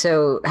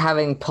 So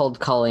having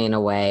pulled Colleen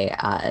away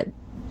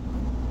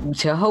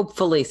to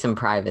hopefully some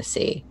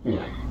privacy,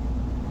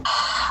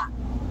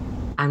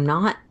 I'm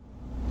not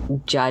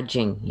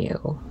judging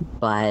you,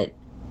 but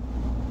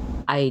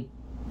I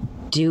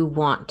do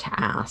want to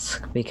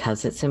ask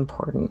because it's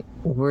important.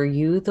 Were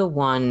you the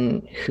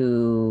one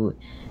who...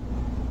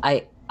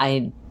 I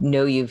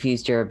know you've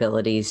used your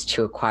abilities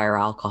to acquire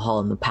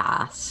alcohol in the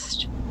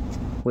past,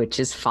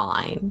 which is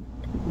fine.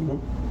 Mm-hmm.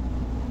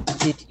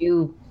 Did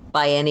you,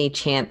 by any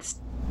chance,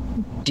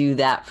 do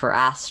that for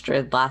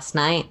Astrid last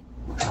night?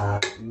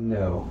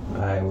 No,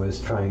 I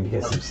was trying to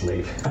get some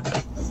sleep.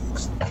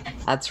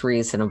 That's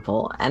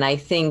reasonable. And I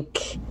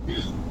think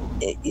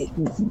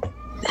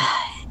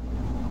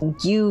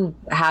you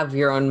have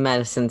your own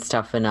medicine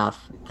stuff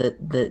enough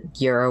that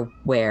you're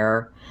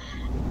aware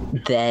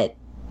that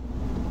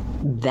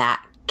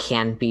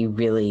can be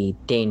really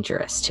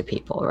dangerous to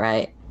people,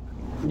 right?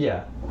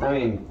 Yeah, I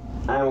mean,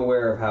 I'm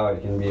aware of how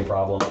it can be a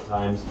problem at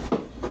times.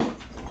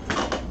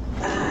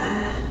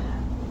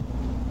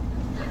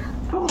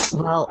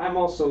 Well, I'm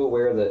also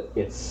aware that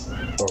it's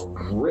a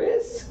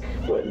risk,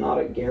 but not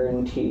a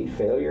guaranteed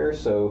failure,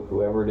 so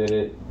whoever did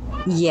it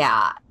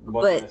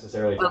wasn't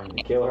necessarily trying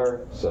to kill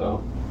her,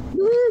 so...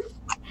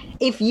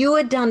 If you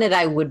had done it,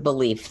 I would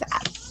believe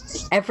that.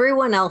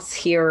 Everyone else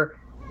here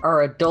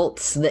are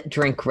adults that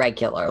drink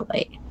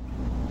regularly.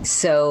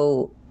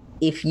 So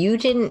if you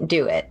didn't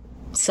do it,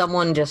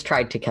 someone just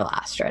tried to kill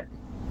Astrid.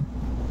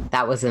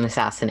 That was an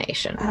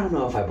assassination. I don't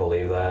know if I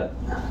believe that.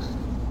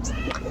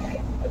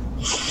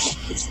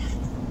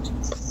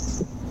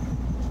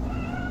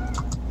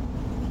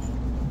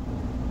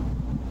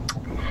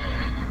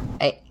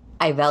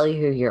 I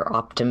value your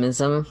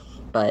optimism,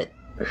 but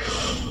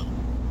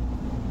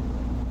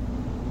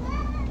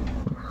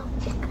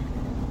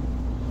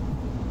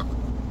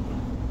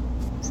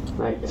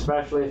like,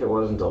 especially if it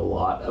wasn't a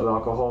lot of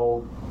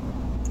alcohol,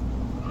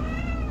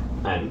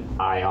 and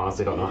I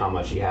honestly don't know how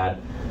much he had,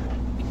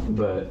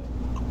 but...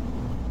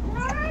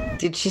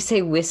 Did she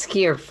say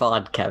whiskey or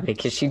vodka?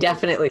 Because she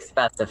definitely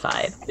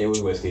specified. It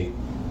was whiskey.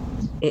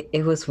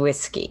 It was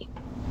whiskey.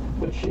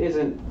 Which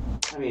isn't...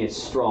 I mean,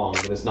 it's strong,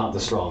 but it's not the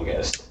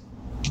strongest.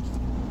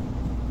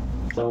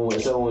 If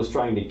someone was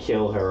trying to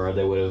kill her,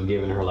 they would have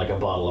given her, like, a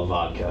bottle of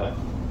vodka.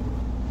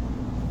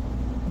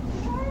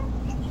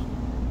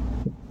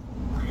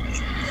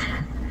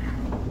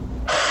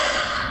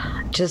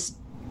 Just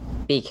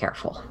be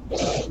careful.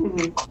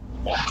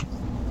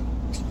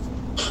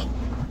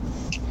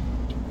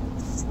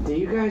 Do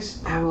you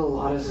guys have a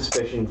lot of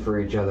suspicion for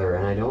each other,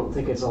 and I don't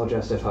think it's all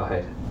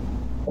justified.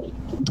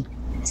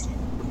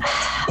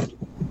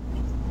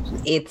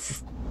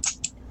 It's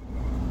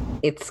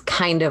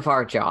kind of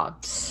our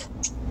jobs.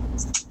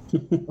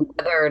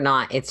 Whether or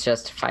not it's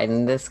justified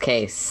in this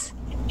case.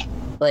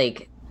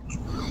 Like,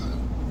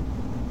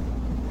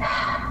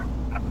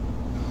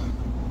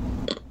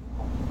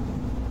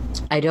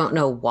 I don't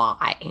know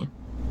why.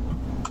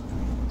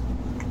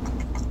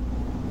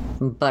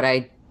 But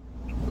I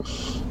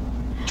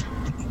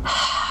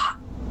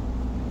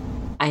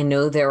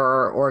know there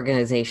are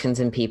organizations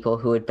and people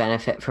who would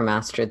benefit from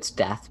Astrid's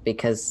death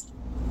because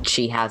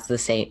she has the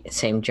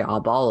same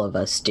job all of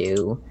us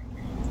do.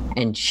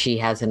 And she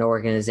has an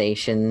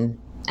organization,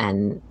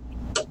 and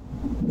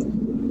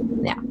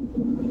yeah.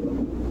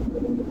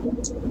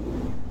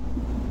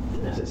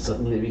 As it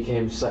suddenly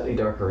became slightly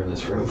darker in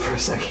this room for a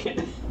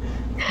second.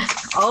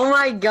 Oh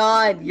my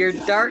god, your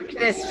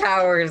darkness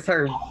powers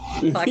are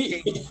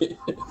fucking...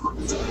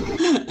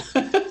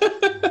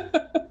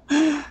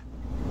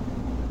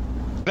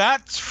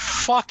 That's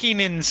fucking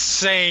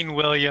insane,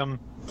 William.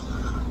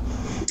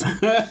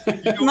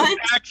 You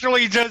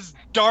actually just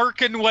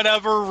darken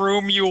whatever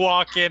room you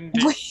walk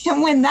into.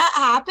 When that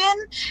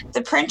happened,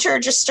 the printer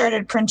just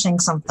started printing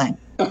something.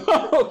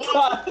 Oh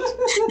god!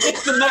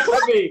 It's the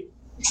Nicolae!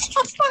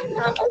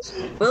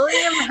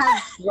 William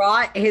has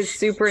brought his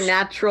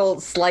supernatural,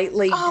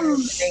 slightly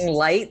dancing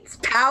lights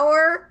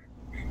power.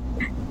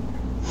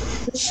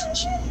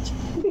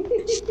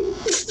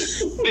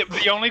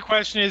 The only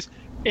question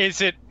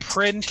is it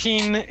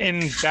printing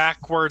in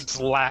backwards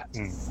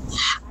Latin?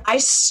 I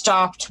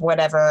stopped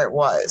whatever it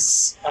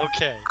was.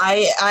 Okay.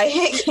 I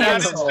hit That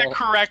is cancel. the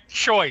correct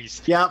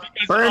choice. Yep.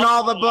 Because Burn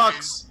all the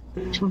otherwise- books.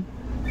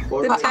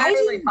 It's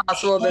entirely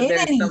possible that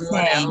there's someone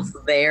anything. else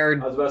there.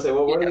 I was about to say,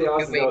 well, what are the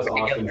odds that doing was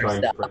Austin particular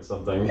trying to stuff. print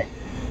something?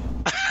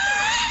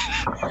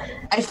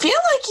 I feel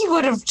like he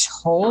would have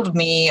told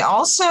me.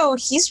 Also,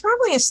 he's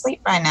probably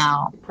asleep by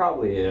now.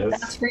 Probably is.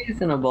 That's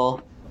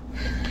reasonable.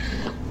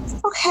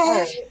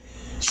 Okay.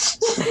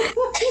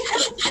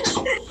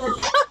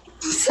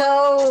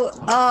 So,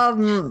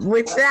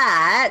 with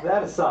that,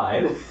 That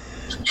aside,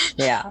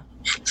 yeah,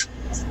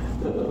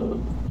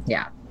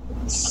 yeah.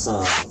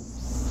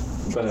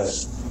 but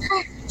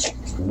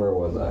where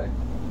was I?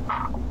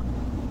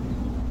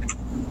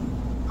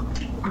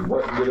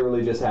 What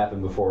literally just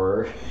happened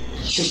before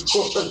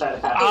that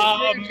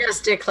happened? He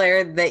just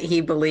declared that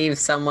he believes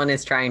someone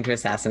is trying to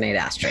assassinate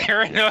Astrid.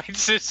 Paranoid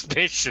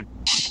suspicion.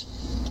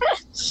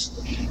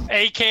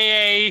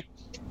 AKA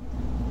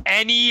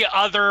any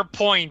other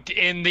point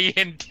in the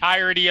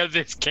entirety of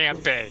this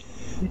campaign.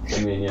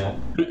 I mean, yeah.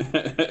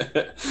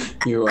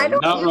 You I are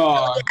don't not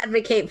wrong. usually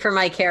advocate for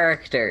my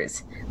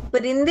characters,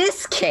 but in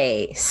this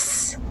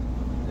case,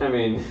 I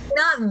mean,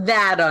 not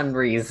that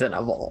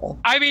unreasonable.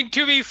 I mean,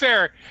 to be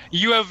fair,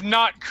 you have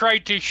not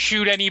tried to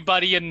shoot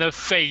anybody in the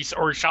face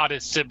or shot a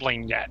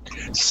sibling yet.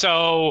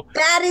 So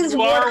That is you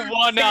what are I'm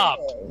one up.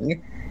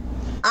 saying.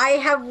 I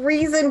have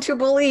reason to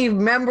believe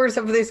members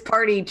of this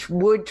party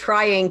would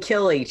try and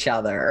kill each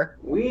other.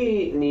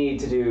 we need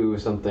to do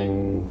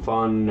something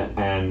fun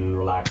and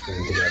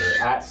relaxing together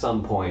at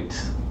some point.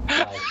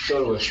 Like,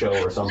 go to a show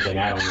or something.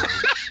 I don't know.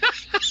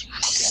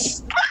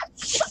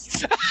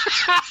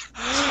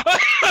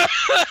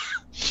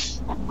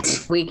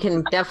 We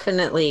can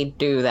definitely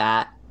do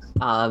that.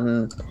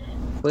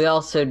 We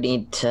also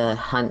need to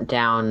hunt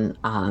down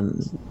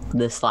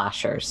the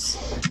slashers.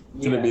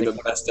 It's gonna be the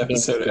best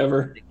episode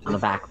ever. On the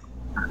back.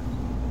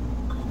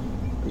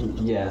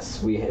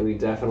 Yes, we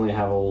definitely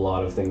have a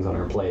lot of things on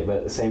our plate, but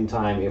at the same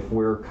time, if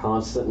we're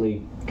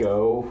constantly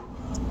go...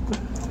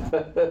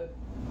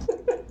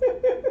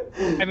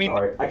 I mean...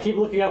 Sorry, I keep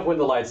looking up when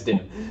the lights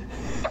dim.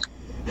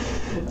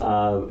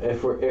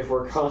 If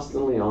we're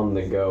constantly on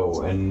the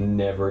go and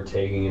never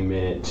taking a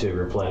minute to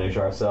replenish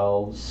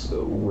ourselves,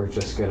 we're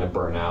just gonna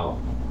burn out.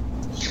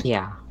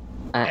 Yeah,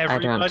 I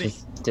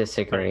don't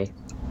disagree.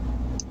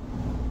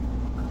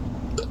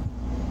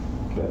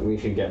 But we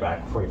should get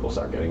back before people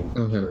start getting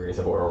curious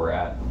of where we're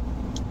at.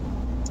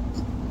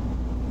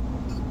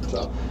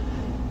 So,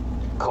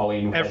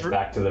 Colleen heads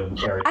back to the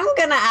area. I'm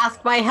gonna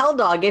ask my hell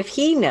dog if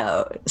he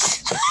knows.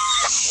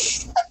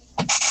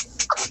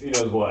 He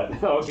knows what?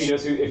 Oh,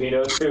 if he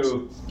knows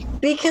who.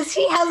 Because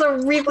he has a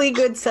really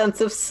good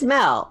sense of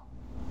smell.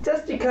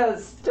 Just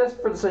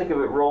for the sake of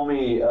it, roll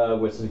me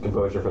wisdom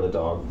composure for the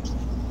dog.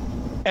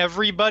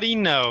 Everybody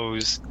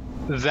knows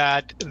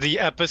that the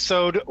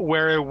episode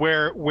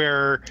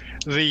where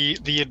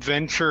the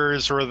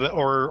adventurers or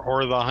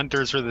the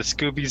hunters or the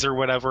Scoobies or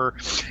whatever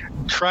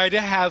try to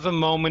have a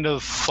moment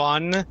of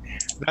fun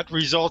that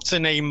results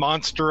in a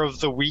Monster of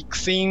the Week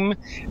theme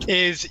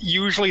is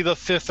usually the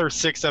 5th or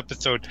 6th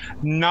episode,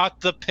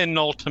 not the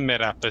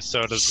penultimate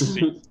episode of the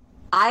season.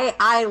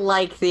 I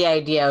like the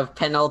idea of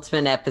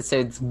penultimate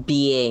episodes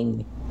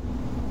being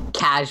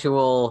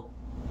casual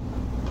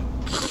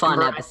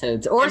fun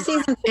episodes or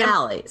season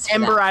finales.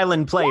 Ember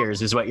Island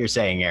players is what you're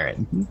saying,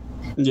 Erin.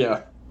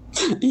 Yeah.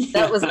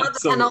 That was not the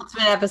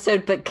penultimate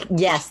episode, but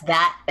yes,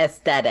 that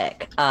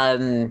aesthetic.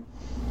 2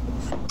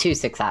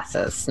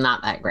 successes,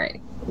 not that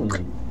great.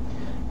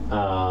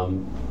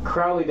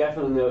 Crowley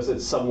definitely knows that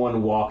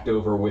someone walked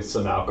over with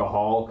some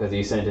alcohol because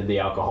he scented the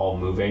alcohol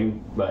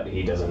moving, but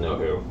he doesn't know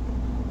who.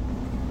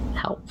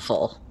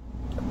 Helpful.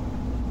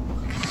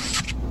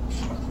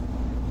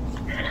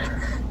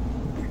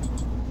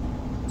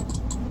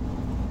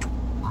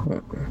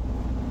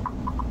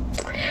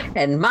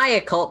 And my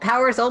occult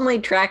powers only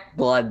track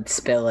blood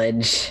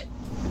spillage.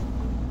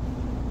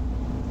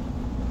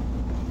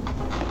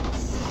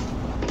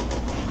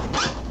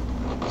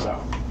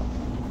 So,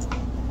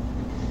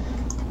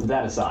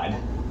 that aside,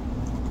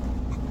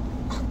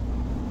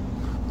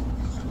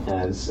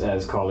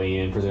 as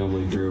Colleen and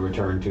presumably Drew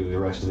return to the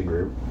rest of the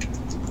group.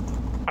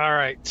 All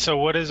right. So,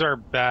 what is our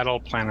battle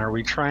plan? Are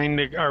we trying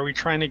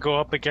to go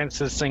up against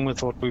this thing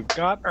with what we've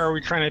got, or are we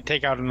trying to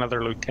take out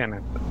another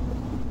lieutenant?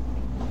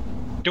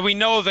 Do we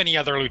know of any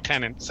other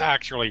lieutenants?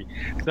 Actually,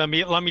 let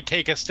me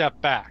take a step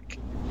back.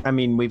 I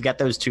mean, we've got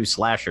those 2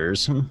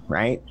 slashers,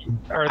 right?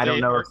 I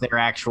don't know if they're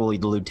actually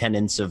the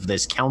lieutenants of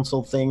this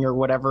council thing or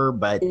whatever,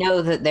 but...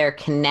 Know that they're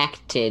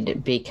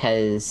connected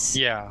because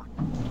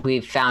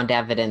we've found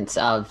evidence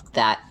of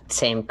that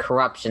same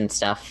corruption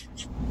stuff.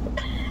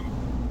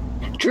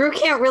 Drew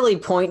can't really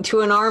point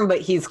to an arm,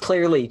 but he's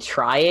clearly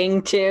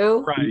trying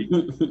to. Right.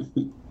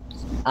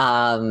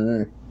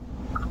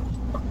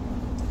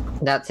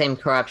 That same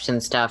corruption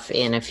stuff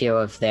in a few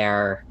of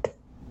their...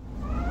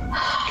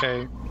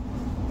 Okay.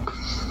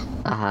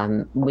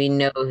 We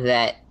know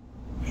that...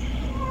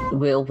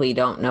 we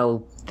don't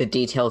know the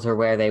details or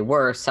where they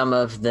were. Some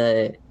of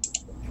the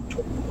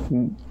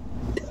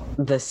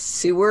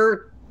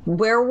sewer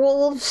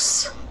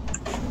werewolves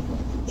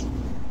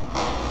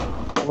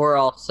were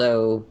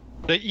also...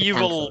 The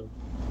evil...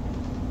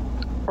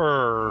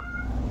 The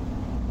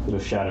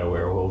shadow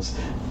werewolves.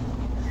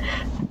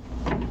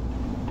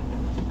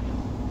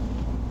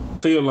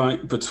 Feel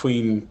like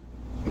between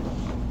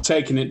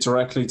taking it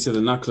directly to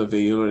the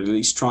Nicolae, or at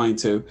least trying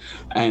to,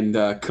 and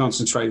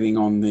concentrating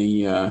on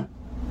the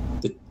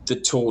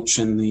torch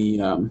and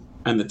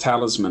the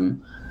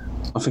talisman,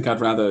 I think I'd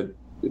rather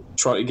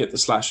try to get the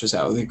slashers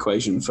out of the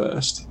equation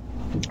first.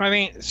 I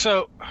mean,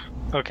 so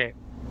okay.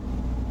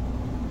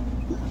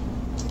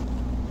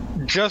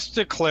 Just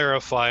to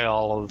clarify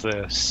all of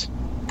this.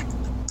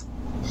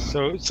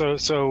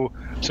 So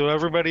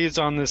everybody's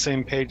on the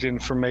same page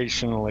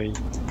informationally.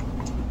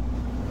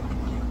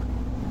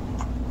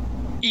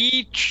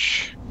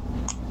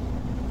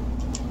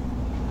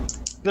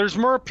 There's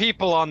more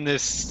people on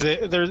this. There's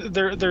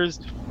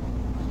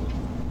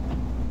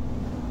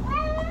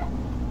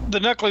the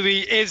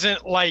Nicolae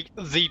isn't like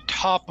the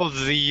top of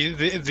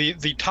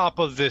the top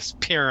of this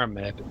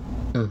pyramid,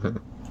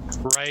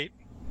 right?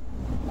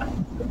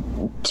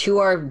 To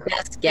our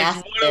best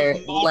guess, they're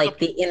like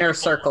the inner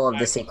circle of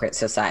the secret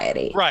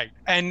society, right?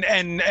 And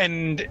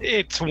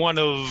it's one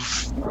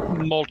of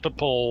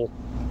multiple.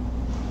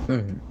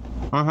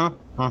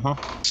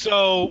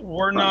 So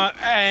we're not,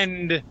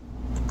 and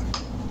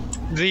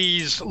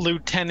these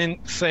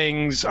lieutenant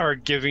things are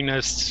giving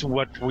us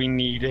what we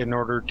need in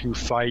order to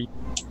fight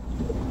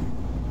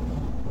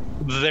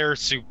their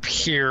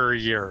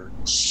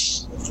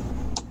superiors.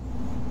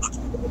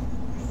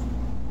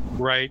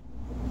 Right.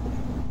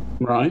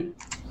 Right.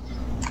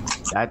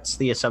 That's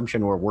the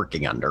assumption we're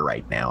working under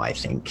right now, I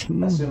think.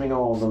 Assuming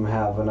all of them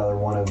have another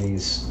one of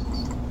these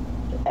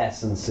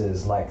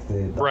essences, like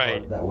the Right.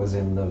 part that was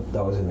in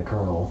the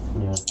kernel.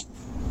 Yeah.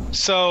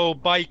 So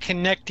by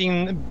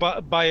connecting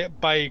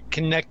by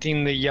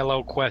connecting the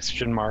yellow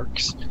question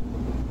marks,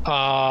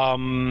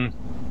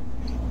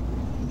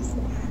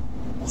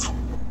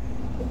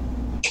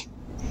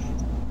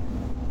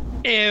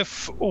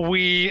 if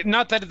we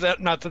not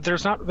that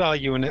there's not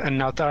value in it, and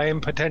not that I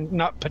am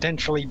not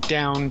potentially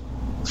down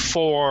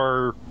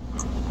for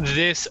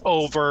this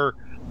over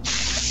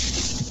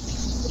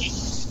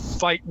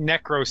fight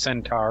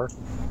Necrocentaur,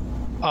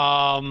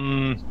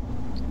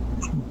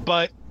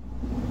 but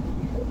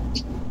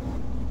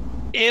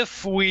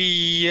if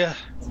we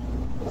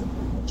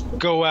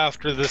go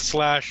after the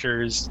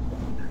slashers,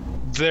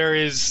 there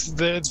is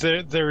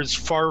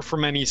far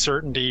from any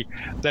certainty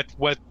that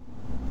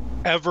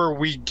whatever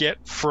we get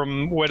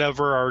from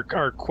whatever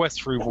our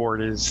quest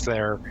reward is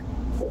there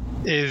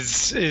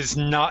is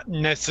not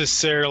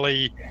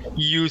necessarily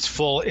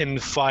useful in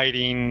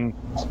fighting.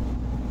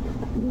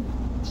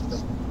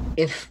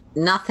 If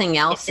nothing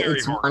else,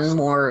 it's one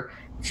more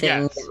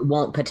thing that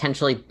won't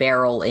potentially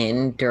barrel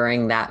in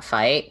during that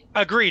fight.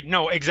 Agreed.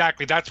 No,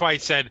 exactly. That's why I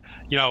said,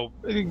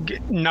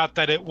 not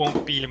that it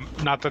won't be,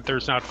 not that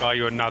there's not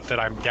value, and not that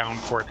I'm down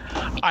for it.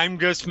 I'm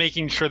just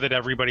making sure that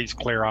everybody's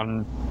clear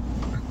on,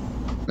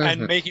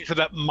 and making sure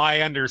that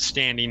my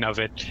understanding of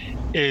it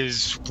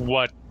is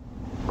what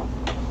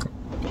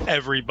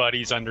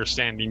everybody's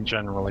understanding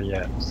generally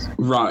is.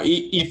 Right.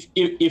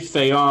 If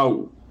they are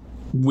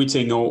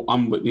witting or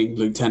unwitting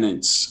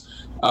lieutenants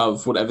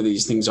of whatever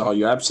these things are,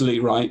 you're absolutely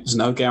right. There's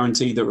no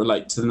guarantee that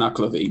relate to the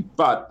Nicolae,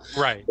 but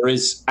there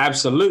is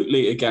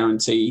absolutely a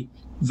guarantee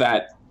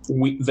that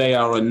they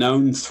are a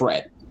known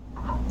threat.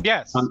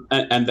 Yes.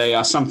 And they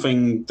are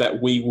something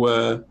that we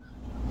were,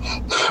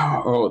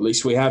 or at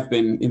least we have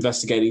been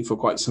investigating for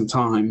quite some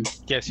time.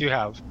 Yes, you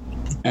have.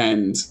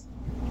 And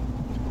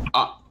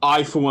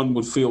I for one,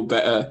 would feel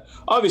better,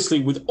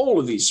 obviously, with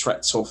all of these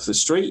threats off the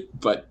street,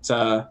 but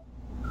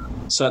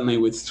certainly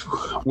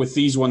with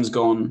these ones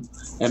gone,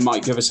 it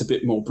might give us a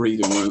bit more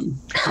breathing room.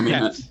 I mean,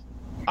 yes.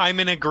 I'm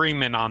in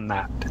agreement on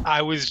that.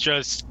 I was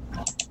just...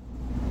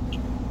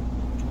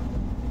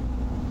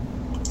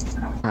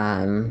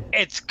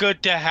 it's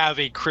good to have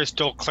a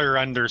crystal clear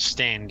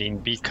understanding,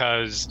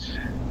 because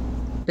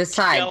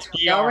besides,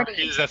 TLDR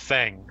is a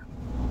thing.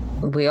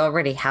 We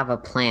already have a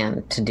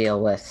plan to deal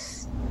with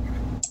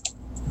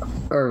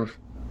or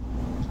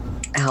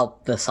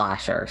help the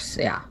slashers.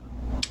 Yeah.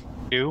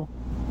 You?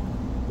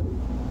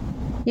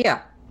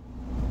 Yeah.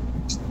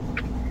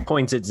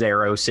 Points at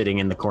Xaro sitting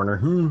in the corner.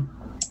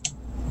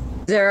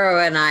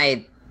 Xaro and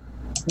I,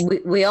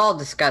 we all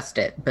discussed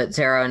it, but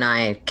Xaro and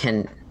I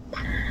can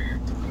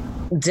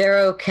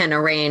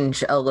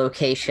arrange a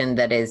location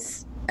that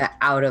is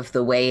out of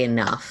the way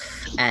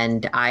enough,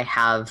 and I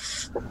have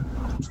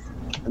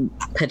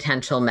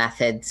potential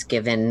methods,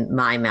 given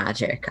my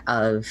magic,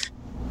 of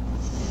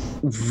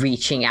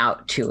reaching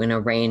out to and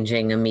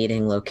arranging a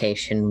meeting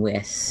location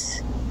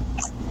with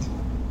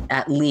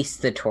at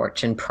least the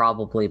torch, and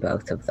probably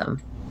both of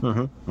them.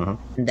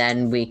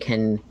 Then we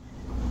can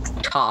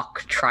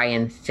try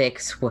and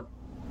fix what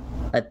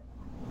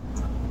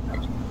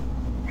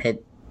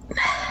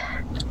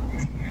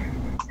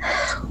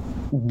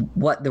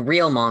the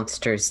real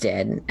monsters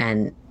did,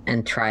 and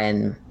try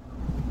and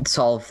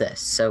solve this,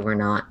 so we're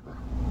not.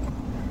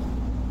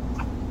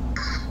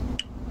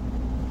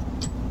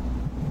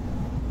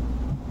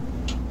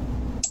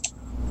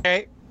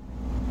 Okay.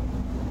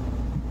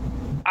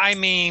 I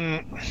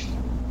mean,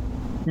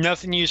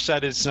 nothing you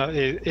said is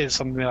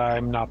something that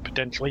I'm not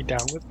potentially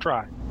down with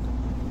trying.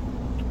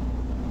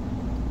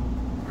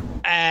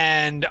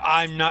 And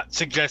I'm not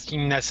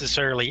suggesting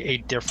necessarily a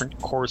different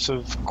course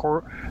of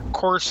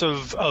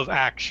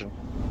action.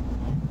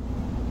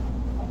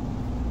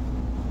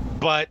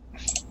 But,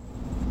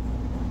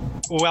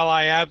 well,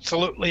 I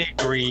absolutely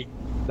agree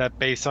that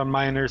based on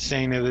my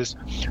understanding of this,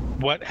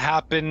 what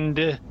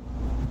happened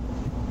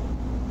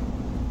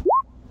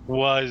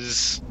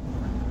was,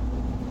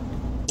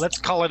 let's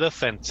call it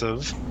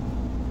offensive,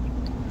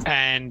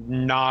 and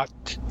not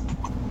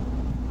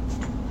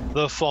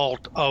the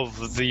fault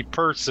of the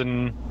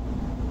person.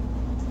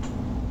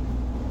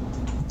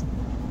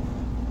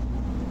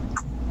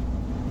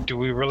 Do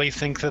we really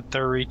think that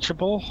they're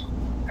reachable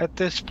at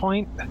this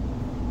point?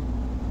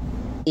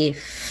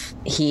 If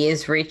he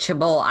is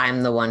reachable,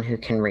 I'm the one who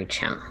can reach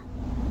him.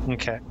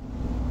 Okay.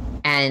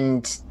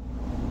 And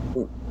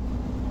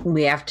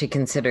we have to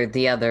consider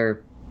the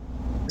other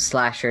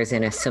slashers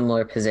in a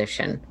similar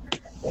position,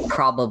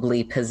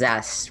 probably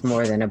possessed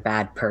more than a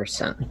bad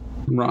person.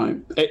 Right.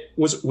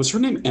 Was her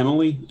name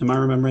Emily? Am I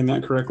remembering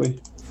that correctly?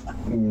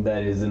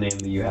 That is the name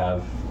that you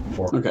have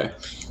for. Okay.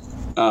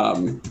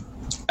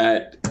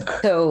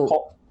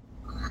 So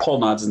Paul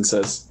nods and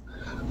says,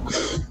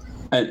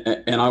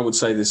 and I would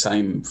say the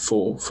same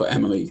for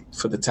Emily,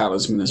 for the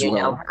talisman as well. You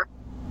know her?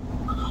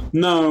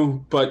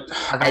 No, but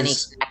Have any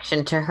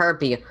connection to her?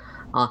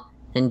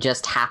 and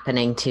just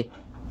happening to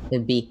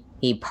be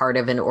part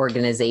of an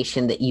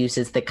organization that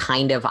uses the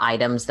kind of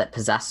items that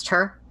possessed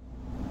her?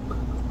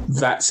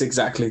 That's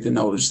exactly the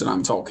knowledge that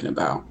I'm talking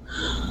about.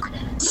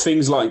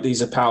 Things like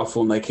these are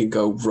powerful and they can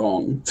go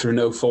wrong through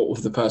no fault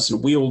of the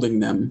person wielding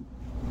them.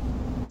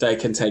 They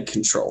can take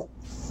control.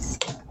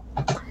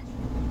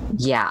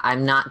 Yeah,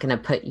 I'm not going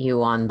to put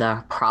you on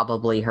the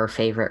probably her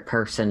favorite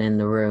person in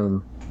the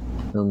room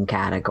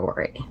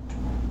category.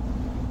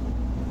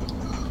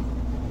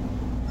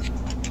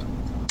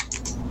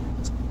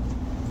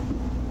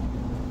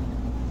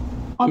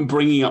 I'm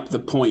bringing up the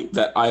point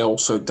that I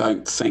also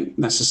don't think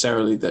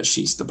necessarily that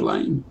she's to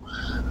blame.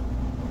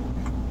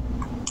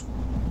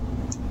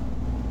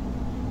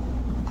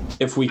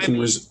 If we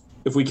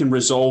can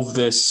resolve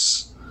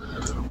this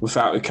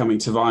without it coming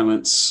to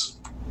violence,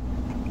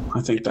 I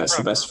think that's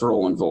the best for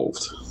all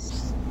involved.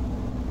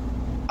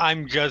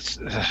 I'm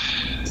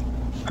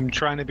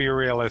trying to be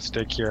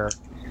realistic here.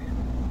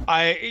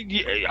 I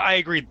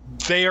agree.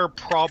 They are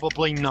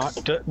probably not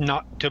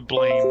to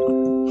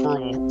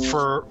blame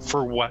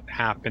for what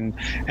happened,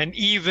 and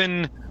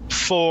even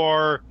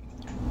for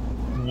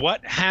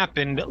what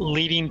happened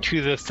leading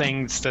to the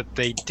things that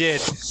they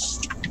did.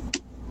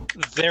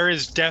 There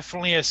is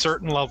definitely a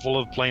certain level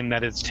of blame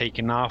that is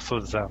taken off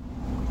of them.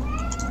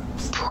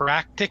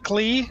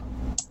 Practically,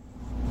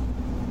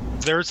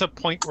 there's a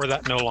point where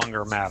that no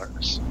longer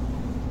matters.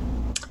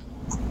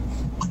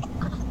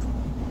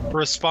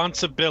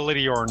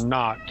 Responsibility or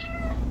not.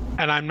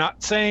 And I'm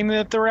not saying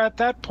that they're at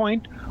that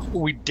point.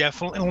 We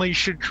definitely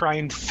should try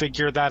and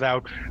figure that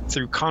out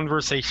through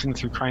conversation,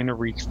 through trying to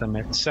reach them,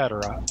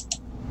 etc.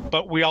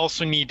 But we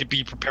also need to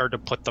be prepared to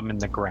put them in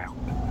the ground.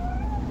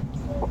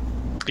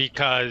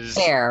 Because...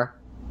 Fair.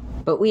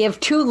 But we have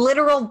 2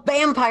 literal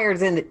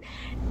vampires in it.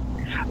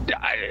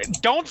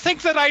 Don't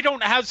think that I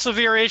don't have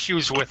severe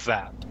issues with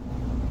that.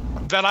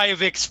 That I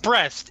have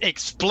expressed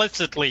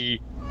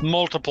explicitly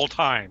multiple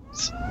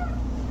times.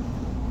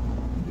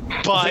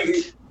 But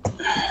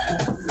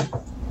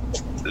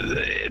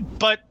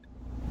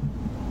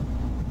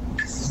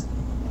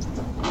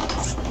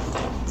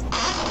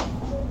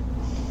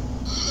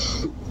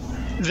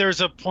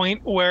there's a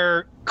point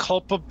where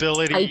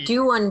culpability... I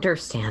do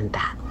understand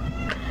that,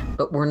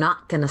 but we're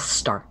not going to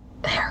start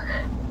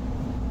there.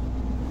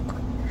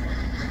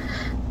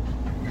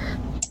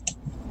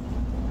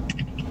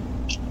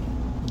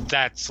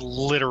 That's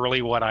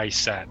literally what I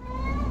said.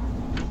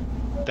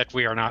 That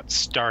we are not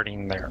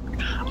starting there.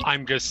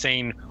 I'm just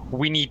saying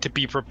we need to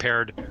be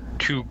prepared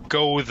to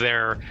go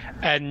there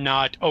and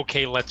not,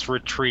 okay, let's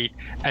retreat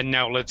and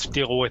now let's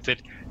deal with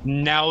it.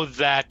 Now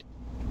that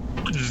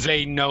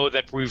they know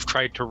that we've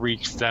tried to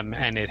reach them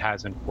and it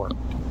hasn't worked.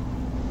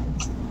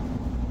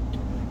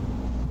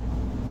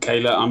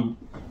 Kayla,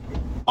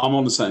 I'm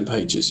on the same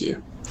page as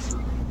you.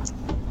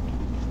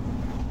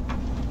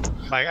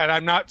 And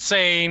I'm not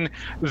saying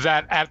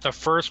that at the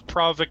first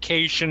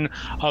provocation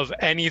of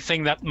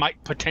anything that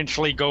might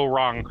potentially go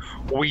wrong,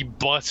 we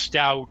bust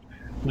out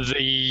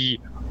the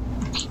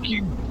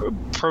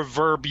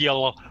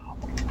proverbial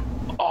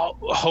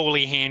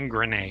holy hand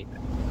grenade.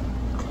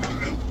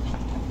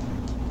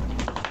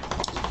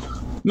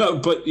 No,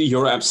 but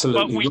you're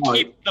absolutely right. But we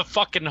keep the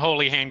fucking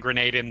holy hand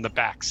grenade in the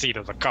back seat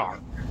of the car.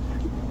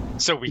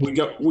 So we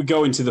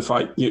go into the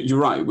fight. You're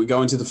right. We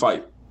go into the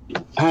fight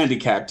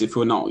handicapped if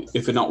we're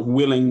not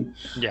willing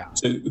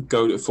to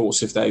go to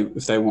force if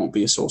they won't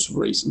be a source of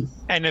reason.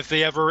 And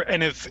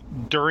if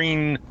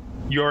during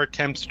your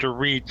attempts to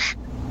reach,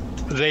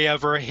 they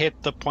ever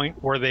hit the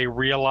point where they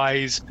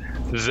realize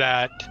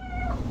that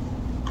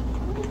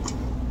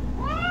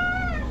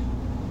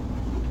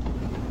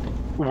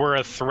we're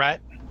a threat,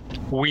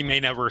 we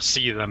may never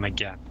see them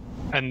again,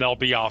 and they'll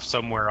be off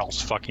somewhere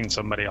else fucking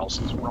somebody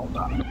else's world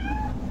up.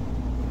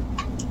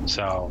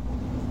 So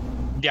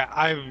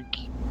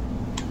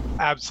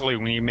absolutely,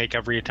 we need to make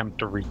every attempt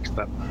to reach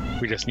them.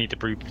 We just need to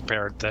be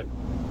prepared that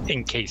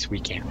in case we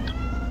can't.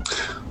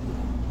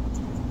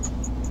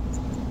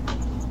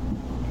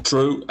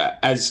 Drew,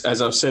 as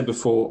I've said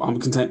before, I'm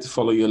content to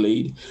follow your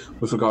lead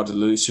with regard to the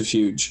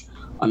Lucifuge,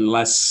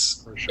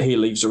 unless he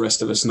leaves the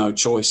rest of us no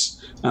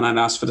choice. And I'd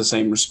ask for the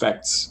same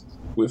respect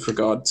with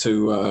regard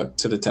to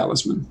the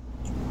talisman.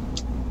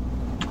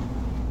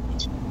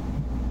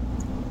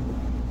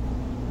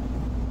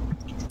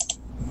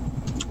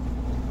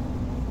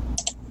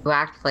 Who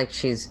act like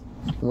she's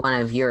one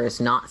of yours,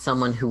 not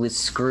someone who was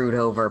screwed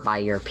over by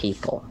your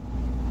people.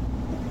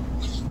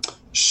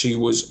 She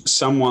was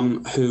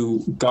someone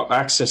who got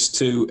access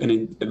to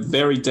a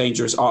very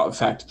dangerous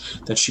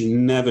artifact that she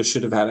never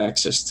should have had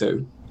access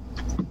to.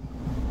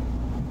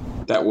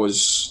 That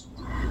was...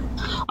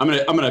 I'm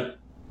gonna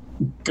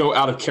go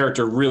out of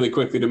character really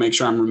quickly to make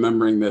sure I'm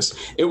remembering this.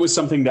 It was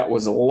something that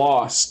was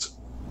lost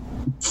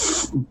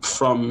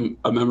from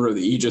a member of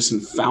the Aegis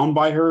and found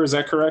by her. Is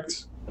that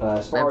correct?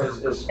 As far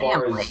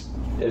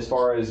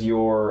as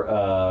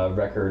your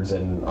records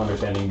and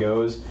understanding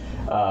goes,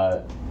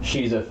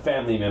 she's a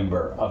family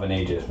member of an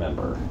Aegis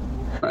member.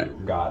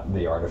 Right. Got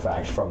the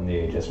artifact from the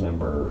Aegis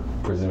member,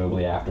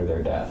 presumably after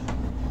their death.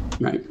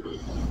 Right.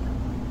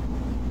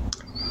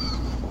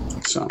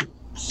 So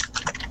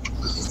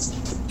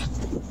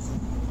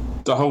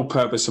the whole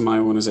purpose of my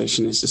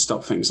organization is to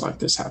stop things like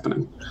this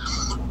happening.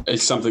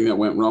 It's something that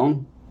went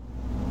wrong,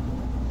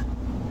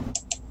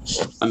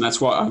 and that's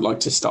why I'd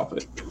like to stop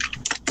it.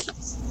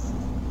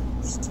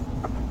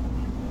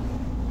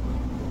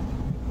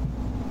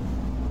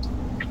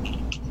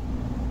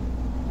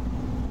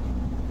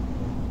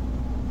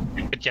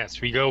 But yes,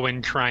 we go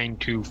in trying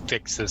to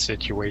fix the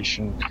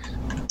situation,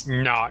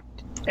 not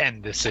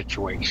end the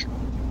situation.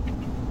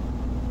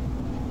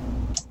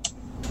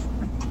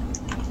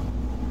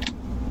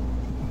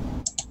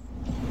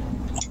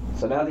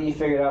 So now that you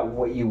figured out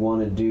what you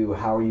want to do,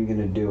 how are you going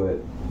to do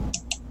it?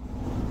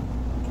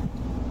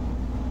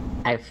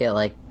 I feel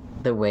like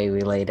the way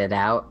we laid it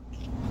out.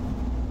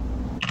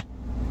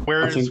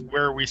 Where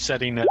are we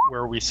setting it? Where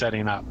are we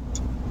setting up?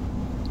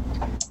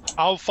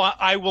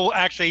 I will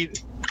actually.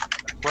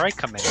 Where I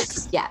come in.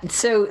 Yeah.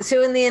 So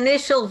in the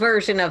initial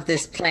version of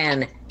this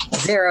plan,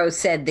 Xaro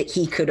said that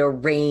he could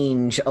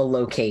arrange a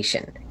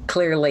location.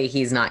 Clearly,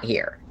 he's not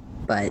here,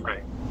 but.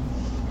 Right.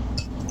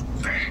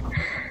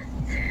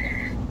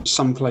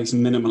 Someplace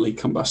minimally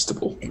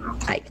combustible.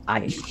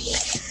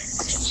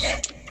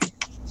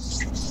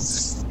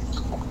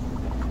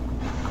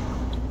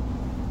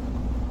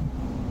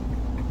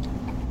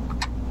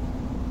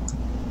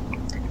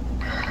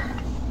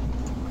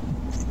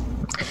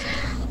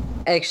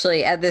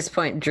 Actually, at this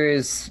point,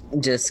 Drew's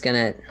just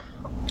gonna...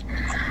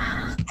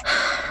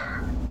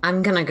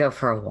 I'm gonna go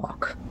for a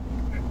walk.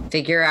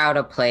 Figure out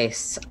a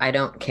place. I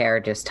don't care.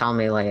 Just tell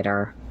me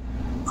later.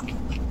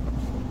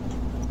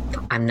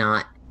 I'm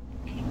not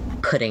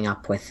putting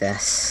up with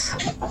this.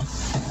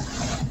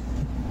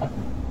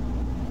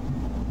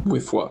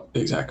 With what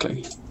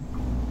exactly?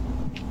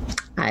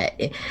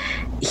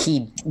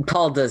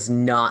 Paul does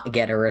not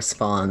get a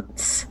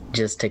response,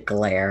 just a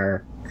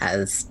glare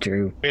as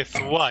Drew. With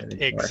what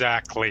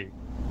exactly?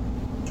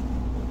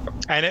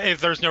 And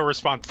if there's no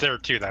response there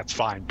too, that's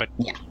fine. But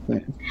yeah,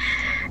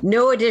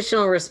 no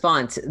additional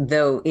response,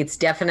 though it's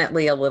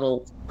definitely a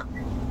little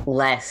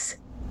less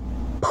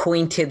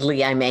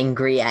pointedly I'm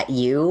angry at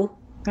you.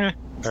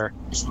 Sure.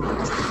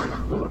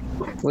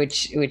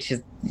 Which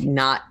is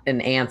not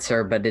an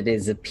answer, but it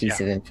is a piece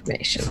of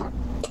information.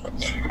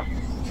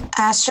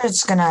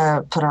 Astrid's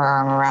gonna put her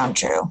arm around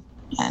Drew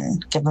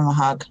and give him a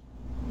hug.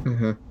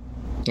 Mm-hmm.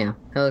 Yeah,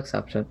 he'll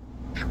accept it.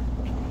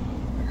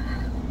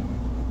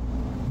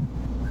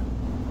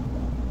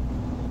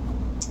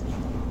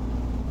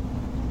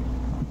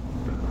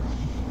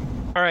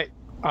 All right.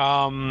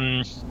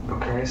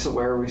 Okay, so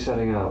where are we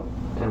setting up,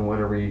 and what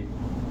are we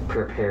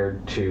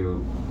prepared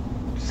to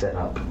set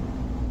up?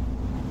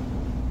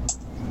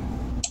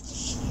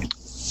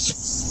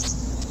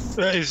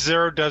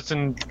 Xaro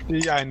doesn't.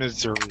 Yeah, I know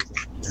Xaro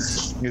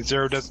isn't here.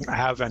 Xaro doesn't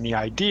have any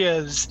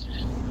ideas.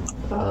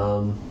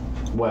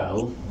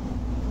 Well,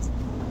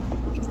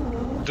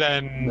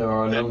 then there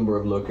are a number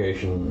of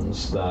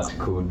locations that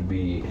could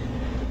be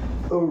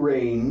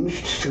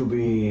arranged to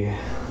be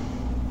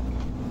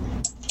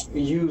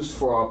used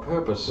for our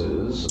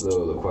purposes,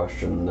 though the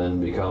question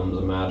then becomes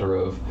a matter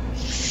of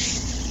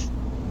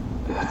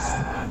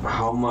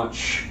how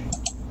much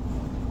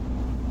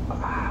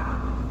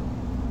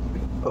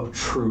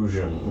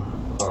obtrusion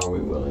are we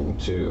willing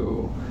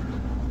to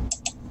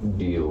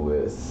deal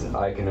with.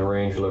 I can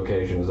arrange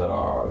locations that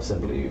are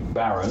simply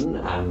barren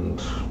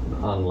and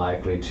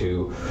unlikely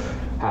to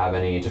have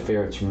any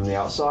interference from the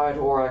outside,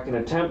 or I can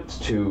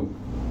attempt to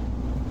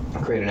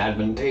create an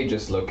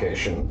advantageous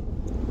location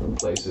in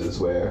places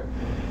where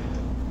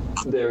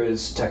there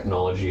is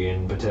technology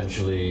and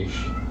potentially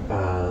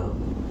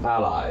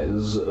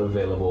allies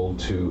available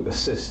to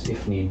assist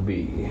if need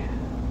be.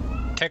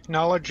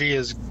 Technology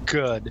is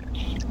good.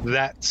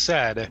 That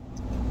said,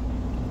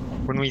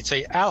 when we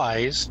say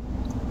allies,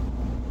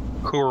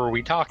 who are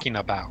we talking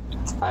about?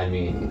 I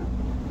mean,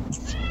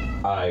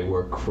 I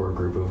work for a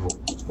group of...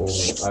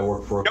 I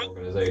work for an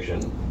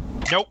organization.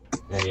 Nope.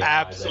 And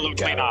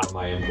Absolutely not.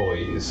 My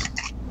employees.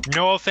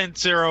 No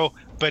offense, Xaro,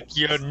 but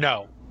you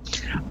know.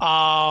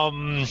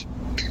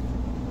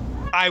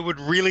 I would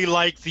really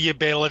like the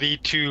ability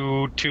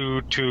to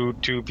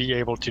be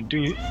able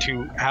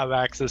to have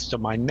access to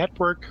my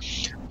network,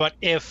 but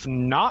if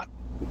not,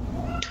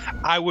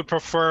 I would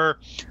prefer.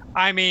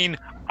 I mean,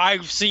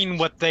 I've seen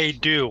what they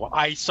do.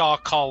 I saw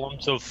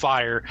columns of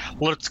fire.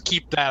 Let's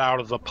keep that out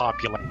of the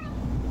population.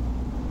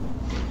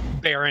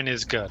 Baron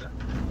is good.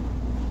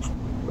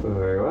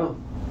 Very well.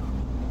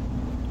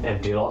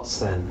 Empty lots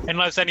then.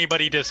 Unless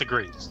anybody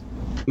disagrees.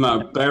 No,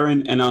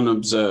 barren and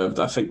unobserved.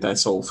 I think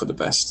that's all for the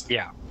best.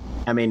 Yeah.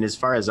 I mean, as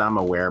far as I'm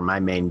aware, my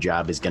main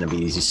job is going to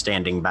be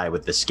standing by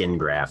with the skin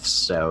grafts,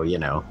 so, you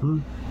know.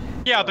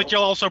 Yeah, but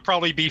you'll also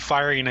probably be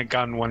firing a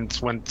gun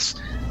once,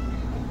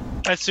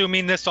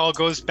 assuming this all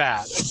goes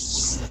bad.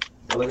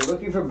 Well, if you're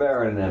looking for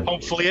barren and empty,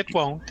 hopefully it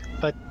won't,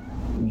 but...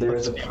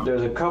 There's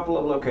a couple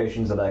of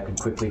locations that I could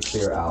quickly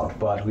clear out,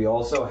 but we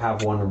also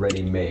have one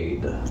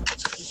ready-made,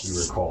 if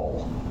you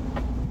recall.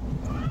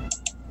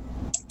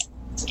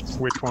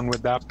 Which one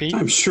would that be?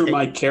 I'm sure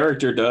my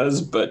character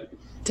does, but...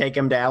 take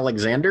him to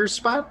Alexander's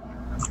spot?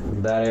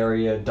 That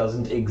area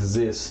doesn't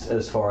exist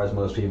as far as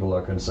most people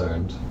are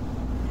concerned.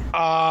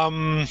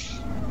 And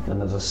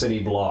there's a city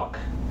block.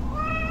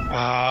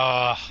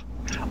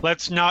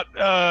 Let's not.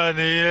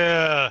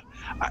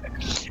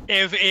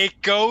 If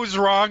it goes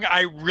wrong,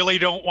 I really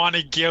don't want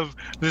to give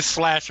the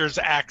slashers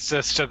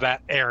access to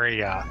that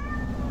area.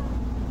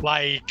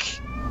 Like,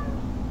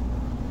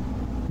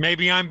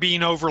 maybe I'm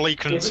being overly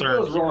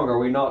concerned. If it goes wrong, are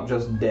we not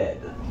just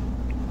dead?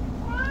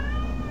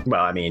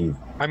 Well, I mean,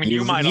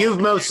 you've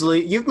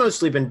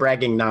mostly been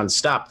bragging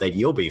nonstop that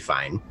you'll be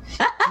fine.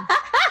 Well,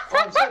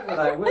 I'm certain that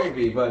I will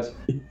be, but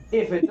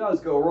if it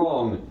does go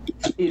wrong,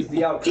 is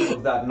the outcome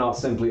of that not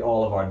simply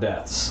all of our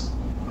deaths?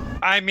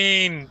 I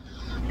mean,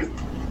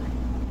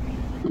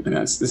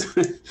 that's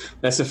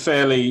a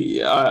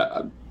fairly,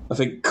 I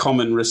think,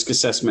 common risk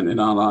assessment in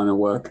our line of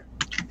work.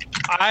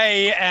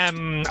 I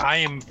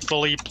am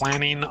fully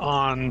planning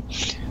on,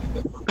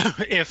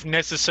 if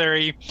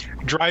necessary,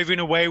 driving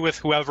away with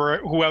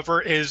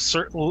whoever is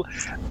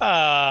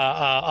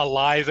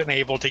alive and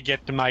able to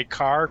get to my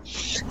car.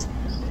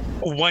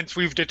 Once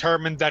we've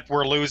determined that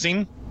we're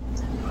losing.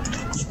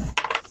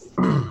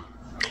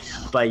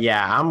 But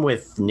yeah, I'm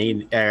with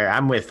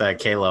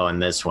Kayla on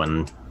this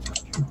one.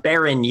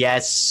 Baron,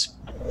 yes.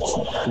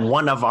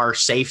 One of our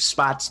safe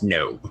spots,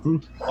 no.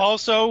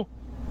 Also,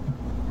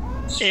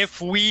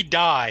 if we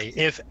die,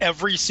 if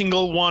every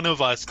single one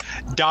of us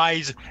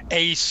dies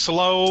a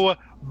slow,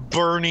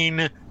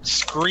 burning,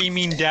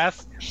 screaming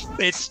death,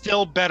 it's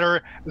still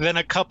better than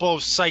a couple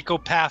of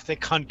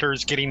psychopathic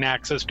hunters getting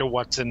access to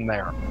what's in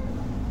there.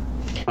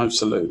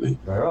 Absolutely.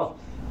 Very well.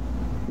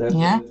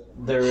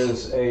 There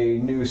is a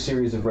new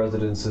series of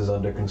residences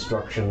under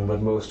construction,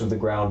 but most of the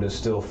ground is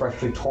still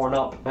freshly torn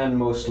up and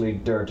mostly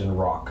dirt and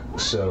rock,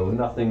 so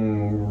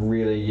nothing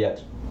really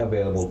yet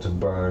available to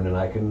burn, and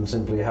I can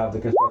simply have the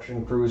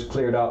construction crews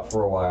cleared out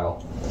for a while.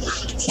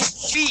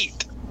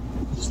 Feet!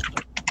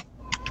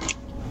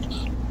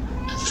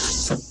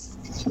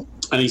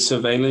 Any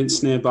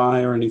surveillance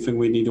nearby or anything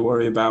we need to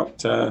worry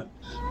about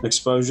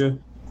exposure?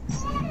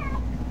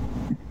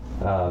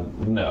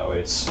 No,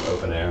 it's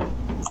open air.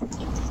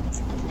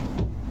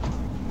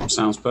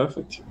 Sounds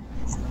perfect.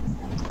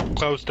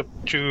 Close to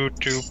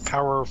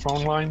power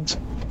phone lines?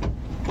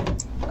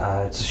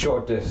 It's a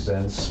short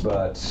distance,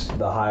 but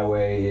the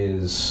highway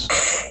is...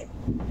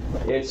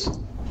 It's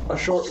a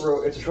short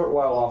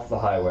while off the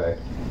highway,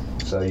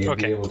 so you'd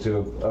be able to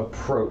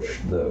approach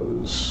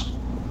those.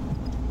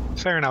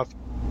 Fair enough.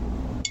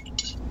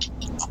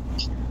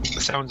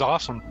 Sounds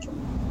awesome.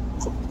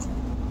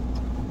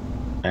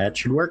 That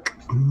should work.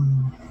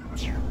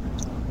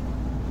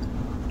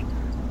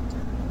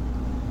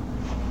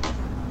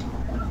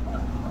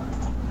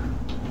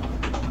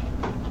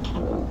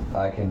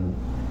 I can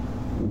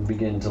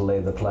begin to lay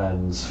the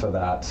plans for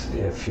that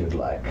if you'd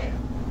like.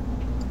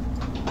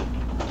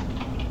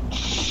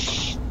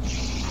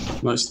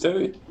 Let's do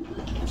it.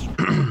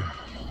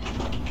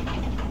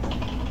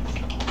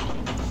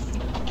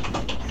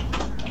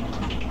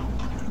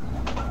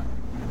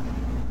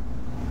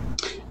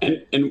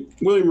 And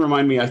William,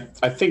 remind me,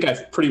 I think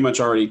I've pretty much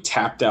already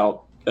tapped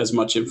out as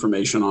much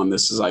information on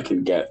this as I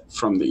can get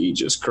from the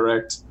Aegis,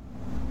 correct?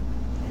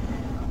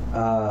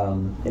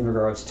 In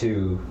regards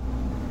to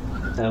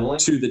Emily?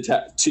 To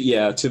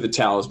the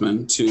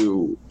talisman,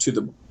 to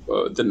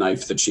the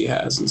knife that she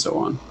has, and so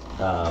on.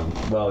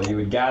 Well, you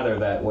would gather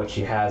that what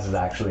she has is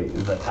actually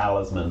the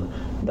talisman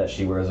that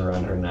she wears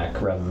around her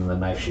neck, rather than the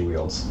knife she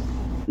wields.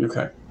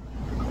 Okay.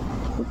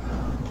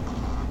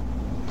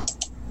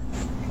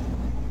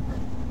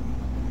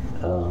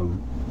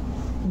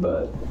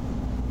 But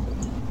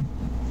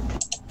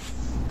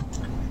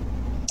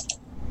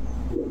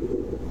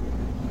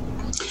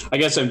I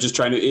guess I'm just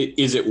trying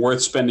to. Is it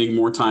worth spending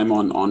more time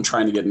on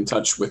trying to get in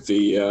touch with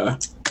the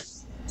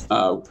Aegis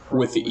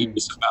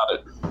about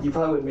it? You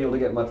probably wouldn't be able to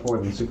get much more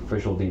than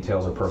superficial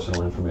details or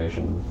personal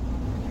information,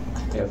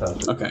 if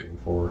that's what you're looking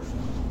for.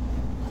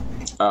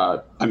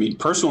 I mean,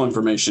 personal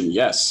information,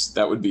 yes,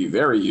 that would be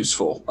very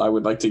useful. I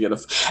would like to get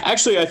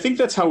Actually, I think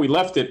that's how we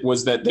left it,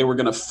 was that they were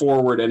going to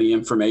forward any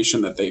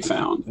information that they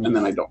found, and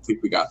then I don't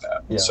think we got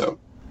that. Yeah. So,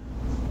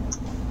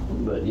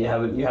 but you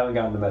haven't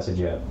gotten the message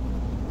yet.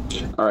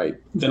 All right,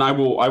 then I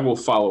will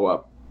follow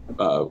up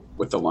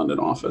with the London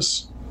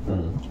office.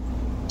 Mm.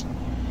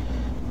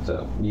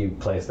 So you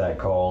place that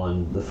call,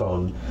 and the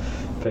phone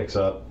picks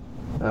up.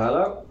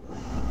 Hello.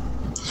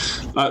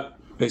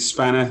 It's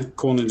Spanner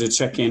calling to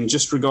check in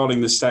just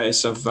regarding the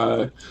status of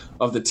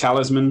the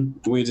talisman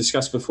we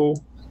discussed before.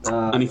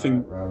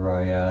 Anything?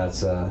 Right, yeah,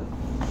 that's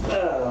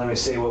let me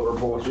see what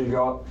reports we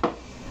got.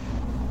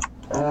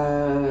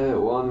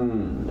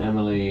 One,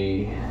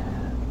 Emily,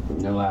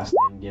 no last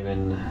name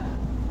given.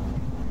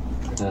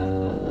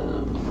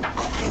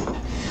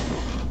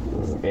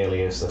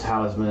 Alias the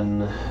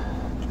talisman.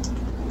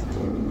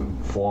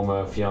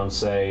 Former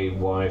fiance,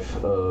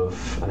 wife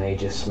of an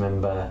Aegis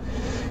member,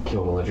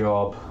 killed on the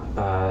job.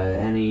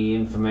 Any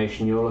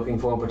information you're looking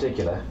for in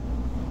particular?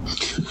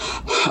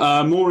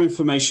 More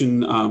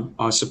information,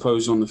 I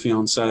suppose, on the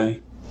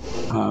fiancé.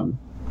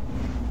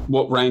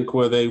 What rank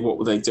were they? What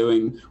were they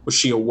doing? Was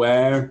she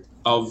aware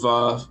of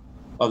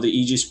the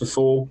Aegis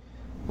before?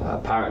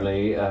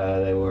 Apparently,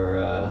 they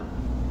were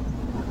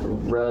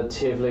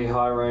relatively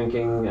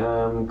high-ranking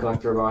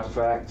collector of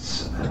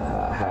artifacts.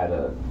 Had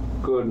a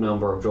good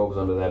number of jobs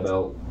under their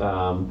belt.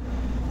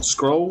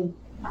 Scroll?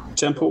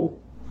 Temple?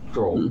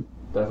 Scroll.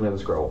 Definitely the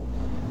scroll.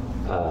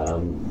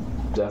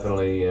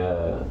 Definitely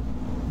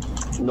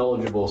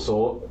knowledgeable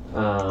sort,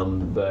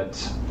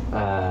 but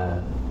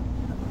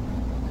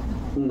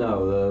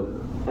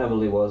no,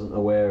 Emily wasn't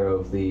aware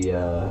of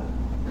the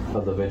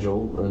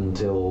vigil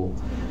until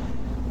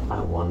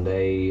one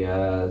day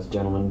the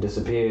gentleman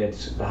disappeared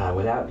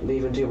without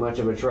leaving too much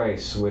of a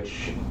trace,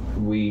 which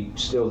we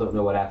still don't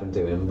know what happened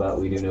to him, but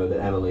we do know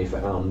that Emily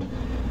found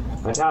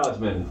a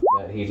talisman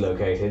that he'd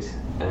located,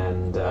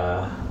 and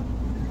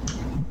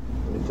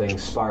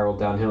things spiraled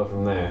downhill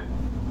from there.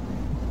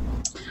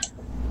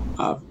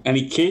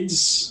 Any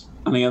kids?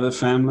 Any other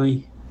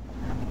family?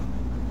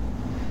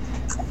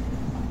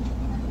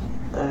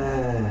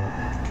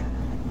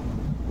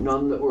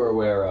 None that we're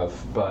aware of,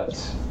 but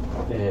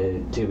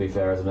to be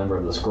fair, as a member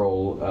of the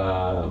Scroll,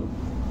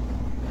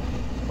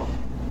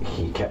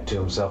 he kept to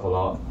himself a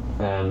lot,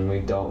 and we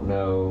don't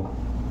know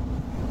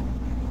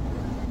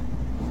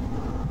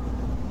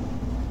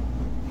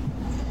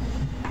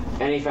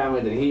any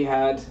family that he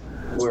had,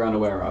 we're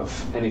unaware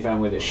of. Any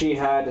family that she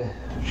had,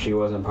 she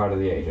wasn't part of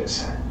the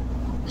Aegis.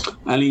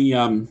 Any, you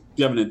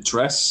have an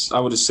address? I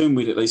would assume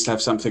we'd at least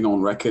have something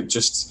on record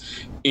just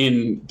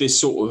in this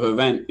sort of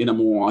event in a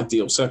more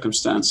ideal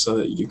circumstance so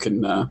that you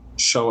can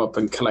show up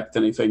and collect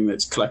anything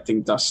that's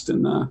collecting dust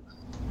in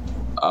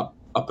up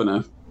in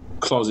a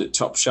closet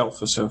top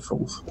shelf or so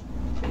forth.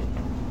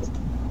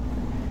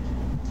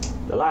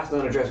 The last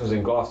known address was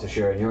in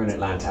Gloucestershire, and you're in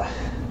Atlanta.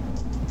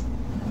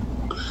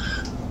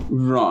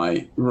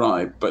 Right,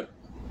 but,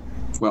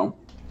 well,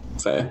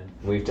 fair.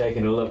 We've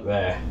taken a look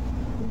there.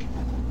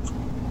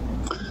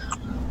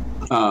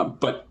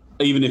 But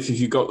even if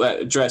you got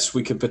that address,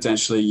 we could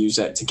potentially use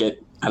that to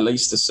get at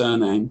least a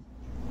surname.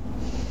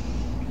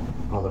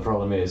 Well, the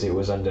problem is it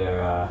was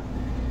under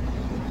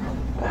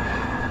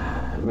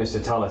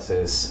Mr.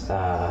 Tullis's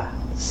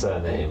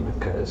surname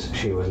because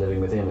she was living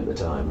with him at the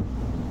time.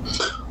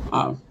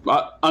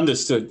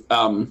 Understood.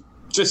 I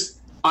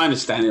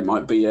understand it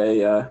might be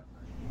a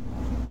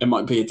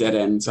dead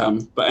end.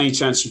 But any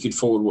chance you could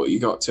forward what you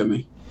got to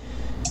me?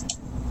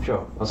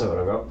 Sure, I'll see what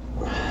I've got.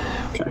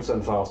 Okay. I'll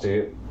send files to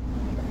you.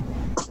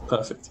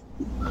 Perfect.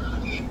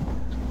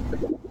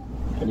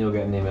 And you'll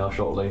get an email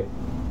shortly.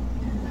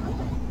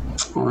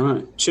 All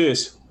right.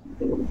 Cheers.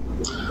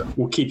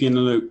 We'll keep you in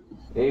the loop.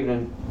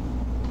 Evening.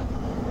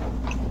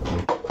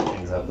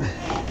 Hangs up.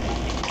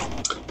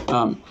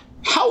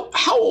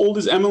 How old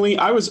is Emily?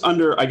 I was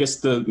under, I guess,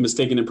 the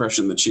mistaken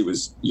impression that she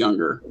was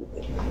younger.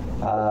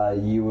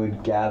 You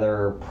would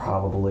gather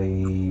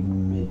probably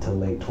mid to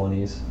late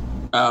 20s.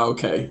 Oh,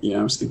 okay. Yeah,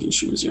 I was thinking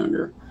she was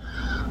younger.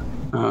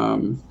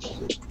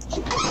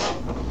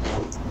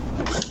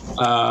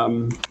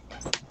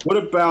 What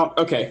about,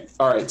 okay,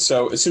 all right,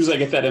 so as soon as I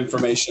get that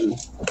information,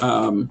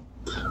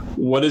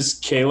 what is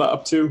Kayla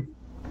up to?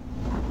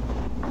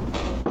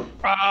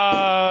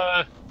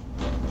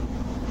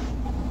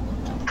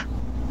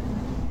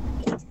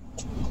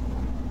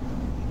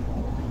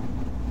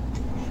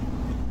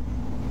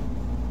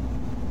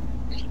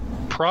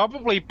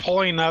 Probably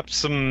pulling up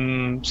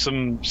some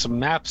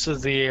maps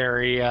of the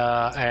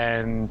area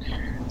and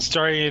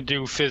starting to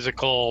do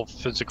physical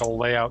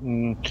layout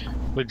and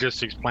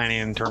logistics planning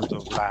in terms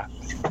of that.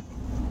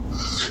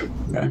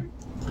 Okay.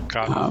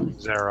 Got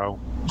Xaro.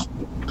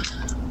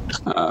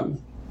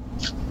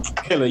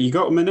 Kayla, you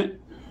got a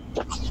minute?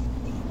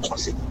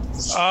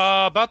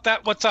 About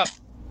that, what's up?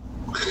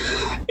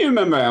 You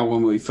remember how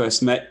when we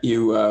first met,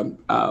 you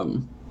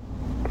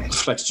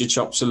flexed your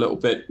chops a little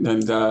bit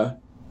and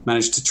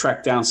managed to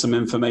track down some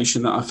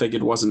information that I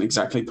figured wasn't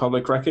exactly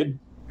public record?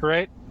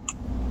 Right.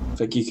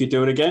 Think you could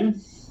do it again?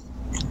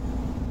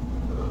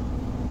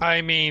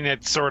 I mean,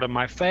 it's sort of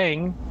my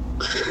thing.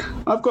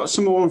 I've got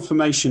some more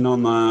information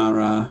on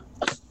our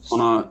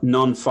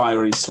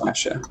non-fiery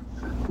slasher,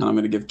 and I'm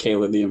going to give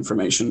Kayla the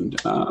information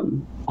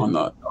on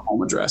the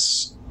home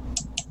address.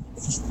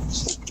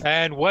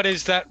 And what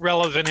is that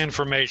relevant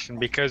information?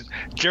 Because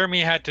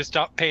Jeremy had to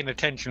stop paying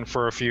attention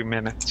for a few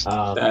minutes.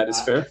 That is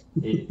fair.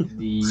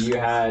 You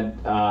had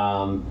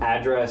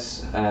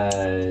address,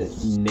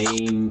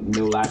 name,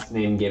 no last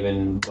name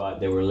given, but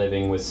they were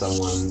living with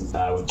someone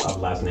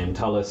of last name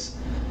Tullis,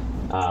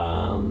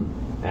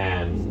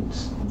 and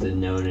the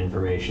known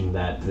information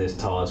that this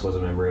Tullis was a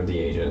member of the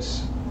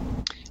Aegis.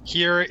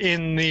 Here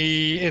in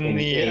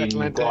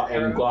Atlanta,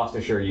 in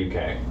Gloucestershire,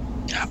 UK.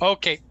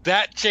 Okay,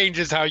 that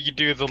changes how you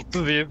do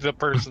the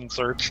person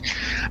search.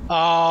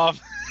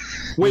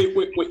 Wait,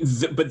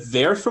 but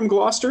they're from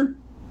Gloucester?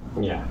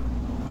 Yeah.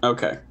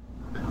 Okay.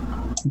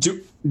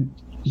 Do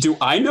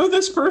I know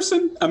this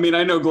person? I mean,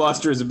 I know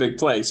Gloucester is a big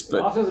place,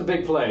 but Gloucester's a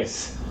big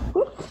place.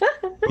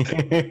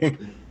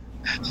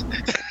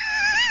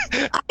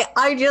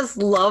 I just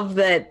love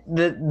that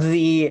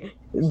the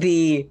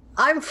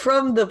I'm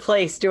from the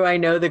place, do I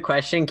know the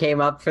question came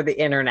up for the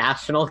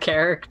international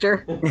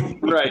character.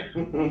 Right.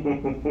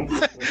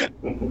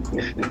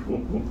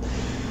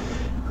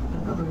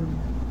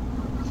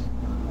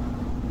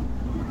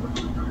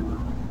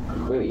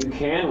 Wait, you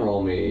can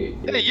roll me.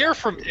 Hey, you're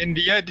from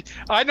India.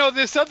 I know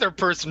this other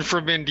person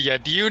from India.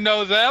 Do you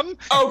know them?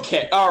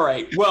 Okay, all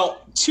right.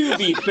 Well, to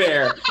be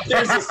fair,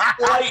 there's a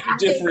slight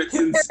difference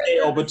in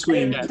scale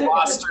between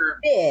Gloucester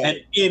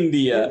and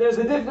India. There's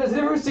a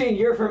difference between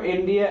you're from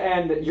India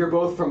and you're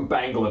both from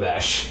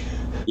Bangladesh.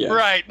 Yeah.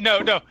 Right.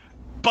 No.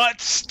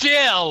 But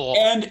still.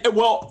 And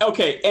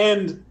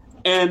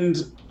and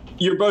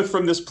you're both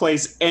from this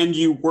place and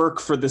you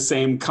work for the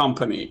same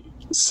company.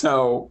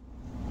 So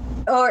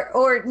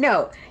Or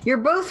no, you're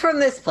both from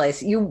this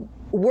place. You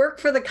work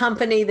for the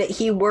company that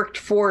he worked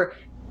for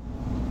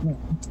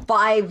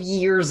 5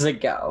 years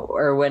ago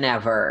or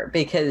whenever,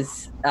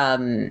 because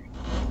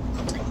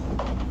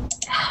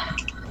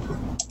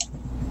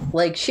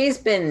like she's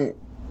been,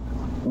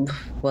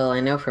 well, I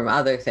know from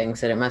other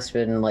things that it must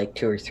have been like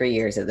 2 or 3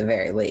 years at the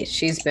very least.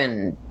 She's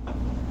been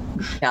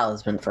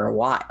talisman for a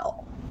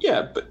while.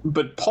 yeah,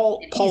 but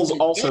Paul's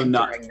also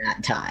not during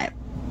that time.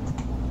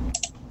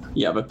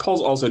 Yeah, but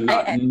Paul's also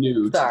not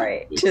new.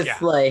 Sorry, to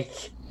just like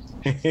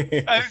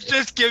I was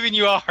just giving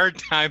you a hard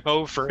time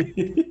over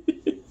it.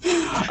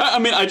 I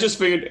mean, I just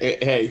figured,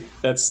 hey,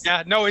 that's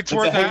it's a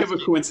worth heck asking.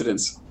 of a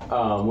coincidence.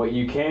 What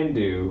you can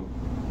do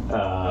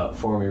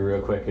for me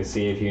real quick is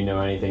see if you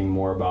know anything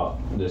more about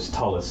this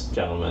tallest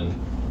gentleman.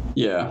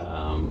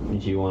 Yeah.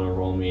 Do you want to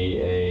roll me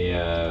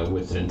a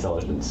wits and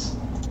intelligence?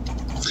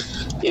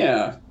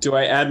 Yeah. Do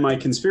I add my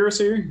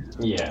conspiracy?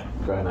 Yeah.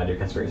 Go ahead and add your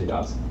conspiracy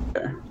dots.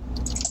 Okay.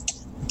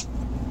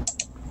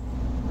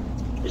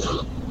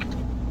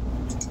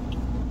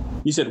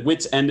 You said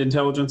wits and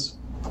intelligence?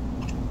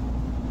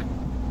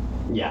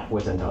 Yeah,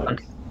 wits and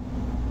intelligence. Okay.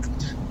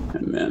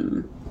 And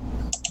then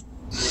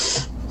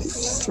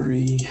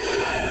 3.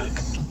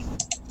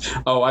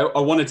 Oh, I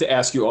wanted to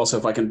ask you also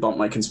if I can bump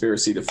my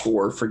conspiracy to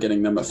 4 for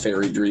getting them a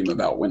fairy dream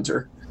about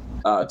winter.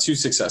 2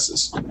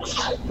 successes.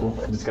 We'll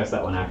discuss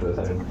that one after the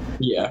session.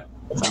 Yeah.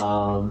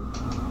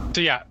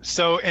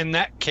 So in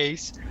that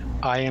case,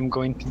 I am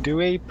going to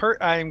do a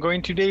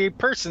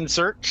person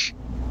search,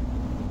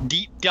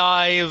 deep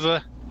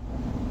dive.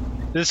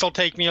 This will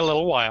take me a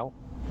little while.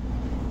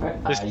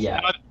 Yeah.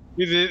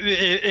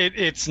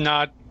 It's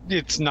not.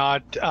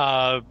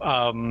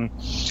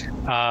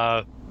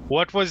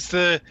 What was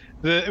the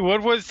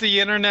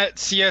internet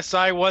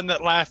CSI one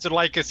that lasted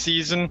like a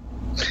season?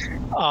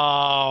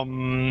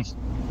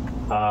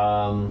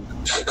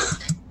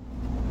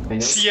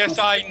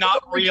 CSI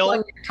not real. What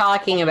you're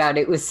talking about?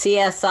 It was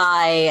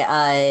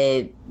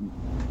CSI.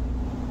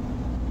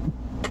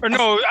 Or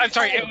no, I'm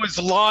sorry. It was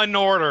Law and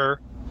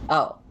Order.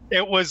 Oh.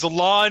 It was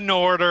Law and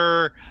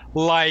Order,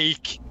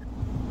 like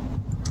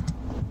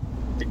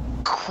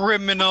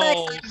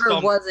criminal. There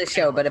was a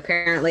show, but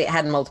apparently it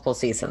had multiple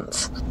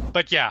seasons.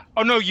 But yeah.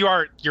 Oh no,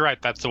 you're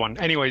right. That's the one.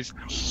 Anyways,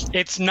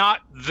 it's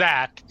not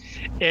that.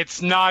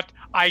 It's not.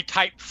 I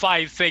type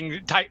 5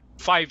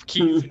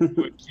 keys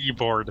into a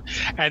keyboard,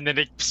 and then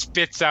it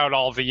spits out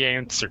all the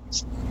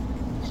answers.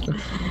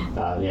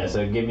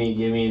 So give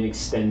me an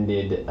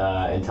extended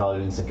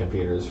intelligence and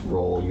computers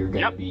roll. You're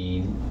gonna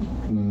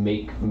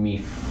make me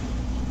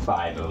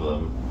 5 of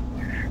them.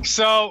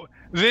 So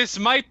this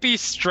might be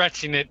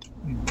stretching it.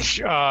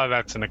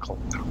 That's an occult.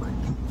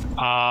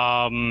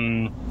 I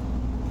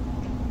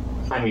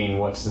mean,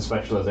 what's the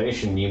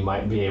specialization? You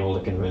might be able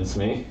to convince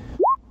me.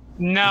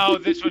 No,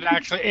 this would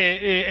actually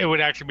it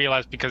would actually be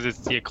less because it's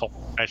the occult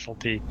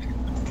specialty.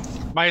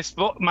 I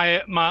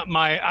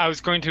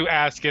was going to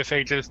ask if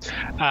Aegis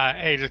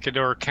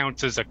Cador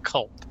counts as a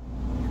cult.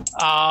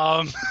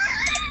 But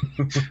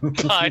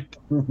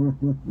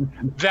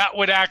that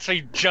would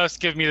actually just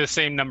give me the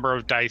same number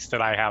of dice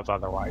that I have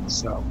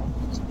otherwise. So,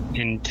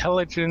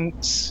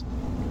 intelligence,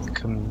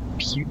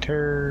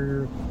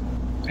 computer,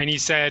 and he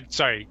said,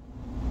 sorry,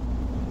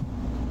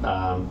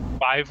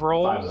 5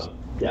 rolls? 5 of them.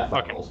 Yeah,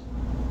 5 okay. rolls.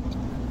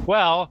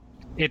 Well,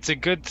 it's a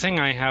good thing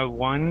I have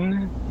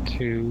 1,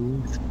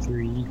 2,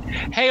 3.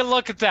 Hey,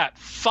 look at that!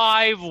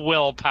 5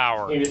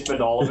 willpower. You just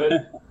spend all of it?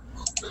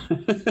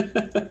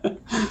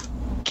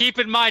 Keep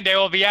in mind, I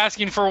will be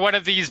asking for one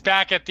of these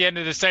back at the end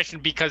of the session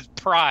because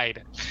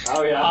pride.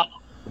 Oh, yeah.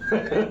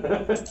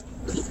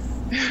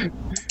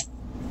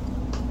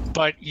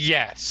 But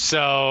yes,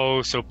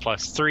 so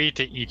plus 3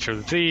 to each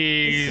of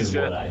these. This is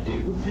what I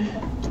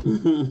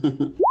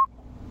do.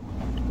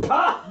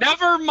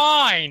 Never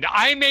mind.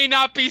 I may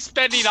not be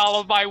spending all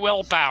of my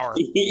willpower.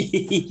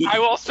 I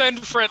will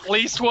spend for at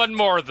least 1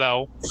 more,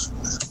 though.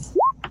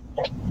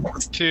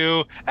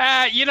 2.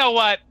 You know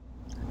what?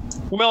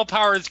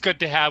 Willpower is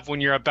good to have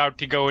when you're about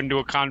to go into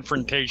a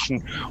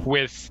confrontation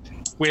with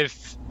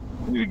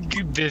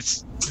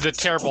the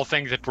terrible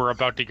things that we're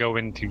about to go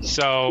into.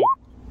 So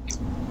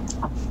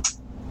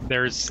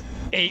there's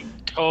 8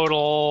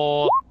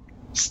 total.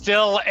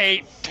 Still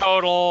 8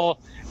 total.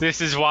 This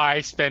is why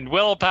I spend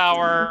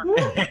willpower.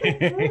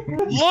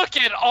 Look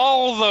at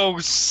all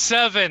those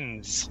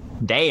 7s.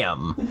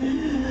 Damn.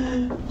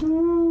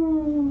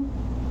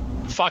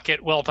 Fuck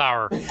it,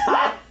 willpower.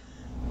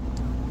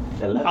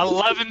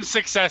 11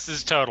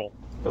 successes total.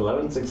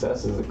 11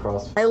 successes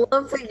across. I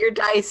love that your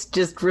dice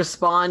just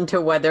respond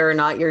to whether or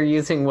not you're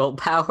using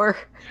willpower.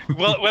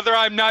 Well, whether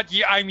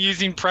I'm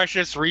using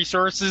precious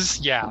resources,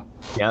 yeah.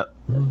 Yep.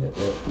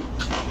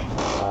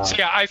 So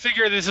yeah, I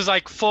figure this is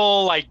like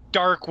full, like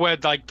dark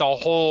web, like the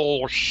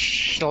whole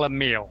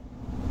schlemiel.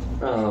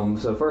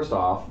 So first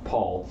off,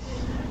 Paul,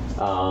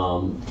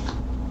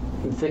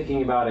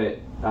 thinking about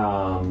it,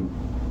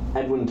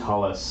 Edwin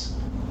Tullis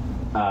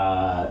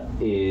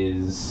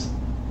is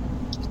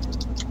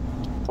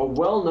a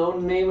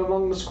well-known name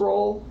among the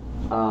Skrull.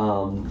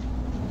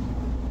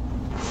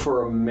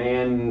 For a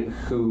man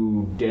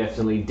who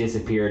definitely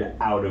disappeared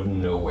out of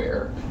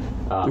nowhere.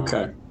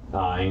 Okay.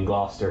 In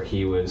Gloucester,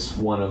 he was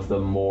one of the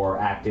more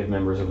active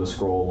members of the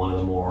Skrull, one of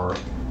the more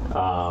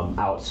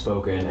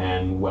outspoken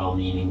and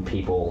well-meaning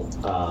people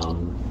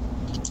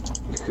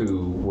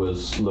who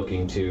was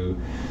looking to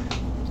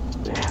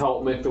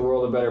help make the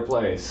world a better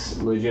place,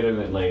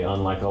 legitimately,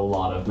 unlike a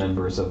lot of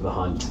members of the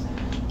Hunt.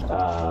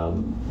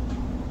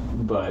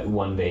 But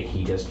one day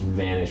he just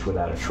vanished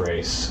without a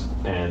trace,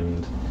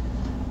 and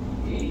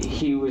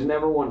he was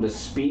never one to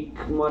speak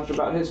much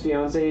about his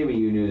fiancée, but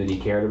you knew that he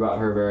cared about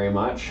her very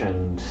much,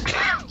 and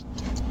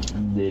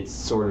it's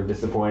sort of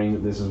disappointing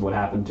that this is what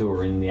happened to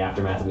her in the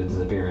aftermath of his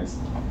disappearance.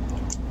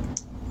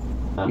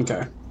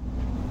 Okay.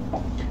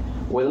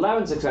 With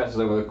 11 successes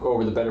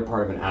over the better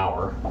part of an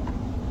hour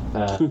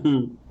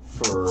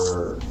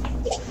for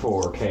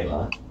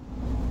Kayla,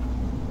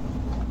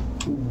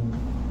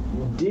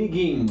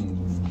 digging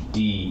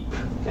deep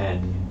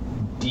and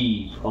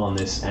deep on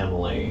this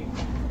Emily,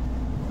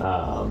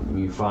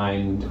 you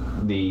find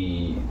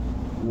the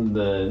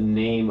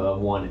name of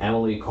one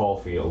Emily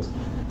Caulfield,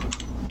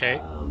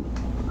 Okay.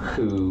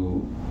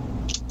 Who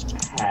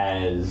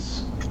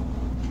has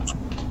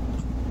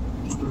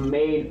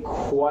made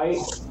quite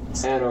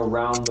an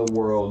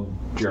around-the-world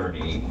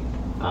journey.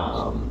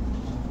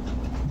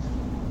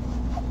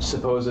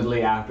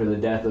 Supposedly after the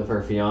death of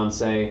her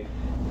fiancé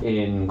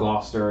in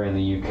Gloucester in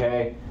the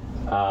UK,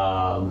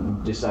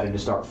 decided to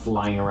start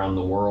flying around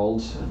the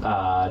world,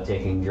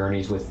 taking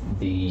journeys with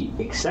the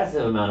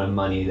excessive amount of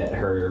money that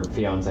her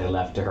fiancé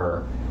left to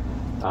her,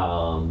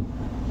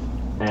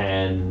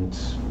 and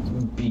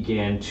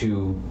began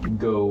to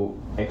go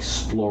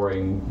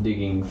exploring,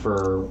 digging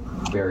for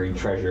buried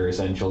treasure,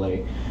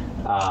 essentially,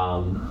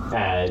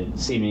 and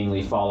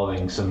seemingly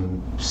following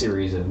some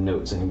series of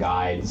notes and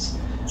guides,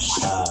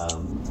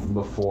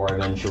 before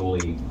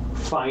eventually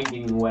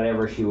finding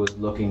whatever she was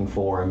looking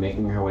for and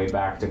making her way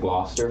back to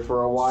Gloucester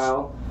for a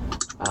while.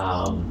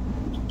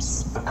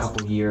 A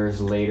couple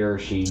years later,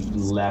 she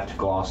left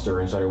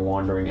Gloucester and started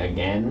wandering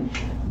again,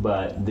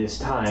 but this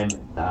time,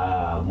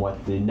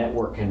 what the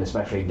network can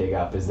especially dig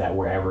up is that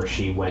wherever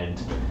she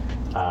went,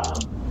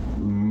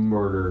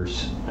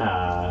 murders,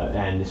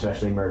 and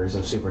especially murders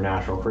of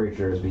supernatural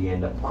creatures, began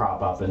to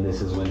crop up, and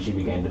this is when she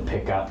began to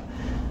pick up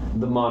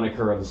the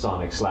moniker of the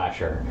Sonic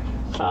Slasher.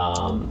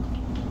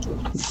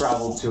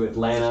 Traveled to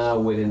Atlanta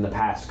within the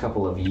past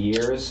couple of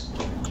years.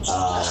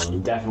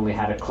 Definitely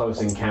had a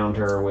close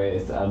encounter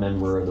with a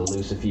member of the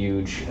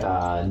Lucifuge.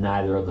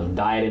 Neither of them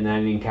died in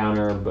that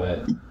encounter,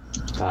 but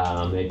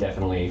they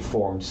definitely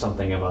formed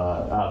something of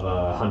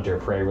a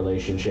hunter-prey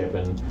relationship,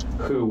 and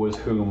who was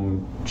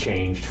whom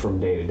changed from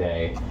day to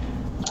day.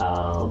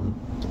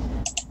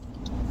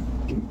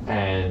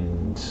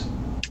 And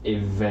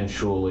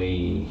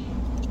eventually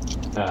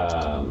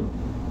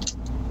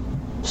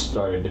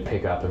started to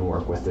pick up and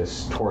work with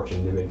this Torch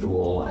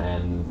individual,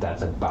 and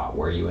that's about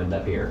where you end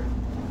up here.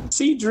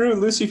 See, Drew,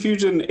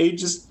 Lucifuge and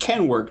Aegis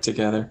can work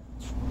together.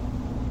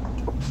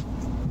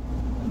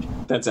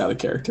 That's out of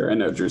character. I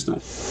know Drew's not.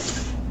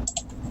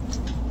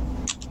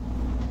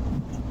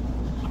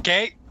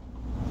 Okay.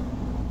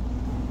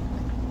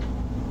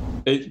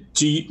 Does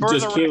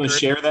Kayla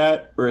share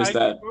that, or is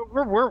that?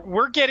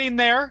 We're getting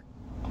there.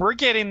 We're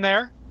getting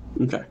there.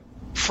 Okay.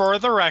 For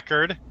the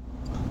record,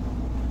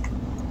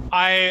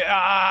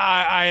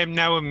 I am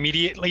now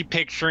immediately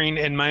picturing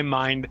in my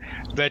mind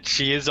that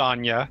she is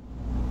Anya,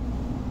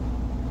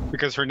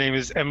 because her name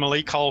is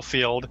Emily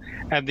Caulfield,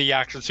 and the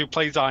actress who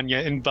plays Anya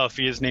in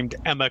Buffy is named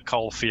Emma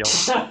Caulfield.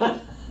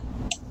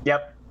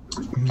 Yep.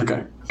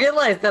 Okay. I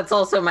realize that's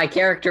also my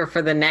character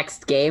for the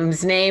next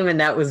game's name, and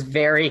that was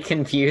very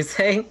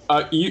confusing.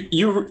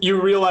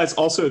 You realize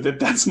also that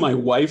that's my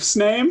wife's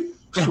name,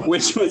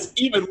 which was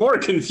even more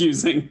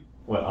confusing.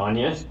 What,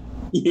 Anya?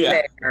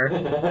 Yeah. Fair.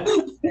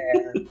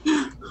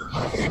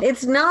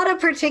 It's not a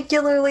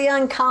particularly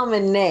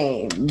uncommon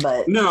name,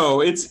 but No,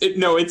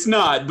 it's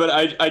not. But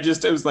I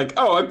was like,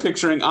 oh, I'm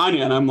picturing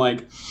Anya, and I'm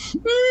like,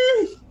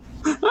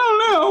 I don't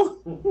know.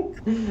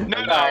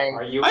 No.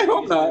 Are you I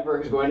hope not.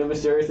 going to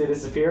mysteriously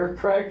disappear,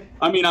 Craig?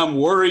 I mean, I'm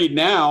worried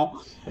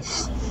now.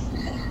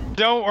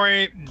 Don't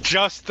worry.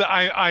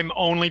 I'm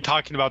only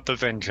talking about the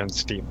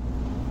Vengeance team.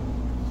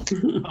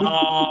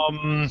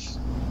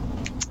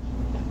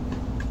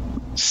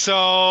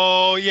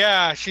 So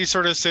yeah, she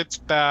sort of sits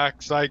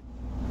back, like.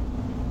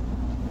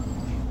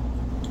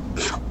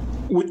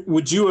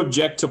 Would you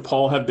object to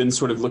Paul have been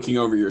sort of looking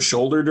over your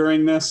shoulder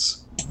during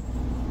this?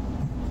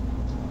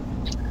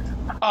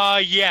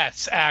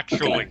 Yes,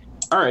 actually. Okay.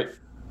 All right.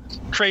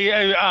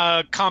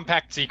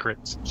 Compact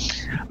secrets.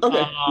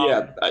 Okay.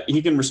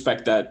 He can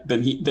respect that.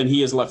 Then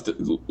he has left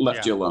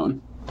you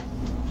alone,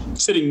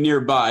 sitting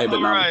nearby, but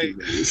not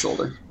looking over your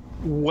shoulder.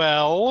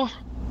 Well,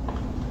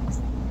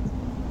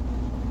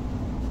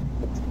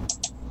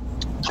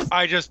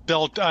 I just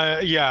built.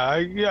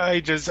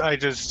 I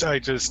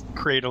just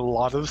create a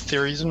lot of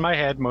theories in my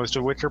head, most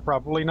of which are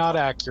probably not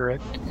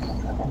accurate,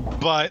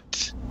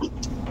 but.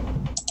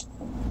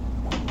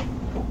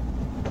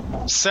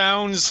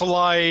 Sounds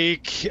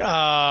like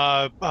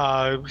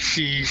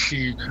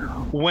she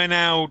went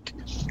out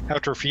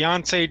after her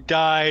fiance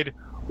died,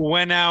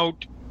 went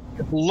out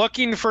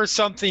looking for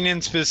something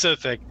in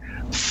specific,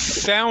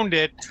 found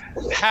it,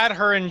 had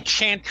her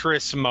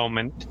enchantress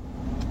moment,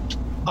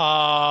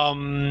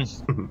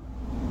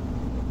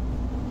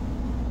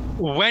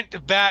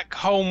 went back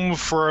home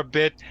for a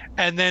bit,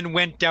 and then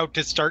went out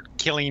to start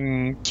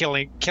killing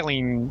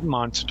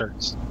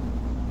monsters.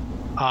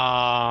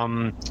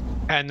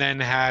 And then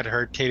had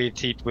her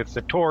tete-a-tete with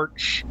the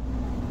torch.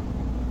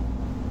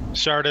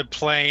 Started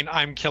playing,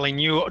 I'm killing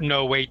you.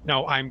 No, wait,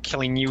 no, I'm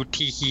killing you.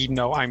 Teehee,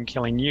 no, I'm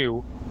killing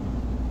you.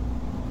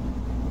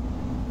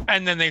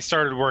 And then they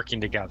started working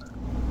together.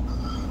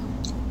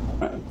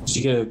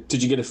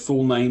 Did you get a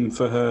full name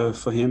for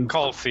him?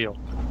 Caulfield.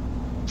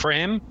 For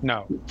him?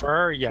 No. For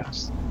her,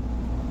 yes.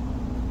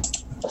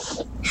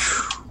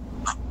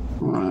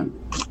 All right.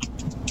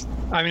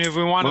 I mean, if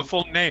we want a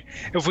full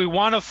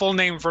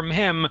name from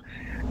him,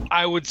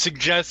 I would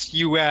suggest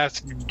you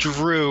ask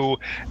Drew,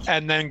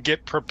 and then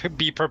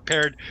be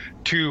prepared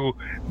to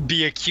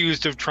be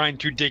accused of trying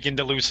to dig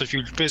into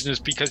Lucifuge's business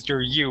because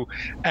you're you,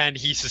 and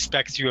he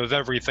suspects you of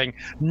everything.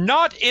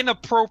 Not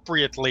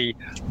inappropriately,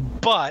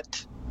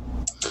 but.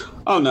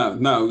 Oh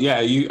no,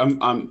 yeah,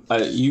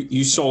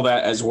 you saw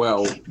that as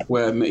well,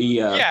 where me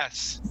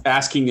yes,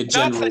 asking a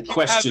general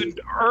question. Haven't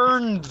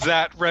earned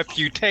that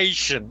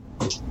reputation.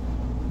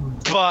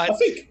 But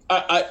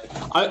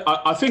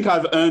I think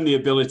I've earned the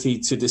ability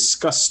to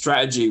discuss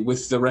strategy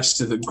with the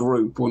rest of the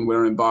group when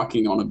we're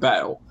embarking on a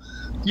battle.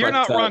 You're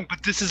not wrong,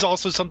 but this is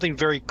also something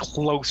very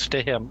close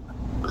to him.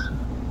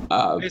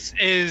 This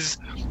is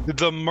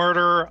the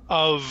murder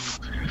of.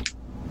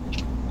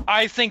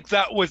 I think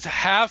that was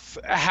half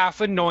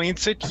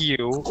annoyance at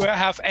you,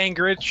 half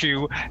anger at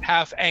you,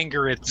 half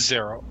anger at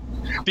Xaro,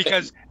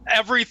 because.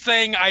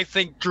 Everything I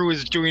think Drew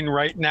is doing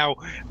right now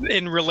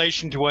in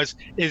relation to us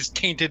is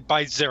tainted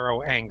by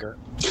Xaro anger.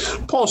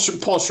 Paul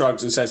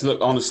shrugs and says, look,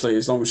 honestly,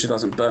 as long as she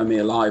doesn't burn me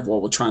alive while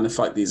we're trying to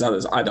fight these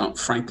others, I don't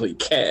frankly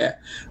care.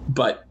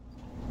 But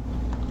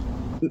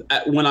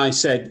when I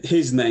said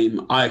his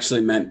name, I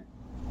actually meant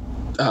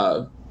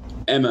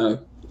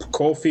Emma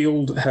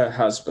Caulfield, her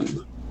husband.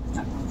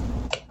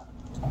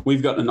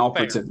 We've got an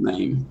operative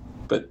name,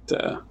 but...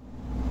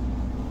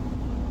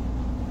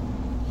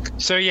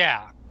 So,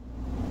 yeah.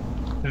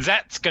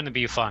 That's going to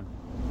be fun.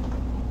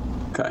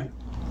 Okay.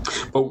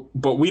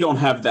 But we don't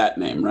have that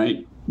name,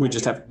 right? We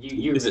just have...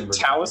 is it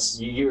Talus?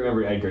 You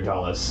remember Edgar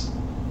Talus.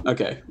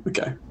 Okay.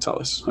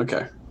 Talus.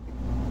 Okay.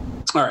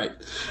 All right.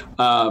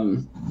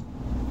 All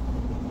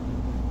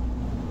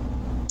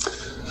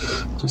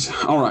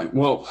right.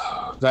 Well,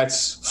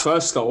 that's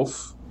first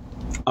off,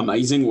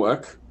 amazing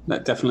work.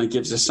 That definitely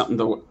gives us something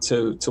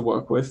to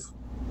work with.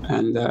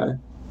 And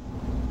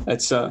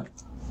it's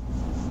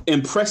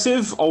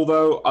impressive,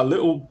 although a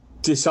little...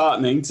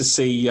 disheartening to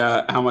see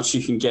how much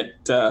you can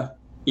get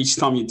each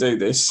time you do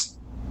this.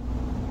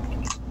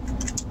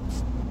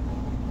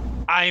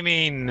 I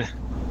mean,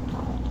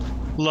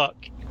 look,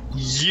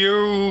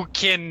 you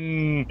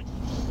can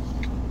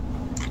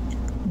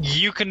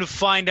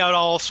find out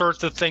all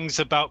sorts of things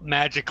about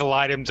magical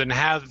items and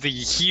have the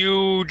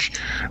huge,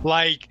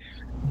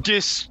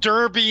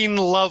 disturbing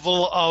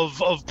level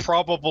of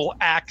probable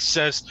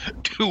access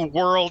to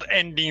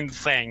world-ending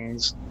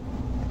things.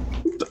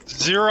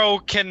 Xaro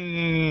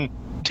can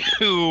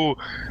do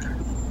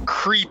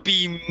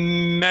creepy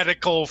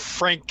medical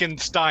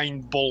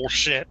Frankenstein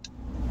bullshit.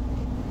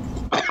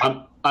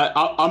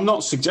 I'm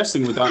not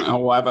suggesting we don't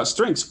know about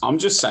strengths. I'm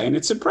just saying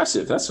it's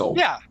impressive. That's all.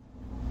 Yeah.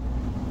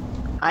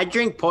 I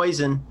drink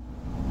poison.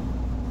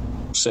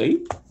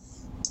 See?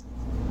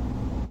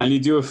 And you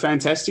do a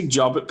fantastic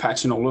job at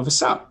patching all of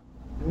us up.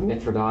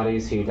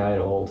 Mithridates, he died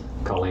old.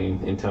 Colleen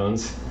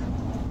intones.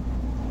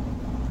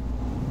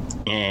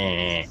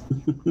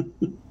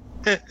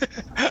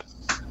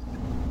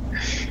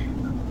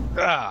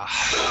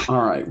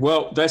 All right.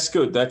 Well, that's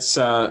good. That's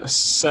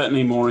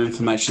certainly more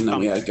information than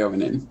we had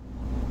going in.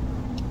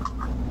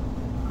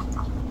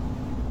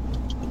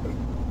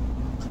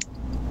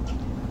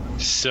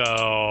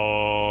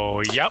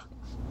 So, yep.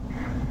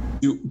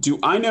 Do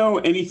I know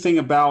anything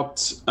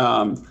about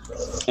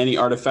any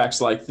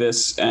artifacts like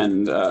this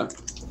and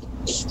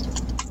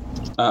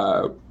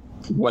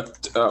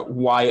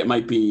why it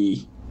might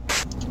be,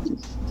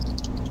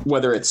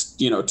 whether it's,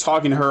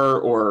 talking to her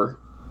or,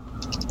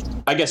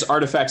 I guess,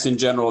 artifacts in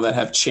general that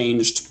have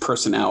changed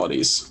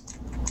personalities.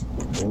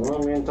 Roll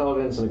me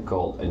intelligence and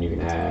occult, and you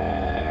can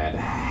add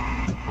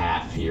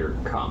half your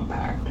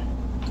compact.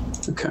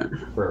 Okay.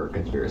 For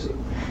conspiracy.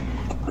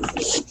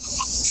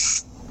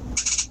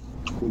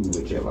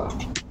 Whichever.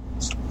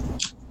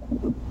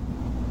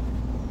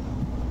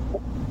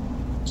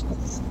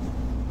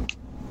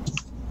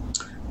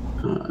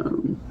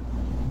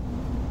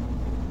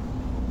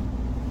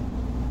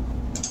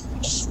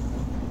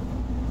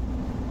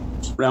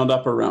 Round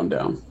up or round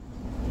down?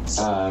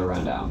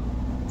 Round down.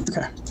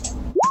 Okay.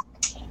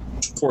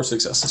 4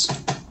 successes.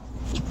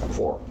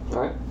 4. All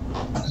right.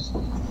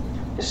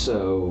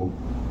 So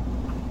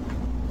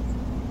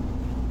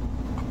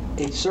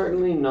it's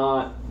certainly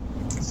not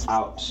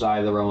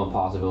outside the realm of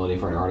possibility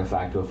for an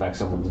artifact to affect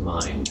someone's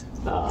mind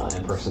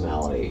and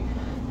personality.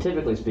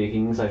 Typically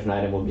speaking, such an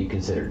item would be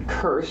considered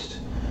cursed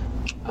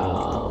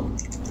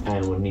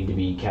and would need to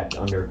be kept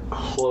under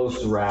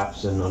close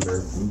wraps and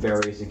under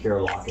very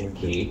secure lock and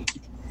key.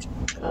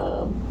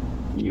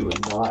 You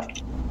would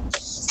not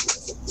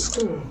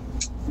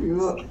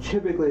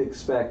typically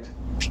expect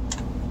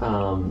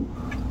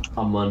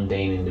a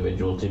mundane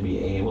individual to be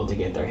able to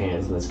get their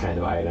hands on this kind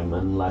of item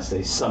unless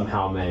they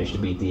somehow manage to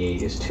beat the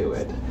Aegis to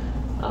it,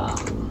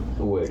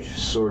 which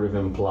sort of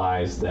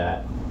implies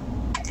that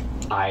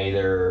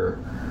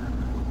either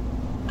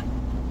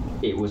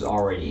it was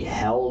already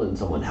held and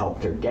someone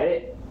helped her get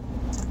it,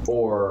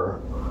 or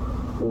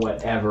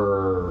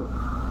whatever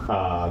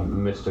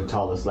Mr.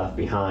 Tullis left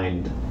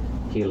behind,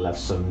 he left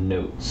some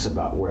notes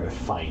about where to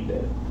find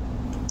it,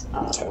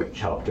 which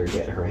helped her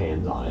get her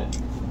hands on it.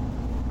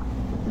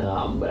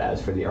 But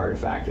as for the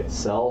artifact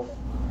itself,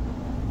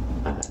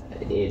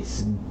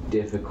 it's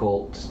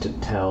difficult to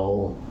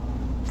tell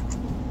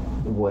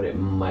what it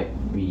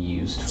might be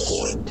used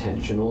for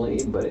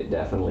intentionally, but it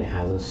definitely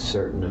has a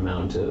certain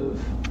amount of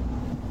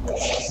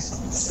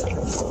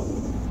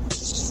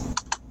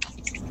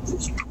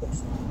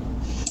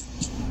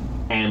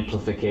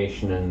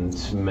amplification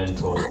and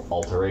mental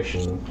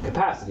alteration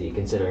capacity,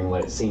 considering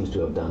what it seems to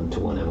have done to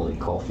one Emily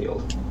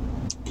Caulfield.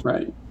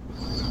 Right.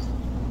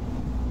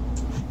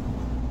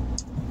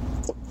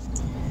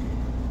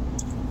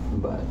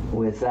 But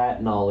with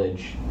that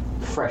knowledge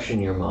fresh in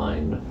your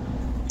mind,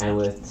 and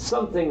with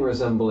something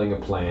resembling a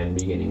plan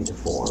beginning to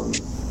form,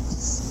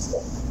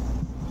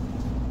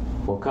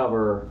 we'll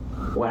cover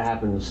what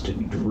happens to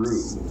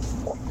Drew,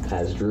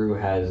 as Drew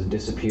has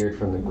disappeared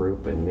from the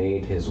group and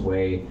made his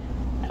way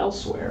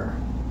elsewhere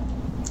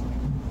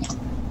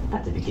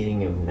at the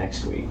beginning of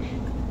next week.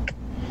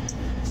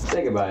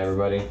 Say goodbye,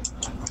 everybody.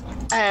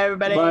 Hey,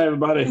 everybody. Bye,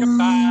 everybody.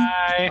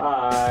 Bye.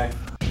 Bye.